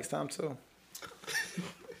 It's next time too.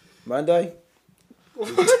 Monday?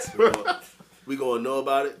 We gonna know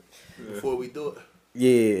about it before we do it.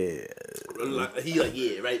 Yeah. He like,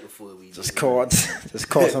 yeah, right before we Just call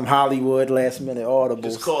some Hollywood last minute audibles.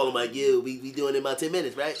 Just call him like, yeah, we doing it in about 10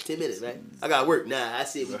 minutes, right? 10 minutes, right? I got work. Nah, I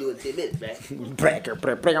said we doing 10 minutes, right? Bracker,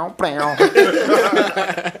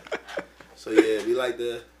 So yeah, we like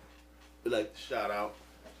to shout out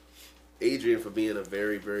Adrian for being a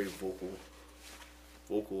very, very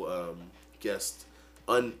vocal guest.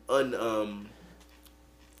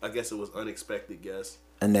 I guess it was unexpected guest.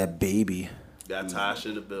 And that baby. Got Tasha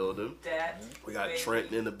in the building. We got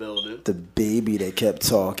Trenton in the building. The baby that kept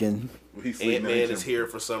talking. Ant-Man is here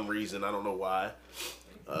for some reason. I don't know why.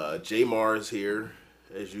 J-Mar is here,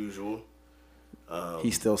 as usual.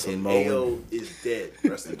 He's still And Samoan. Ao is dead.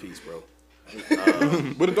 Rest in peace, bro.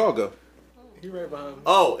 Where'd the dog go? He right behind me.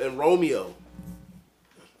 Oh, and Romeo.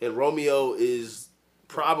 And Romeo is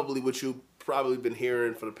probably what you've probably been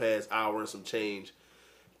hearing for the past hour and some change,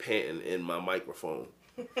 panting in my microphone.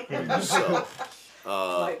 So,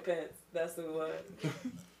 Mike Pence. That's who it was.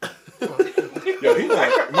 Yo, he's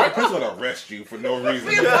like, Mike Pence gonna arrest you for no reason.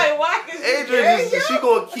 We like, why? 'Cause you Adrian, gay, she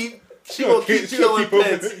gonna keep killing Pence. She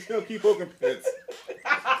gonna keep poking Pence.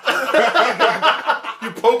 You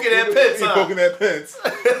poking at Pence, He huh? poking at Pence.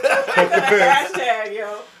 Poke the Pence. Hashtag,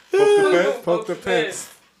 yo. Poke the Pence. Poke the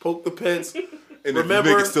Pence. Poke the Pence. And Remember-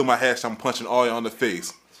 if you niggas steal my hash, I'm punching all y'all in the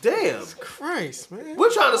face. Damn. Christ, man. We're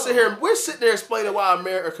trying to sit here. We're sitting there explaining why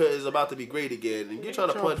America is about to be great again, and you're trying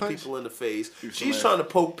to punch people in the face. She's trying to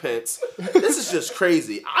poke Pence. This is just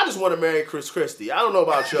crazy. I just want to marry Chris Christie. I don't know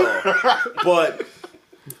about y'all, but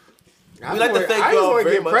we like to thank I just y'all want to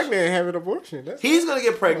very get much. pregnant and have an abortion. That's He's gonna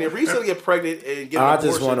get pregnant. Reese's gonna get pregnant and get an I abortion.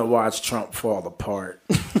 just want to watch Trump fall apart.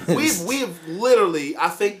 We've literally. I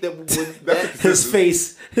think that when that, His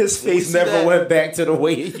face see never that- went back to the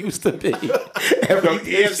way it used to be. Yo,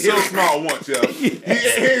 he ain't smile once, yo. He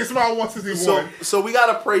ain't smile once since he won. so we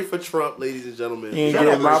gotta pray for Trump, ladies and gentlemen. He ain't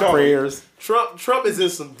getting my prayers. Trump is in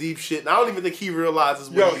some deep shit, and I don't even think he realizes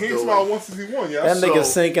what Yo, he's he ain't doing. smile once since he won, yo. That nigga So-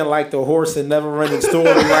 sinking like the horse in Never Running Story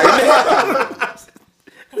right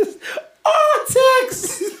now. Oh,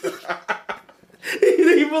 Tex!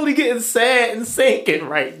 really getting sad and sinking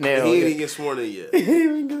right now. He ain't even get sworn in yet. He ain't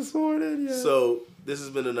even get sworn in yet. So, this has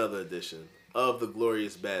been another edition of the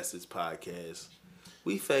Glorious Bastards podcast.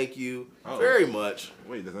 We thank you very much.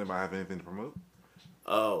 Wait, does anybody have anything to promote?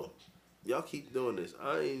 Oh, y'all keep doing this.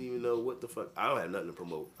 I ain't even know what the fuck. I don't have nothing to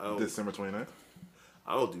promote. December 29th?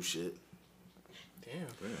 I don't do shit. Damn.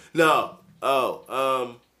 No.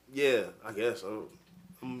 Oh, yeah, I guess. I'm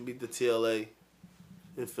going to be the TLA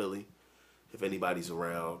in Philly. If anybody's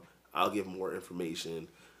around, I'll give more information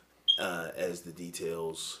as the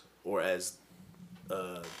details or as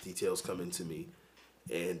details come into me.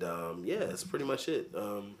 And, yeah, that's pretty much it.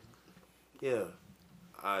 Yeah,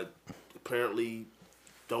 I apparently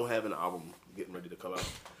don't have an album getting ready to come out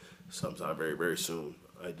sometime very, very soon.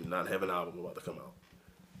 I do not have an album about to come out.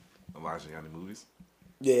 Elijah, got any movies?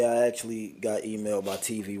 Yeah, I actually got emailed by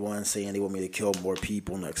TV One saying they want me to kill more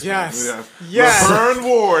people next Yes. month. Yes. Laverne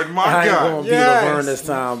Ward, my I ain't God. gonna be Laverne this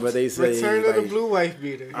time, but they say Return of the Blue Wife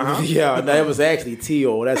Beater. Yeah, no, it was actually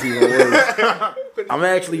Teal. That's even worse. I'm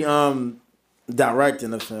actually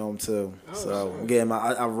directing the film too. So again,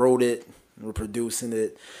 I wrote it. We're producing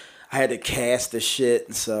it. I had to cast the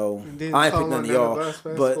shit, so I ain't picked none of y'all.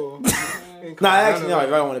 But no, actually, no,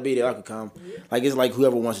 if I want to be there, I could come. Like it's like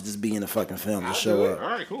whoever wants to just be in the fucking film, just show up. All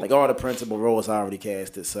right, cool. Like all the principal roles I already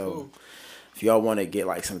casted, so if y'all want to get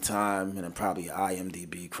like some time and then probably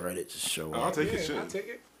IMDb credit, just show up. I'll take your shit. I'll take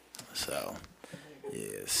it. So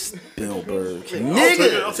yeah, Spielberg, I'll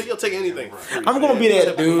nigga. take anything. I'm gonna be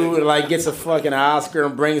that dude that like gets a fucking Oscar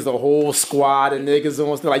and brings the whole squad of niggas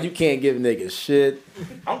on. Still, like you can't give niggas shit.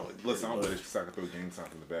 Listen, I'm ready to throw game time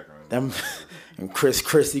in the background. And Chris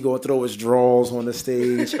Christie gonna throw his drawers on the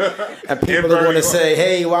stage, and people are gonna say,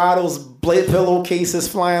 "Hey, why are those pillowcases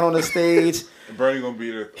flying on the stage?" And Bernie gonna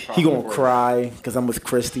be there. He gonna cry because I'm with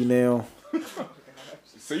Christie now.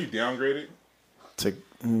 So you downgraded?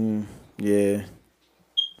 Yeah.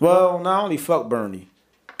 Well, no, I only fuck Bernie.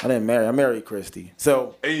 I didn't marry. I married Christie.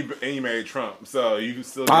 So And you married Trump. So you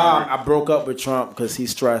still I broke up with Trump because he's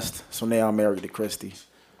stressed. So now I'm married to Christie.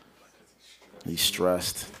 He's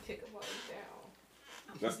stressed.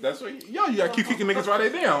 That's what you gotta keep kicking niggas while they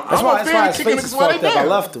down. That's why his kicking face is niggas while they fucked up. I down.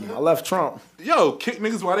 left him. I left Trump. Yo, kick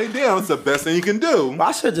niggas while they down. It's the best thing you can do.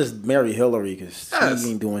 I should just marry Hillary because Yes.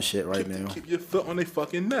 she ain't doing shit right now. Keep your foot on their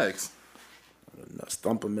fucking necks.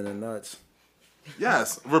 Stump him in the nuts.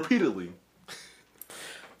 Yes, repeatedly.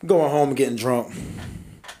 Going home and getting drunk.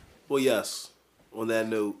 Well, yes. On that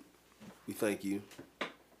note, we thank you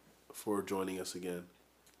for joining us again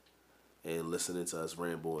and listening to us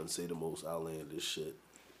ramble and say the most outlandish shit.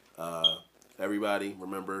 Everybody,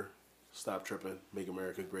 remember, stop tripping, make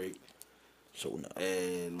America great, So no.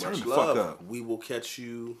 and Turn much the fuck love. up. We will catch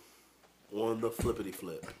you on the flippity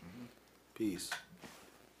flip. Peace.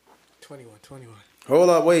 21. Hold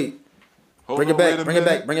up, wait. Bring it back. Bring it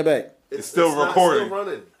back. Bring it back. It's still recording. Still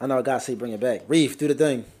running. I know I gotta say bring it back. Reef, do the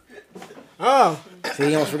thing. Oh, See,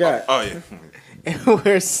 he almost forgot. Oh yeah. and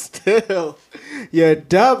we're still your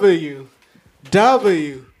WWW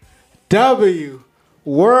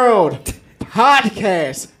World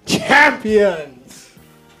Podcast Champions.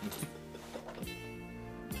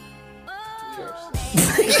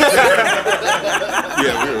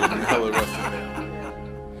 Yeah, we're hella rough.